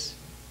his,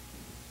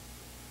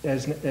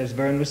 as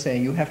Vern was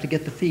saying, you have to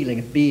get the feeling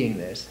of being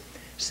this.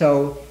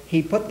 So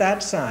he put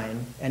that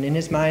sign, and in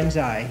his mind's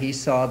eye, he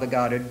saw the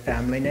Goddard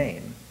family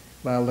name.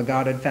 Well, the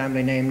Goddard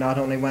family name not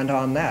only went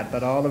on that,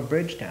 but all of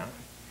Bridgetown.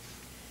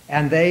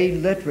 And they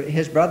literally,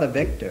 his brother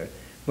Victor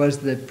was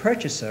the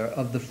purchaser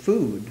of the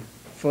food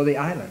for the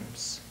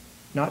islands,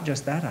 not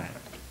just that island.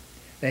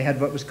 They had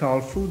what was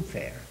called food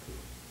fare.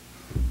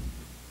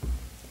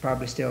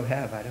 Probably still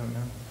have, I don't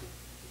know.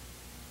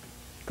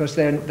 Because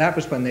that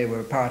was when they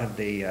were part of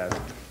the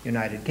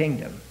United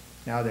Kingdom.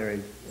 Now they're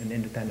an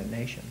independent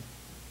nation.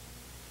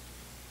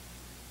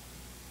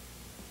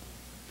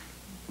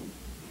 I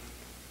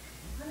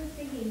was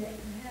thinking that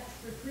perhaps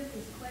for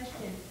Cliff's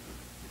question,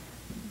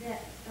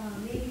 that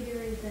maybe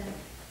there is a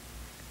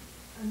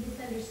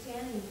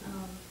misunderstanding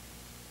of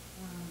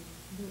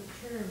the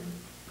term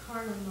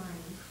carnal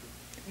mind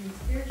and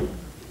spiritual mind.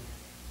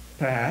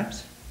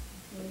 Perhaps.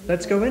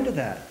 Let's go into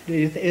that.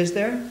 Is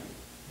there?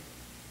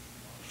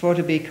 For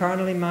to be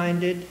carnally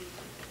minded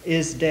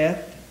is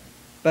death,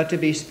 but to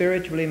be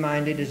spiritually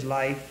minded is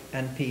life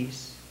and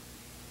peace.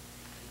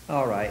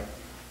 All right.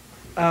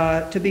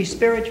 To be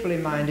spiritually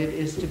minded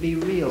is to be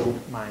real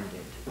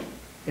minded.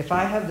 If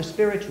I have the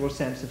spiritual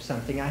sense of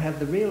something, I have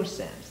the real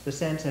sense, the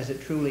sense as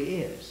it truly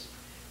is,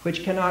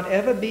 which cannot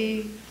ever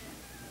be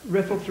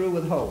riffled through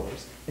with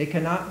holes. It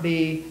cannot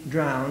be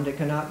drowned. It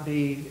cannot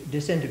be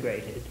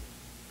disintegrated.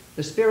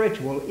 The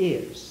spiritual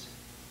is.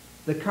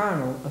 The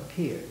carnal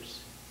appears.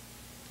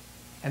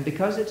 And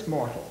because it's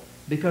mortal,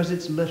 because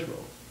it's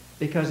literal,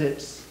 because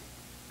it's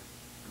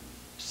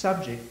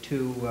subject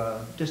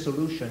to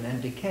dissolution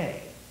and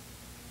decay,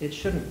 it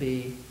shouldn't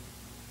be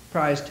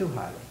prized too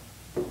highly.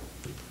 Yeah,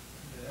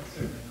 that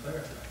certainly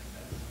clarifies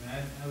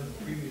that. I was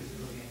previously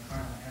looking at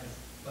carnal as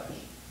flesh.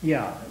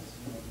 Yeah.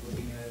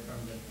 Looking at it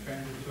from the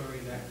transitory,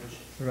 that which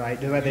Right.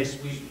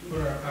 we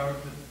put our power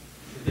to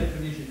the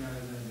definition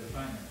rather than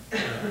define it.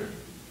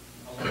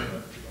 Along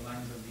the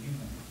lines of the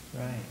human.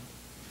 Right.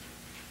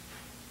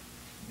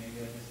 Maybe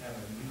I just have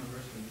a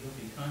universally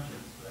guilty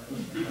conscience, but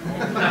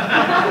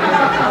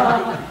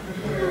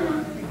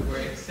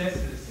where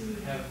excesses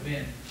have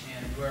been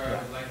and where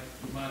I would like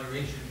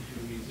moderation to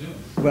resume.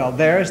 Well,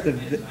 there's the...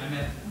 And I'm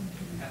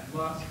at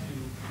loss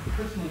to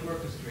personally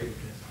orchestrate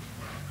this.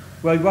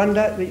 Well,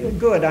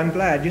 good, I'm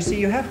glad. You see,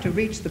 you have to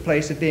reach the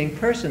place of being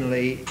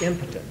personally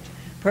impotent,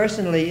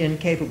 personally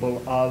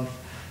incapable of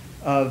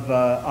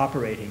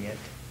operating it,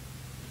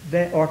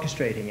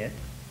 orchestrating it.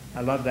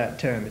 I love that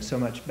term. It's so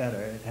much better.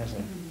 It has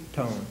a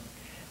tone.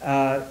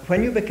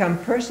 When you become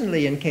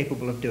personally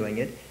incapable of doing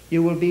it,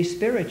 you will be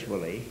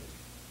spiritually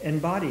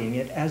embodying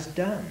it as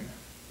done.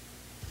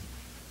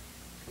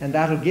 And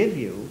that'll give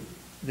you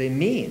the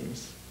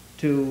means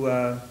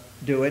to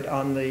do it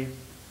on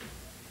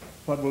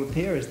what will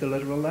appear as the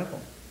literal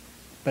level.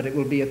 But it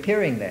will be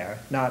appearing there,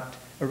 not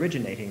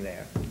originating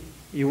there.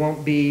 You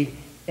won't be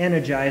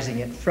energizing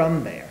it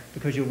from there,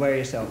 because you'll wear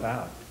yourself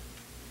out.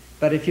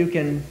 But if you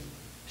can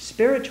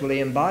spiritually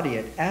embody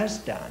it as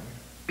done,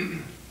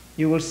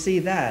 you will see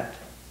that.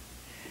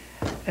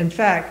 In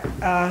fact,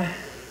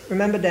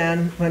 remember,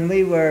 Dan, when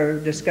we were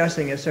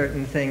discussing a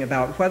certain thing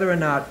about whether or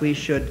not we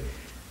should,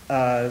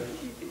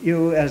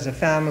 you as a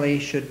family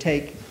should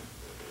take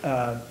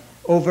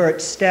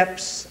overt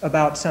steps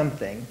about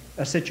something,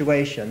 a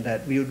situation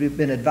that we've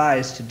been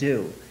advised to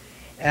do.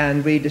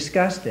 And we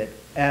discussed it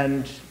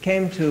and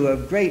came to a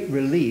great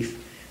relief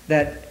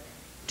that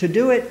to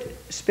do it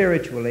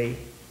spiritually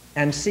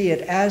and see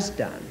it as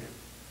done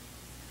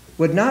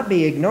would not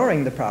be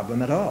ignoring the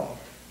problem at all,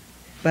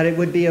 but it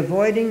would be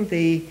avoiding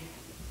the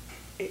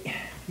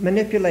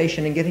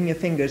manipulation and getting your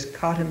fingers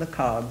caught in the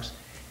cogs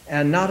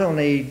and not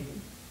only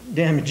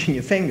damaging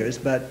your fingers,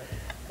 but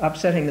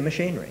upsetting the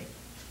machinery.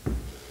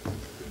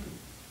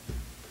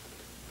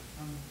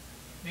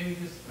 Maybe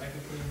just I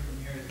could put in from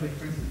here, like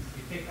for instance,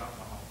 you take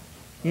alcohol,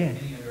 Yeah.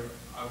 any other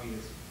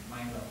obvious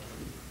mind level,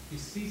 you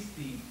cease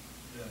the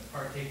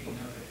partaking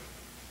of it.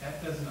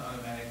 That doesn't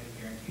automatically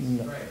guarantee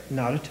sobriety.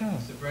 Not at all.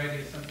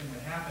 Sobriety is something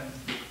that happens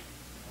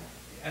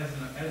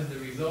as the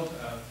result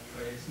of,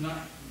 but it's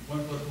not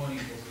 1 + 1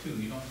 = 2.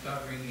 You don't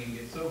stop drinking and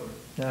get sober,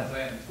 No. as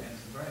I understand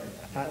sobriety.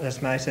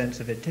 That's my sense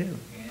of it too.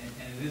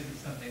 And it isn't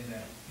something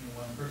that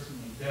one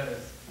personally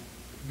does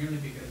merely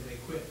because they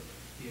quit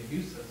the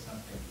abuse of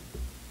something.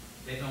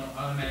 They don't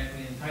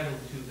automatically entitle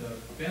to the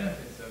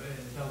benefits of it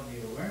until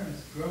the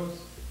awareness grows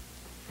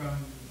from,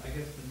 I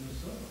guess, the new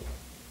soul.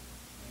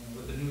 And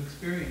what the new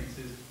experience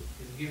is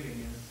giving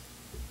is,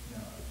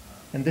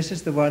 And this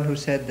is the one who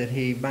said that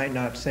he might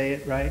not say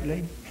it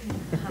rightly?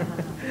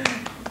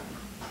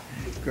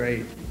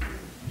 Great.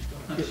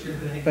 I'm not sure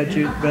that But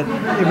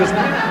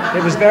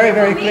it was very,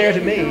 very clear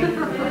to me.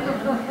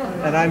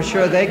 And I'm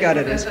sure they got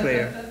it as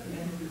clear.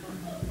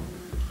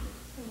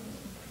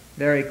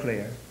 Very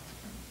clear.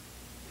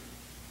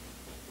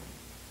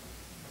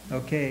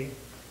 Okay,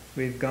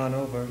 we've gone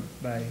over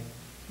by,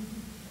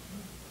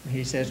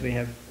 he says we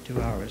have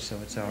 2 hours, so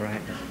it's all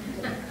right.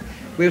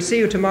 We'll see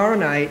you tomorrow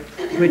night,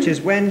 which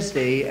is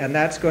Wednesday, and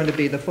that's going to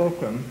be the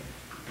fulcrum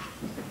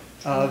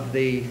of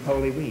the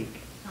Holy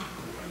Week.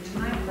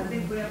 Tonight, I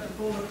think we have to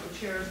pull up the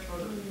chairs for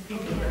the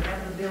people that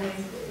have the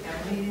building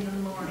at the meeting in the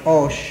morning.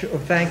 Oh, sure,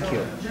 thank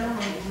you.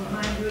 Gentlemen, will you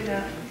mind doing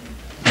that?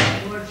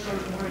 Lord, show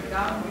the word of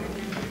God.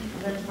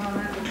 Then tomorrow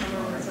night we'll come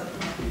over and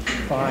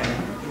fine.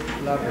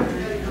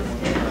 Lovely.